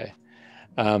around. Okay.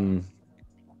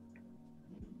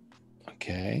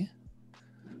 Okay.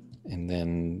 And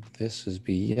then this would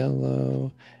be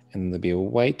yellow, and there'll be a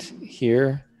white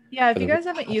here. Yeah, if you guys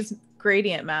haven't used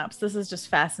gradient maps, this is just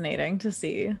fascinating to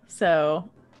see. So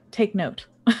take note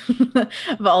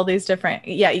of all these different,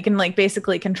 you can like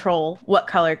basically control what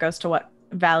color goes to what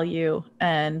value,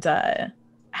 and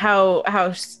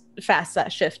how fast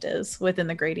that shift is within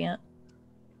the gradient.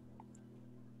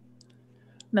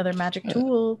 Another magic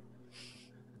tool.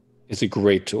 It's a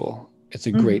great tool. It's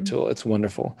a great tool. It's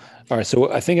wonderful. All right, so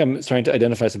I think I'm starting to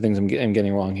identify some things I'm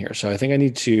getting wrong here. So I think I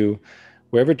need to,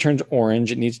 wherever it turns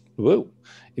orange, it needs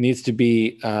to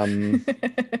be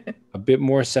a bit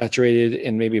more saturated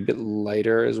and maybe a bit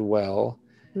lighter as well.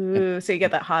 Ooh, so you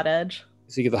get that hot edge.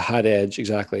 So you get the hot edge,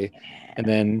 exactly. Yeah. And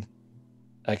then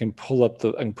I can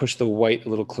push the white a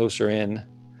little closer in.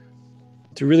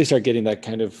 to really start getting that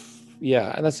kind of,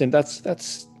 yeah, and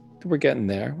that's we're getting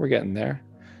there. We're getting there.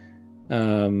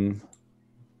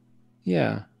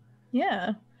 Yeah.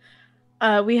 Yeah.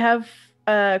 We have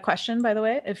a question, by the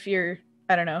way. If you're,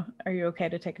 I don't know, are you okay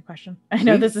to take a question? I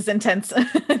know this is intense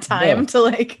time to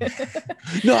like.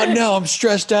 No, I'm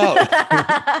stressed out.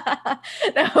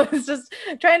 No, it's just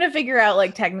trying to figure out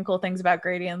like technical things about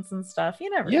gradients and stuff. You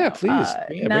never know. Please.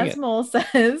 Nazmul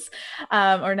says,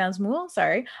 or Nazmul,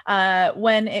 sorry.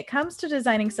 When it comes to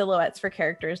designing silhouettes for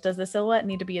characters, does the silhouette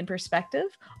need to be in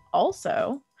perspective?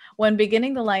 Also, when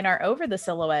beginning the line art over the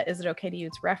silhouette, is it okay to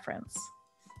use reference?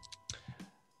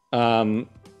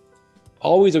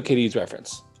 Always okay to use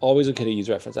reference. Always okay to use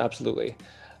reference. Absolutely.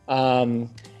 And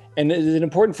is it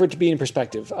important for it to be in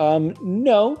perspective?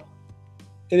 No,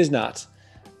 it is not.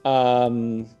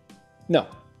 No,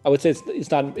 I would say it's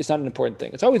not an important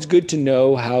thing. It's always good to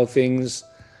know how things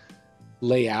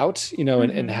lay out, you know,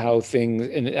 and how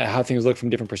things look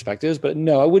from different perspectives. But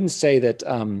no, I wouldn't say that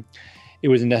it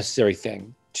was a necessary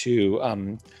thing to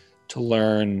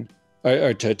learn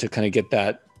or to kind of get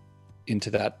that into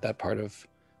that part of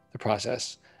the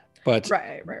process. But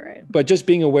right. But just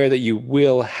being aware that you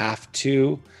will have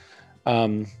to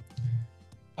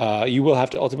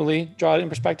ultimately draw it in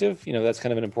perspective. You know, that's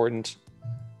kind of an important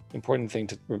thing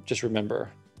to just remember.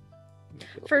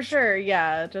 For sure,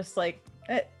 yeah. Just like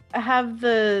have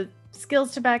the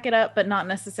skills to back it up, but not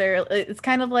necessarily. It's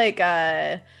kind of like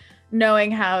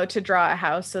knowing how to draw a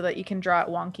house so that you can draw it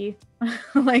wonky,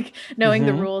 like knowing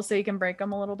the rules so you can break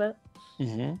them a little bit.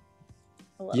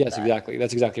 Yes, exactly.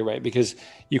 That's exactly right. Because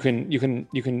you can.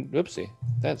 Oopsie,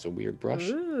 that's a weird brush.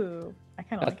 Ooh, I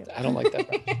kind of like it. I don't like that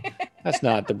brush. That's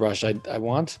not the brush I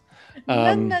want. No.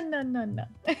 I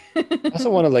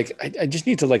also want to like. I just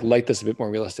need to like light this a bit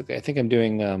more realistically. I think I'm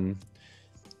doing.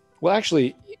 Well,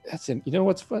 actually, that's it. You know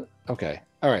what's fun? Okay.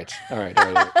 All right. I'm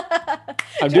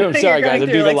sorry, guys. I'm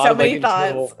doing like a lot so of many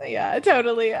thoughts. Yeah,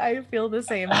 totally. I feel the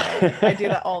same way. I do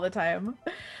that all the time.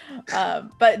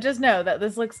 But just know that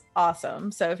this looks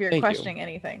awesome. So if you're questioning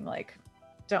anything, like,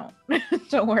 don't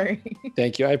worry.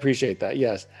 Thank you. I appreciate that.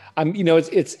 Yes. You know,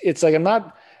 it's like I'm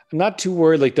not too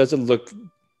worried. Like, does it look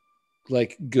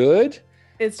like good?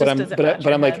 It's just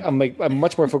I'm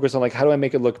much more focused on like, how do I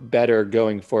make it look better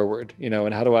going forward? You know,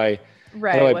 and how do I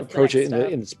approach it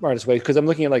in the smartest way? Because I'm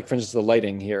looking at like, for instance, the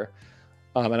lighting here.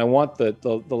 And I want the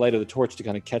light of the torch to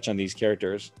kind of catch on these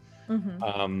characters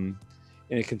in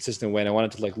a consistent way. And I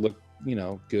want it to like look, you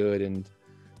know, good. And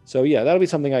so, yeah, that'll be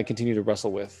something I continue to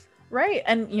wrestle with. Right.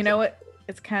 And you know what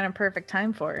it's kind of perfect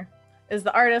time for is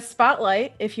the artist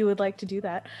spotlight, if you would like to do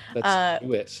that. Let's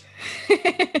do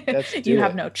it. You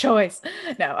have no choice.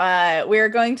 No, we're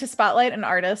going to spotlight an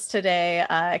artist today.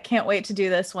 I can't wait to do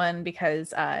this one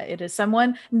because it is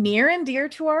someone near and dear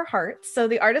to our hearts. So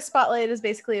the artist spotlight is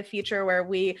basically a feature where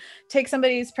we take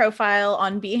somebody's profile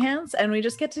on Behance and we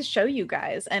just get to show you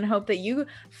guys and hope that you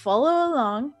follow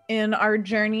along in our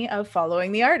journey of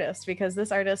following the artist, because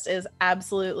this artist is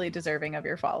absolutely deserving of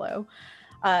your follow.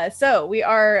 So we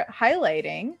are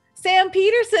highlighting Sam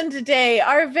Peterson today,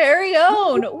 our very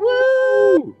own.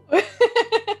 Woo!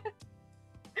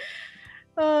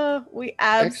 We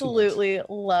absolutely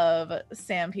love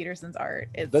Sam Peterson's art.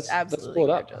 It's absolutely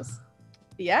gorgeous.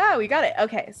 Yeah, we got it.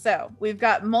 Okay, so we've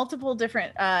got multiple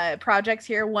different projects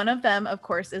here. One of them, of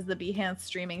course, is the Behance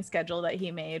streaming schedule that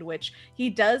he made, which he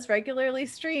does regularly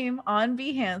stream on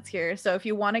Behance here. So if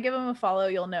you want to give him a follow,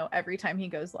 you'll know every time he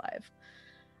goes live.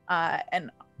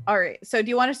 And all right, so do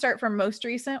you want to start from most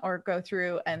recent or go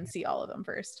through and see all of them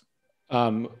first?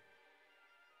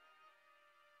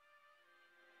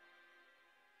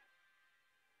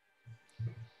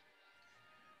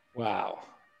 Wow.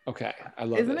 Okay, I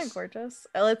love Isn't this. it gorgeous?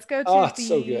 Let's go to the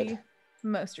so good.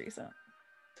 Most recent.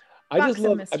 I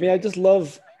just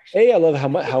love I love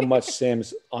how much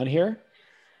Sam's on here.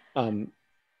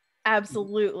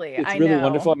 Absolutely. It's really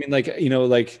wonderful. I mean, like, you know,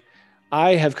 like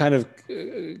I have kind of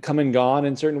come and gone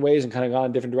in certain ways and kind of gone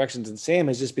in different directions. And Sam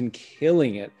has just been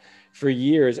killing it for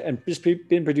years and just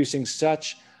been producing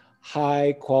such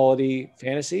high quality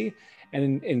fantasy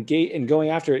and going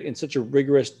after it in such a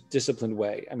rigorous, disciplined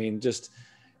way. I mean, just,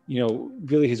 you know,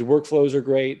 really his workflows are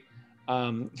great.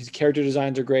 His character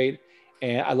designs are great.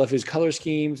 And I love his color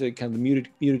schemes, kind of the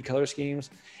muted color schemes.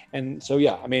 And so,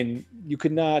 yeah, I mean, you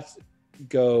could not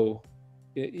do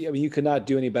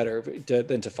any better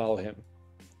than to follow him.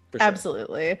 For sure.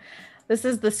 Absolutely. This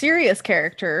is the serious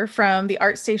character from the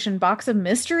ArtStation Box of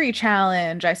Mystery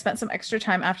Challenge. I spent some extra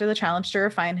time after the challenge to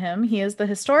refine him. He is the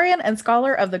historian and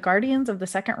scholar of the Guardians of the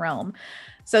Second Realm.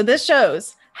 So this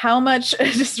shows how much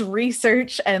just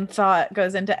research and thought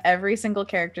goes into every single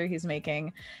character he's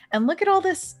making. And look at all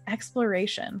this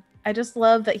exploration. I just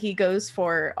love that he goes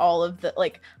for all of the,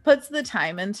 like, puts the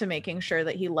time into making sure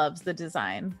that he loves the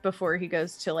design before he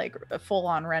goes to like a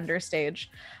full-on render stage,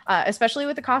 especially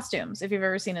with the costumes. If you've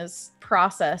ever seen his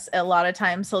process, a lot of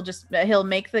times he'll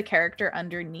make the character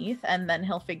underneath, and then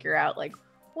he'll figure out like,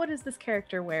 what is this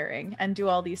character wearing, and do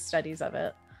all these studies of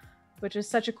it, which is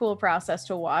such a cool process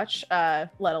to watch, let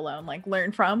alone like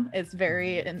learn from. It's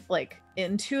very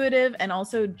intuitive and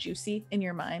also juicy in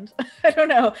your mind. I don't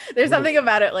know. There's something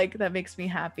about it like that makes me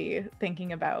happy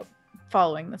thinking about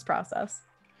following this process.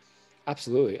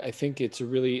 Absolutely. I think it's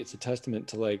a testament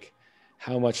to like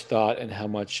how much thought and how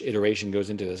much iteration goes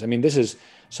into this. I mean, this is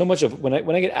so much of when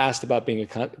I get asked about being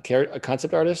a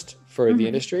concept artist for the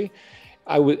industry,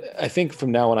 I think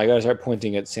from now on I got to start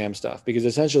pointing at Sam's stuff, because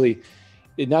essentially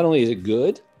it not only is it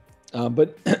good,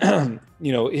 but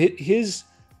you know, his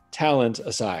talent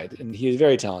aside, and he is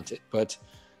very talented, but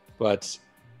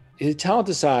his talent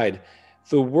aside,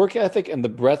 the work ethic and the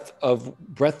breadth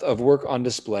of work on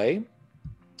display,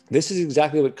 this is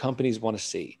exactly what companies want to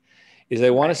see. Is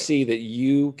they want to see that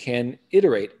you can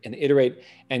iterate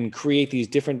and create these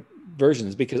different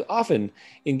versions, because often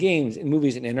in games, in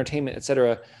movies, in entertainment,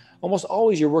 etc., almost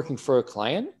always you're working for a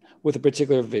client with a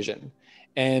particular vision,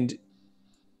 and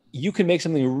you can make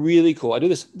something really cool. I do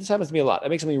this happens to me a lot. I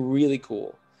make something really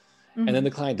cool, and then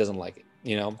the client doesn't like it,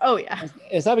 you know? Oh yeah.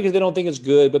 It's not because they don't think it's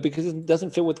good, but because it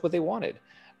doesn't fit with what they wanted,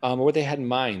 or what they had in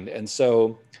mind. And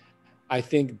so I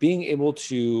think being able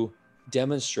to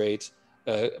demonstrate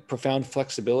profound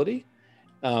flexibility,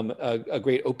 a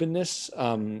great openness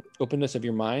of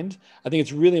your mind, I think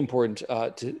it's really important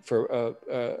for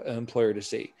an employer to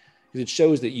see, because it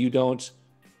shows that you don't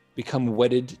become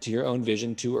wedded to your own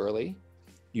vision too early.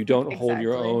 You don't hold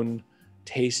your own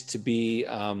taste to be,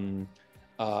 of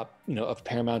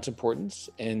paramount importance,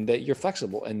 and that you're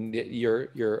flexible and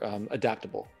you're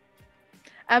adaptable.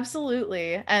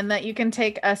 Absolutely. And that you can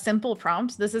take a simple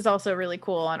prompt. This is also really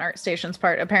cool on ArtStation's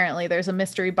part. Apparently there's a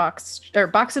mystery box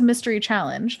of mystery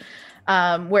challenge,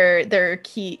 where there are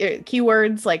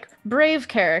keywords like brave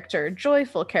character,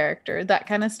 joyful character, that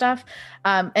kind of stuff.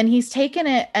 And he's taken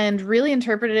it and really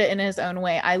interpreted it in his own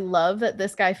way. I love that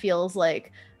this guy feels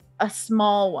like a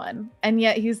small one, and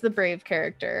yet he's the brave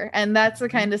character. And that's the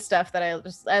kind of stuff that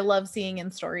I love seeing in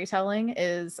storytelling,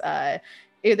 is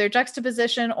either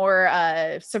juxtaposition or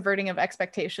subverting of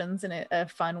expectations in a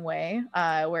fun way,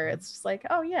 where it's just like,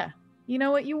 oh yeah, you know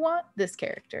what you want? This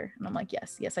character. And I'm like,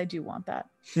 yes, I do want that.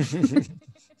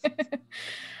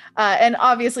 And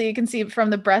obviously you can see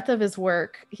from the breadth of his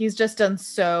work, he's just done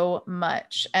so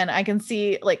much. And I can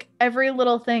see like every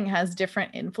little thing has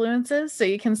different influences. So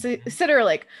you can consider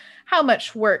like how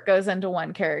much work goes into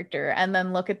one character, and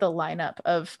then look at the lineup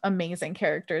of amazing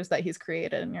characters that he's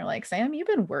created. And you're like, Sam, you've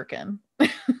been working.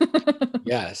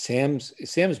 Yeah, Sam's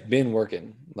been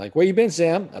working. Like, where you been,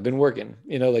 Sam? I've been working.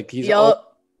 You know, like he's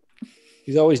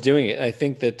always doing it. And I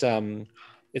think that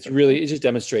it just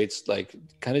demonstrates like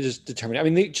kind of just determined. I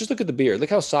mean, just look at the beard. Look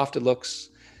how soft it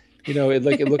looks. You know, it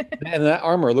look and that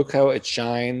armor. Look how it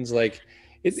shines. Like,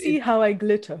 see how I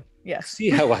glitter. Yes. See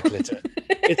how I glitter.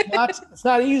 It's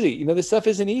not easy. You know, this stuff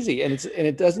isn't easy, and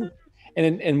it doesn't,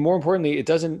 and more importantly,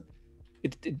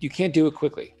 you can't do it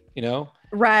quickly. You know.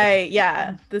 Right.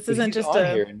 Yeah. This isn't just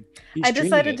I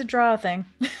decided to draw a thing.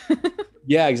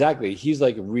 Yeah, exactly. He's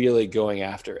like really going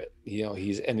after it. You know,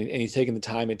 he's taking the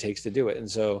time it takes to do it. And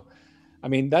so, I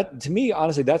mean, that to me,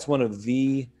 honestly, that's one of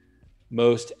the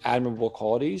most admirable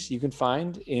qualities you can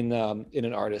find in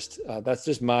an artist. That's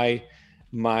just my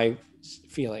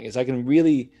feeling, is I can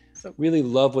really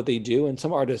love what they do. And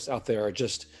some artists out there are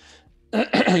just, there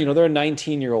are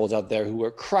 19-year-olds out there who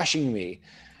are crushing me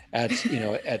at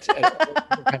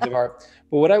kinds of art.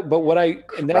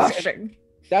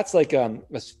 That's like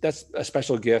that's a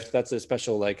special gift. That's a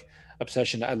special like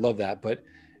obsession. I love that. But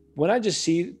when I just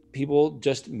see people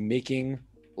just making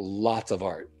lots of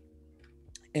art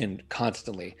and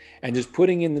constantly, and just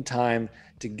putting in the time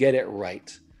to get it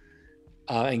right,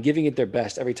 and giving it their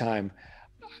best every time,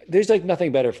 there's like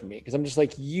nothing better for me, because I'm just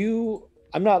like,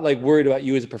 I'm not like worried about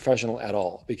you as a professional at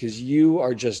all, because you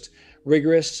are just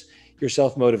rigorous, you're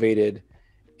self-motivated,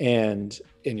 and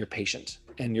you're patient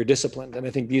and you're disciplined. And I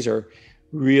think these are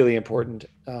really important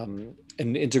and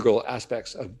integral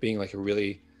aspects of being like a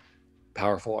really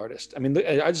powerful artist. I mean,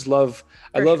 I love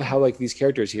how like these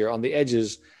characters here on the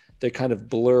edges, they kind of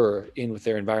blur in with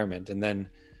their environment, and then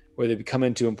where they come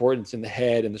into importance in the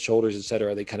head and the shoulders, et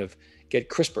cetera, they kind of get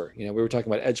crisper. You know, we were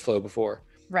talking about edge flow before.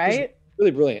 Right.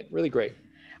 Really brilliant, really great.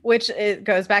 Which it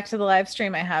goes back to the live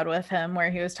stream I had with him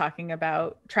where he was talking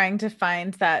about trying to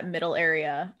find that middle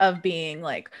area of being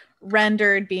like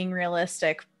rendered, being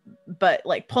realistic, but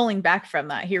like pulling back from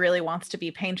that. He really wants to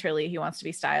be painterly. He wants to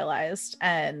be stylized,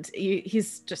 and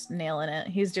he's just nailing it.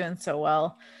 He's doing so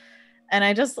well. And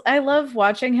I love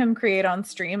watching him create on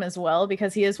stream as well,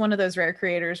 because he is one of those rare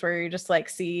creators where you just like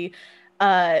see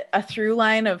a through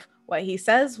line of what he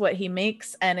says, what he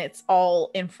makes, and it's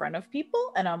all in front of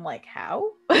people. And I'm like,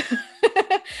 how?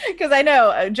 Because I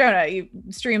know, Jonah, you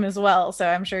stream as well, so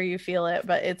I'm sure you feel it.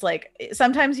 But it's like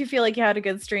sometimes you feel like you had a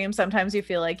good stream, sometimes you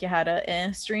feel like you had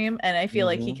a stream, and I feel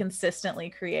like he consistently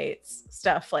creates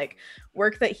stuff like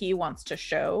work that he wants to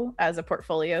show as a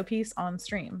portfolio piece on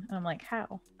stream. And I'm like,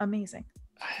 how amazing.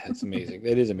 That's amazing.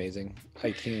 It is amazing.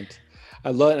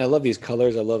 I love these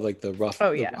colors. I love like the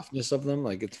roughness of them.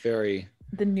 Like it's very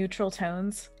the neutral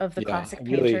tones of the classic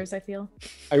painters. I feel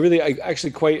I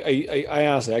honestly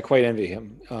quite envy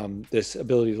him, this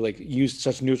ability to like use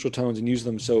such neutral tones and use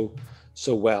them so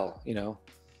well, you know.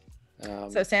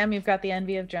 So Sam, you've got the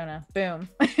envy of Jonah. Boom.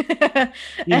 He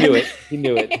knew it. He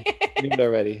knew it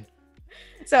already.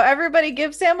 So everybody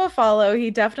give Sam a follow.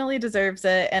 He definitely deserves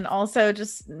it. And also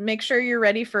just make sure you're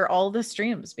ready for all the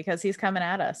streams, because he's coming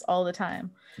at us all the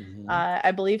time.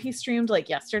 I believe he streamed like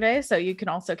yesterday, so you can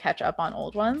also catch up on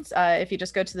old ones. If you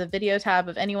just go to the video tab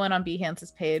of anyone on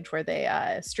Behance's page where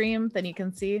they stream, then you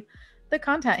can see the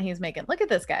content he's making. Look at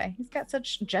this guy. He's got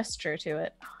such gesture to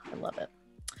it. Oh, I love it.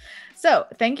 So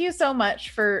thank you so much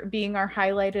for being our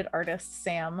highlighted artist,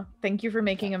 Sam. Thank you for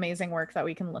making amazing work that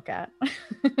we can look at.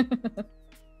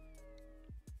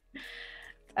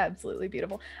 Absolutely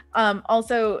beautiful.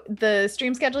 Also, the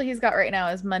stream schedule he's got right now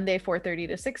is Monday 4:30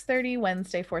 to 6:30,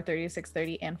 Wednesday 4:30 to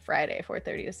 6:30, and Friday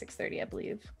 4:30 to 6:30, I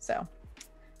believe. So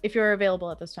if you're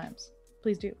available at those times,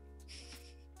 please do.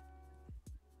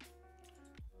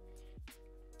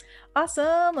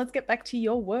 Awesome. Let's get back to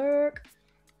your work.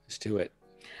 Let's do it.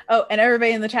 Oh, and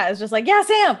everybody in the chat is just like, yeah,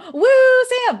 Sam. Woo,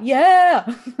 Sam. Yeah.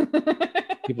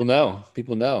 People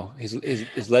know.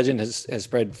 His legend has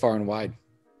spread far and wide.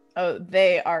 Oh,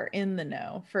 they are in the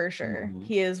know for sure.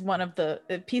 He is one of the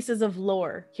pieces of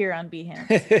lore here on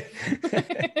Behance.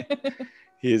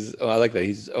 I like that.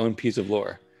 He's his own piece of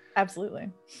lore. Absolutely.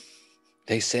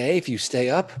 They say if you stay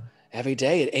up every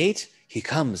day at 8, he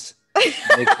comes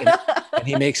and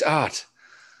he makes art.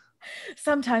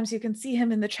 Sometimes you can see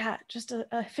him in the chat, just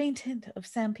a faint hint of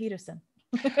Sam Peterson.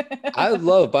 I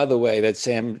love, by the way, that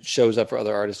Sam shows up for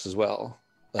other artists as well.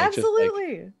 Like, absolutely.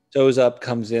 Just, like, shows up,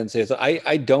 comes in, says. So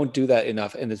I don't do that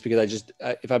enough, and it's because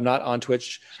if I'm not on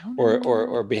Twitch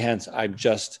or Behance, I'm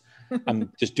just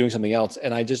doing something else,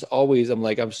 and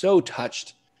I'm so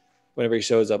touched whenever he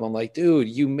shows up. I'm like, dude,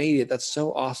 you made it. That's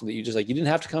so awesome that you didn't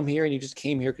have to come here, and you just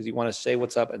came here because you want to say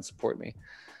what's up and support me.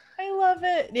 I love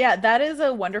it. Yeah, that is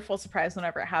a wonderful surprise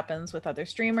whenever it happens with other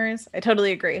streamers. I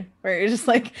totally agree. Where you're just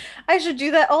like, I should do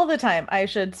that all the time. I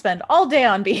should spend all day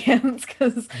on Behance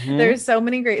because there's so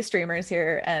many great streamers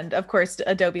here. And of course,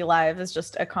 Adobe Live is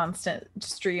just a constant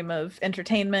stream of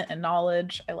entertainment and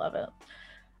knowledge. I love it.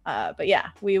 But yeah,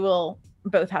 we will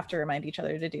both have to remind each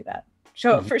other to do that.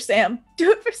 Show up for Sam.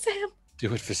 Do it for Sam.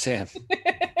 Do it for Sam.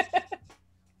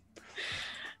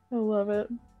 I love it.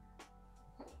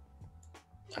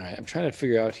 All right, I'm trying to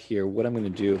figure out here what I'm going to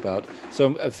do about.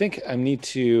 So I think I need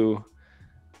to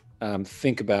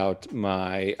think about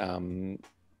my,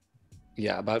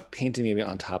 about painting maybe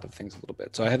on top of things a little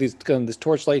bit. So I have this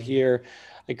torchlight here.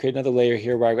 I create another layer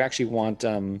here where I actually want,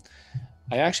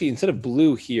 instead of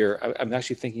blue here, I'm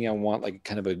actually thinking I want like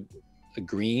kind of a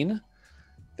green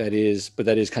that is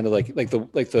kind of like the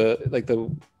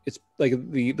it's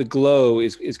like the glow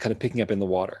is kind of picking up in the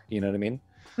water. You know what I mean?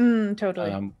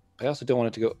 Totally. I also don't want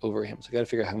it to go over him, so I got to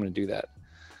figure out how I'm going to do that.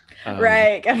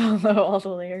 Right, get all the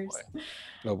layers.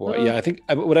 Oh boy, yeah. I think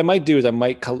what I might do is I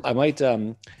might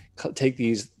take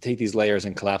these layers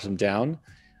and collapse them down,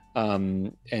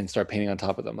 and start painting on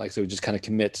top of them. Like so, just kind of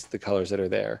commit the colors that are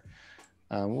there.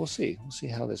 We'll see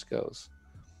how this goes.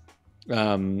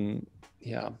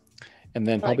 Yeah, and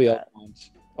then probably I'll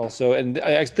also, and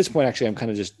at this point, actually, I'm kind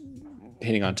of just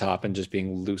painting on top and just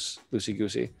being loosey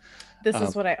goosey. This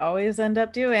is what I always end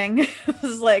up doing. This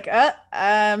is like,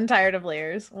 I'm tired of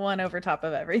layers, one over top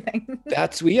of everything.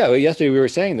 Yesterday we were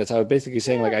saying this. I was basically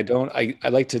saying like, I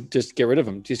like to just get rid of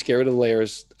them. Just get rid of the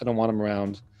layers. I don't want them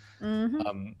around.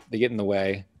 They get in the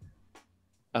way.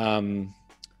 But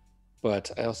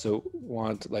I also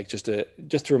want like just to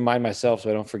remind myself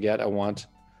so I don't forget. I want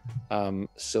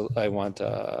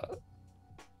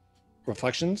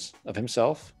reflections of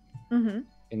himself in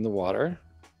the water.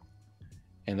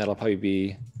 And that'll probably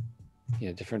be,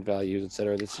 different values,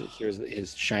 etc. Here's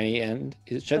his shiny end,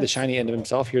 the shiny end of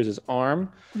himself. Here's his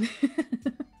arm.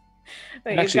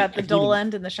 Wait, you've got the dull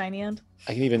end and the shiny end?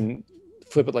 I can even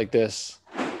flip it like this.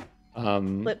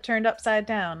 Flip turned upside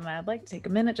down. And I'd like to take a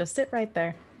minute, just sit right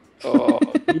there. Oh,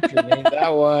 you can name that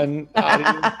one.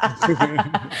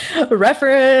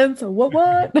 Reference.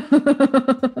 What?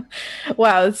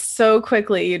 Wow, so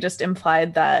quickly you just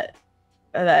implied that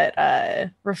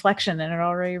reflection, and it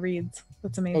already reads.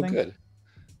 That's amazing. Oh,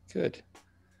 good.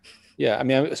 Yeah, I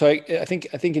mean, so I think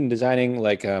in designing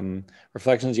like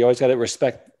reflections, you always got to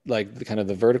respect like the kind of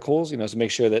the verticals, so make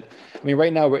sure that, I mean,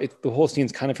 right now the whole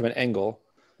scene's kind of from an angle,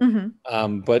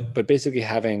 but basically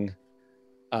having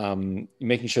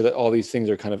making sure that all these things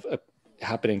are kind of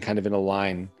happening kind of in a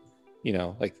line,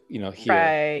 here.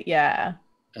 Right. Yeah.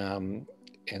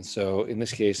 And so in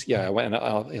this case, I went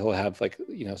and he'll have like,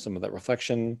 some of that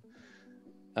reflection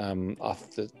off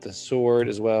the sword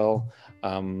as well.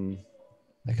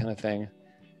 That kind of thing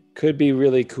could be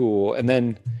really cool. And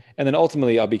then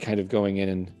ultimately I'll be kind of going in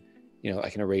and, I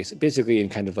can erase it basically in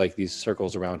kind of like these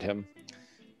circles around him.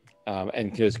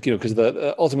 And because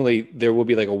ultimately there will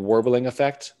be like a warbling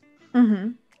effect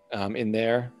in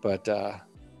there, but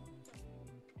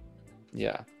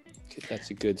that's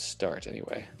a good start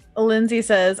anyway. Lindsay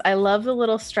says, I love the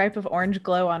little stripe of orange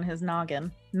glow on his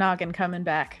noggin coming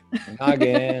back.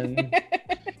 Noggin.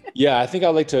 Yeah, I think I'd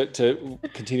like to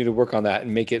continue to work on that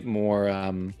and make it more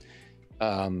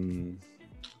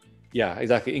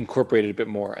exactly, incorporate it a bit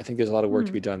more. I think there's a lot of work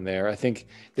to be done there. I think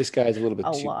this guy's a little bit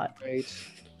too bright.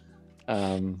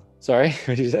 Sorry,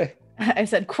 what did you say? I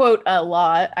said, quote, a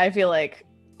lot. I feel like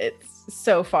it's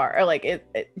so far, or like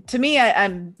it to me,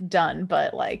 I'm done,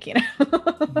 but like, No,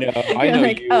 I know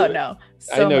like, you. Oh no,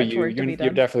 so I know much work to be done.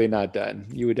 You're definitely not done.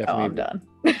 You would definitely. I'm done.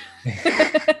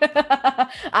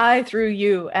 I through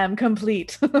you am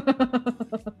complete.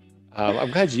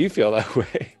 I'm glad you feel that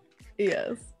way.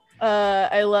 Yes.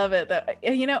 I love it. That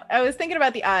I was thinking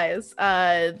about the eyes.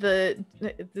 This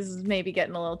is maybe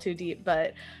getting a little too deep,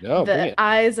 but the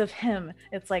eyes of him,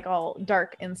 it's like all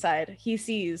dark inside. He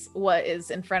sees what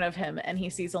is in front of him, and he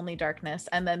sees only darkness.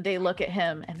 And then they look at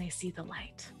him, and they see the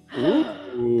light,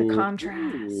 the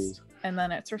contrast, and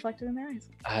then it's reflected in their eyes.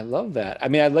 I love that. I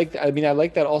mean, I like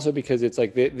that also because it's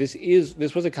like this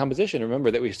was a composition. Remember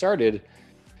that we started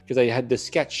because I had this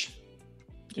sketch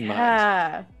in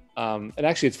mind. And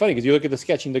actually it's funny because you look at the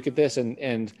sketch and look at this and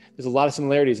there's a lot of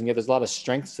similarities, and yet there's a lot of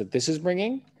strengths that this is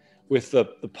bringing with the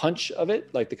punch of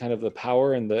it, like the kind of the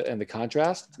power and the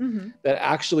contrast that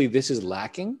actually this is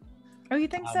lacking. Oh, you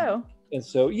think so? And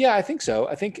so, yeah, I think so.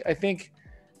 I think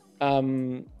I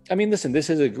mean, listen,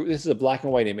 this is a black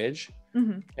and white image.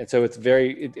 And so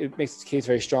it makes its case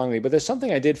very strongly, but there's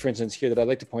something I did, for instance, here that I'd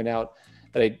like to point out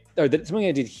something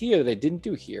I did here that I didn't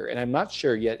do here. And I'm not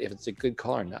sure yet if it's a good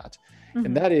call or not.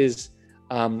 And that is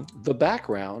the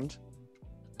background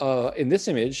in this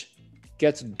image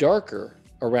gets darker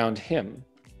around him.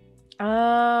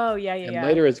 Oh, yeah.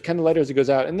 Lighter as it goes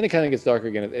out, and then it kind of gets darker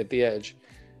again at the edge.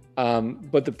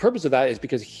 But the purpose of that is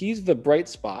because he's the bright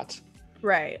spot.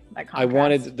 Right. I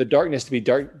wanted the darkness to be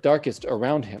darkest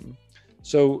around him.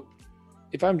 So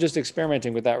if I'm just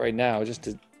experimenting with that right now, just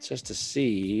to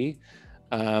see,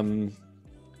 because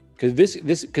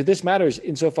this matters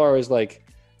insofar as like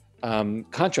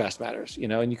contrast matters,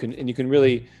 and you can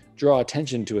really draw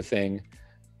attention to a thing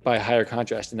by higher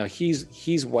contrast. And now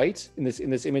he's white in this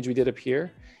image we did up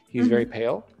here. He's very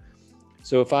pale.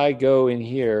 So if I go in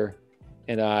here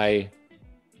and I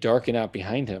darken out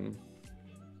behind him,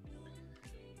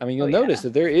 I mean, you'll notice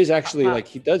that there is actually like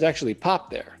he does actually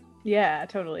pop there. Yeah,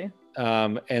 totally.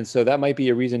 And so that might be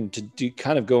a reason to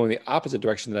kind of go in the opposite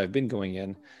direction that I've been going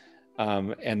in,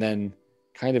 and then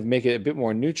kind of make it a bit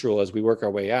more neutral as we work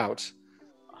our way out.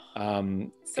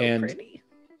 And pretty.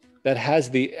 That has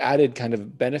the added kind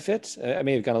of benefit. I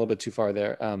may have gone a little bit too far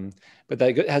there, but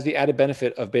that has the added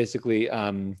benefit of basically,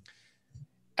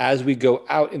 as we go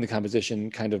out in the composition,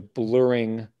 kind of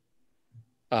blurring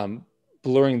them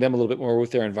a little bit more with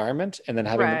their environment, and then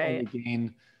having them only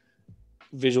gain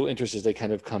visual interest as they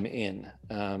kind of come in.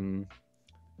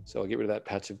 So I'll get rid of that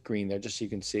patch of green there just so you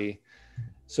can see.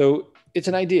 So it's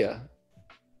an idea.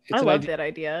 I love that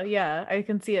idea. Yeah, I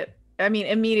can see it. I mean,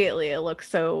 immediately it looks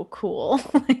so cool.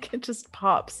 Like it just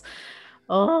pops.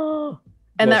 Oh,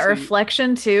 and that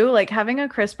reflection too, like having a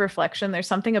crisp reflection, there's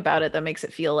something about it that makes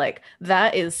it feel like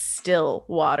that is still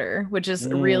water, which is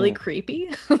really creepy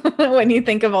when you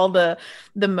think of all the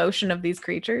motion of these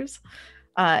creatures.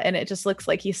 And it just looks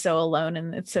like he's so alone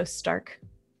and it's so stark.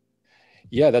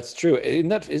 Yeah, that's true.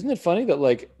 Isn't it funny that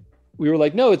like we were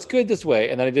like, no, it's good this way.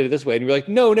 And then I did it this way. And we were like,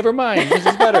 no, never mind. This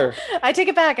is better. I take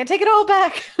it back. I take it all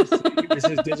back. This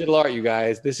is digital art, you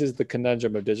guys. This is the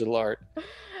conundrum of digital art.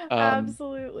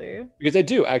 Absolutely. Because I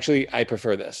do actually, I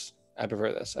prefer this. I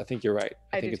prefer this. I think you're right.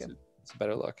 I think it's a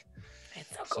better look. It's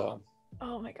so cool.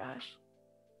 Oh my gosh.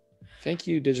 Thank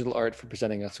you, digital art, for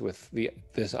presenting us with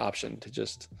this option to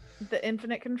just the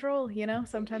infinite control.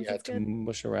 Sometimes it's to good.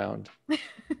 mush around.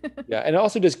 Yeah, and it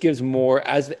also just gives more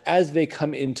as they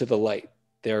come into the light.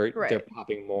 They're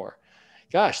popping more.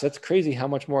 Gosh, that's crazy how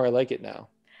much more I like it now.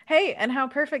 Hey, and how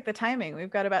perfect the timing. We've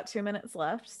got about 2 minutes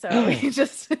left, so you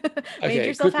just made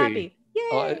yourself happy.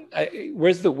 Yay!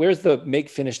 Where's the make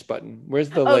finished button?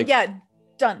 Where's the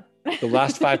done. The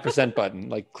last 5% button?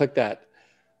 Like, click that.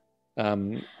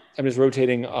 I'm just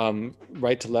rotating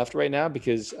right to left right now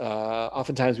because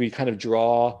oftentimes we kind of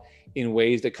draw in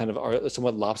ways that kind of are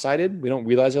somewhat lopsided. We don't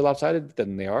realize they're lopsided, but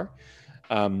then they are.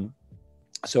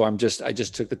 So I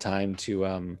just took the time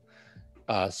to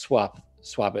swap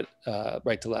it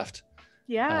right to left.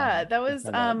 Yeah, that was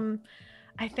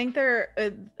I think they're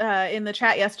in the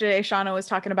chat yesterday, Shauna was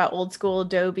talking about old school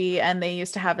Adobe, and they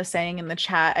used to have a saying in the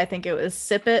chat. I think it was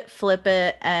sip it, flip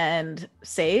it, and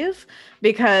save,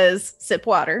 because sip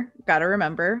water, gotta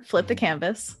remember, flip the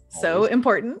canvas. Always. So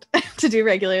important to do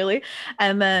regularly,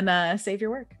 and then save your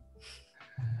work.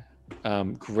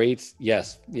 Great.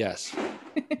 Yes. Yes.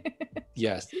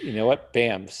 You know what?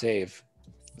 Bam, save.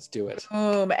 Let's do it.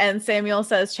 Boom. And Samuel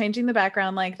says, changing the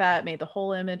background like that made the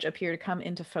whole image appear to come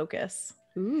into focus.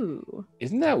 Ooh.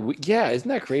 Isn't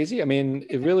that crazy? I mean,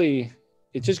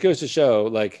 it just goes to show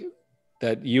like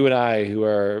that you and I, who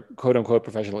are quote unquote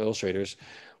professional illustrators,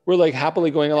 we're like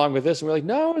happily going along with this. And we're like,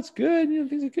 no, it's good.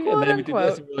 Things are good. Quote, and then we did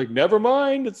this and we're like, never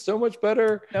mind. It's so much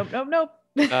better. Nope.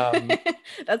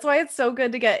 That's why it's so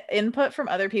good to get input from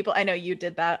other people. I know you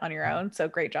did that on your own, so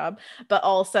great job. But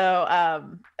also,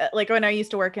 like when I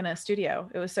used to work in a studio,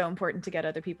 it was so important to get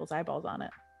other people's eyeballs on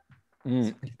it.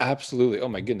 Absolutely. Oh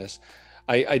my goodness.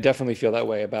 I definitely feel that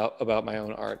way about my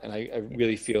own art. And I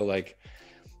really feel like,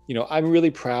 I'm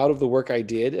really proud of the work I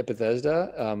did at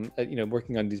Bethesda,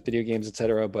 working on these video games,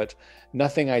 etc. But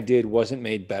nothing I did wasn't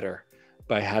made better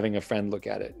by having a friend look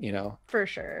at it, For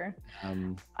sure.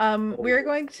 We're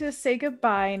going to say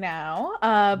goodbye now.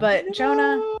 But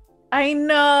Jonah, I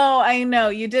know.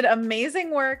 You did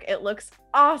amazing work. It looks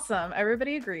awesome.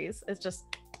 Everybody agrees. It's just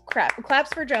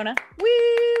claps for Jonah.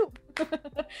 Woo!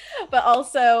 But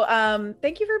also,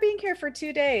 thank you for being here for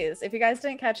 2 days. If you guys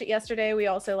didn't catch it yesterday, we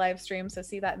also live streamed, so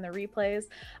see that in the replays.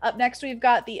 Up next, we've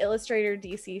got the Illustrator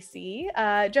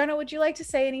DCC. Jonah, would you like to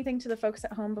say anything to the folks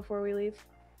at home before we leave?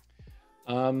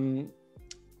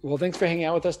 Well, thanks for hanging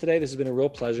out with us today. This has been a real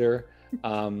pleasure.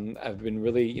 I've been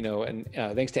really, and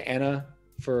thanks to Anna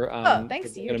for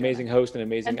thanks to you, an amazing host and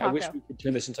amazing. I wish we could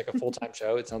turn this into like a full-time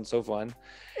show. It sounds so fun.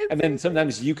 And then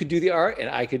sometimes you could do the art and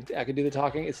I could do the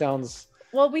talking. It sounds.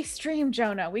 Well, we stream,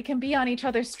 Jonah. We can be on each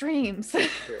other's streams.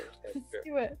 Let's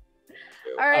do it.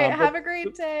 All right. Have a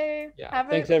great day. Yeah,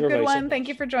 have a good one. Thank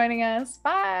you for joining us.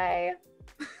 Bye.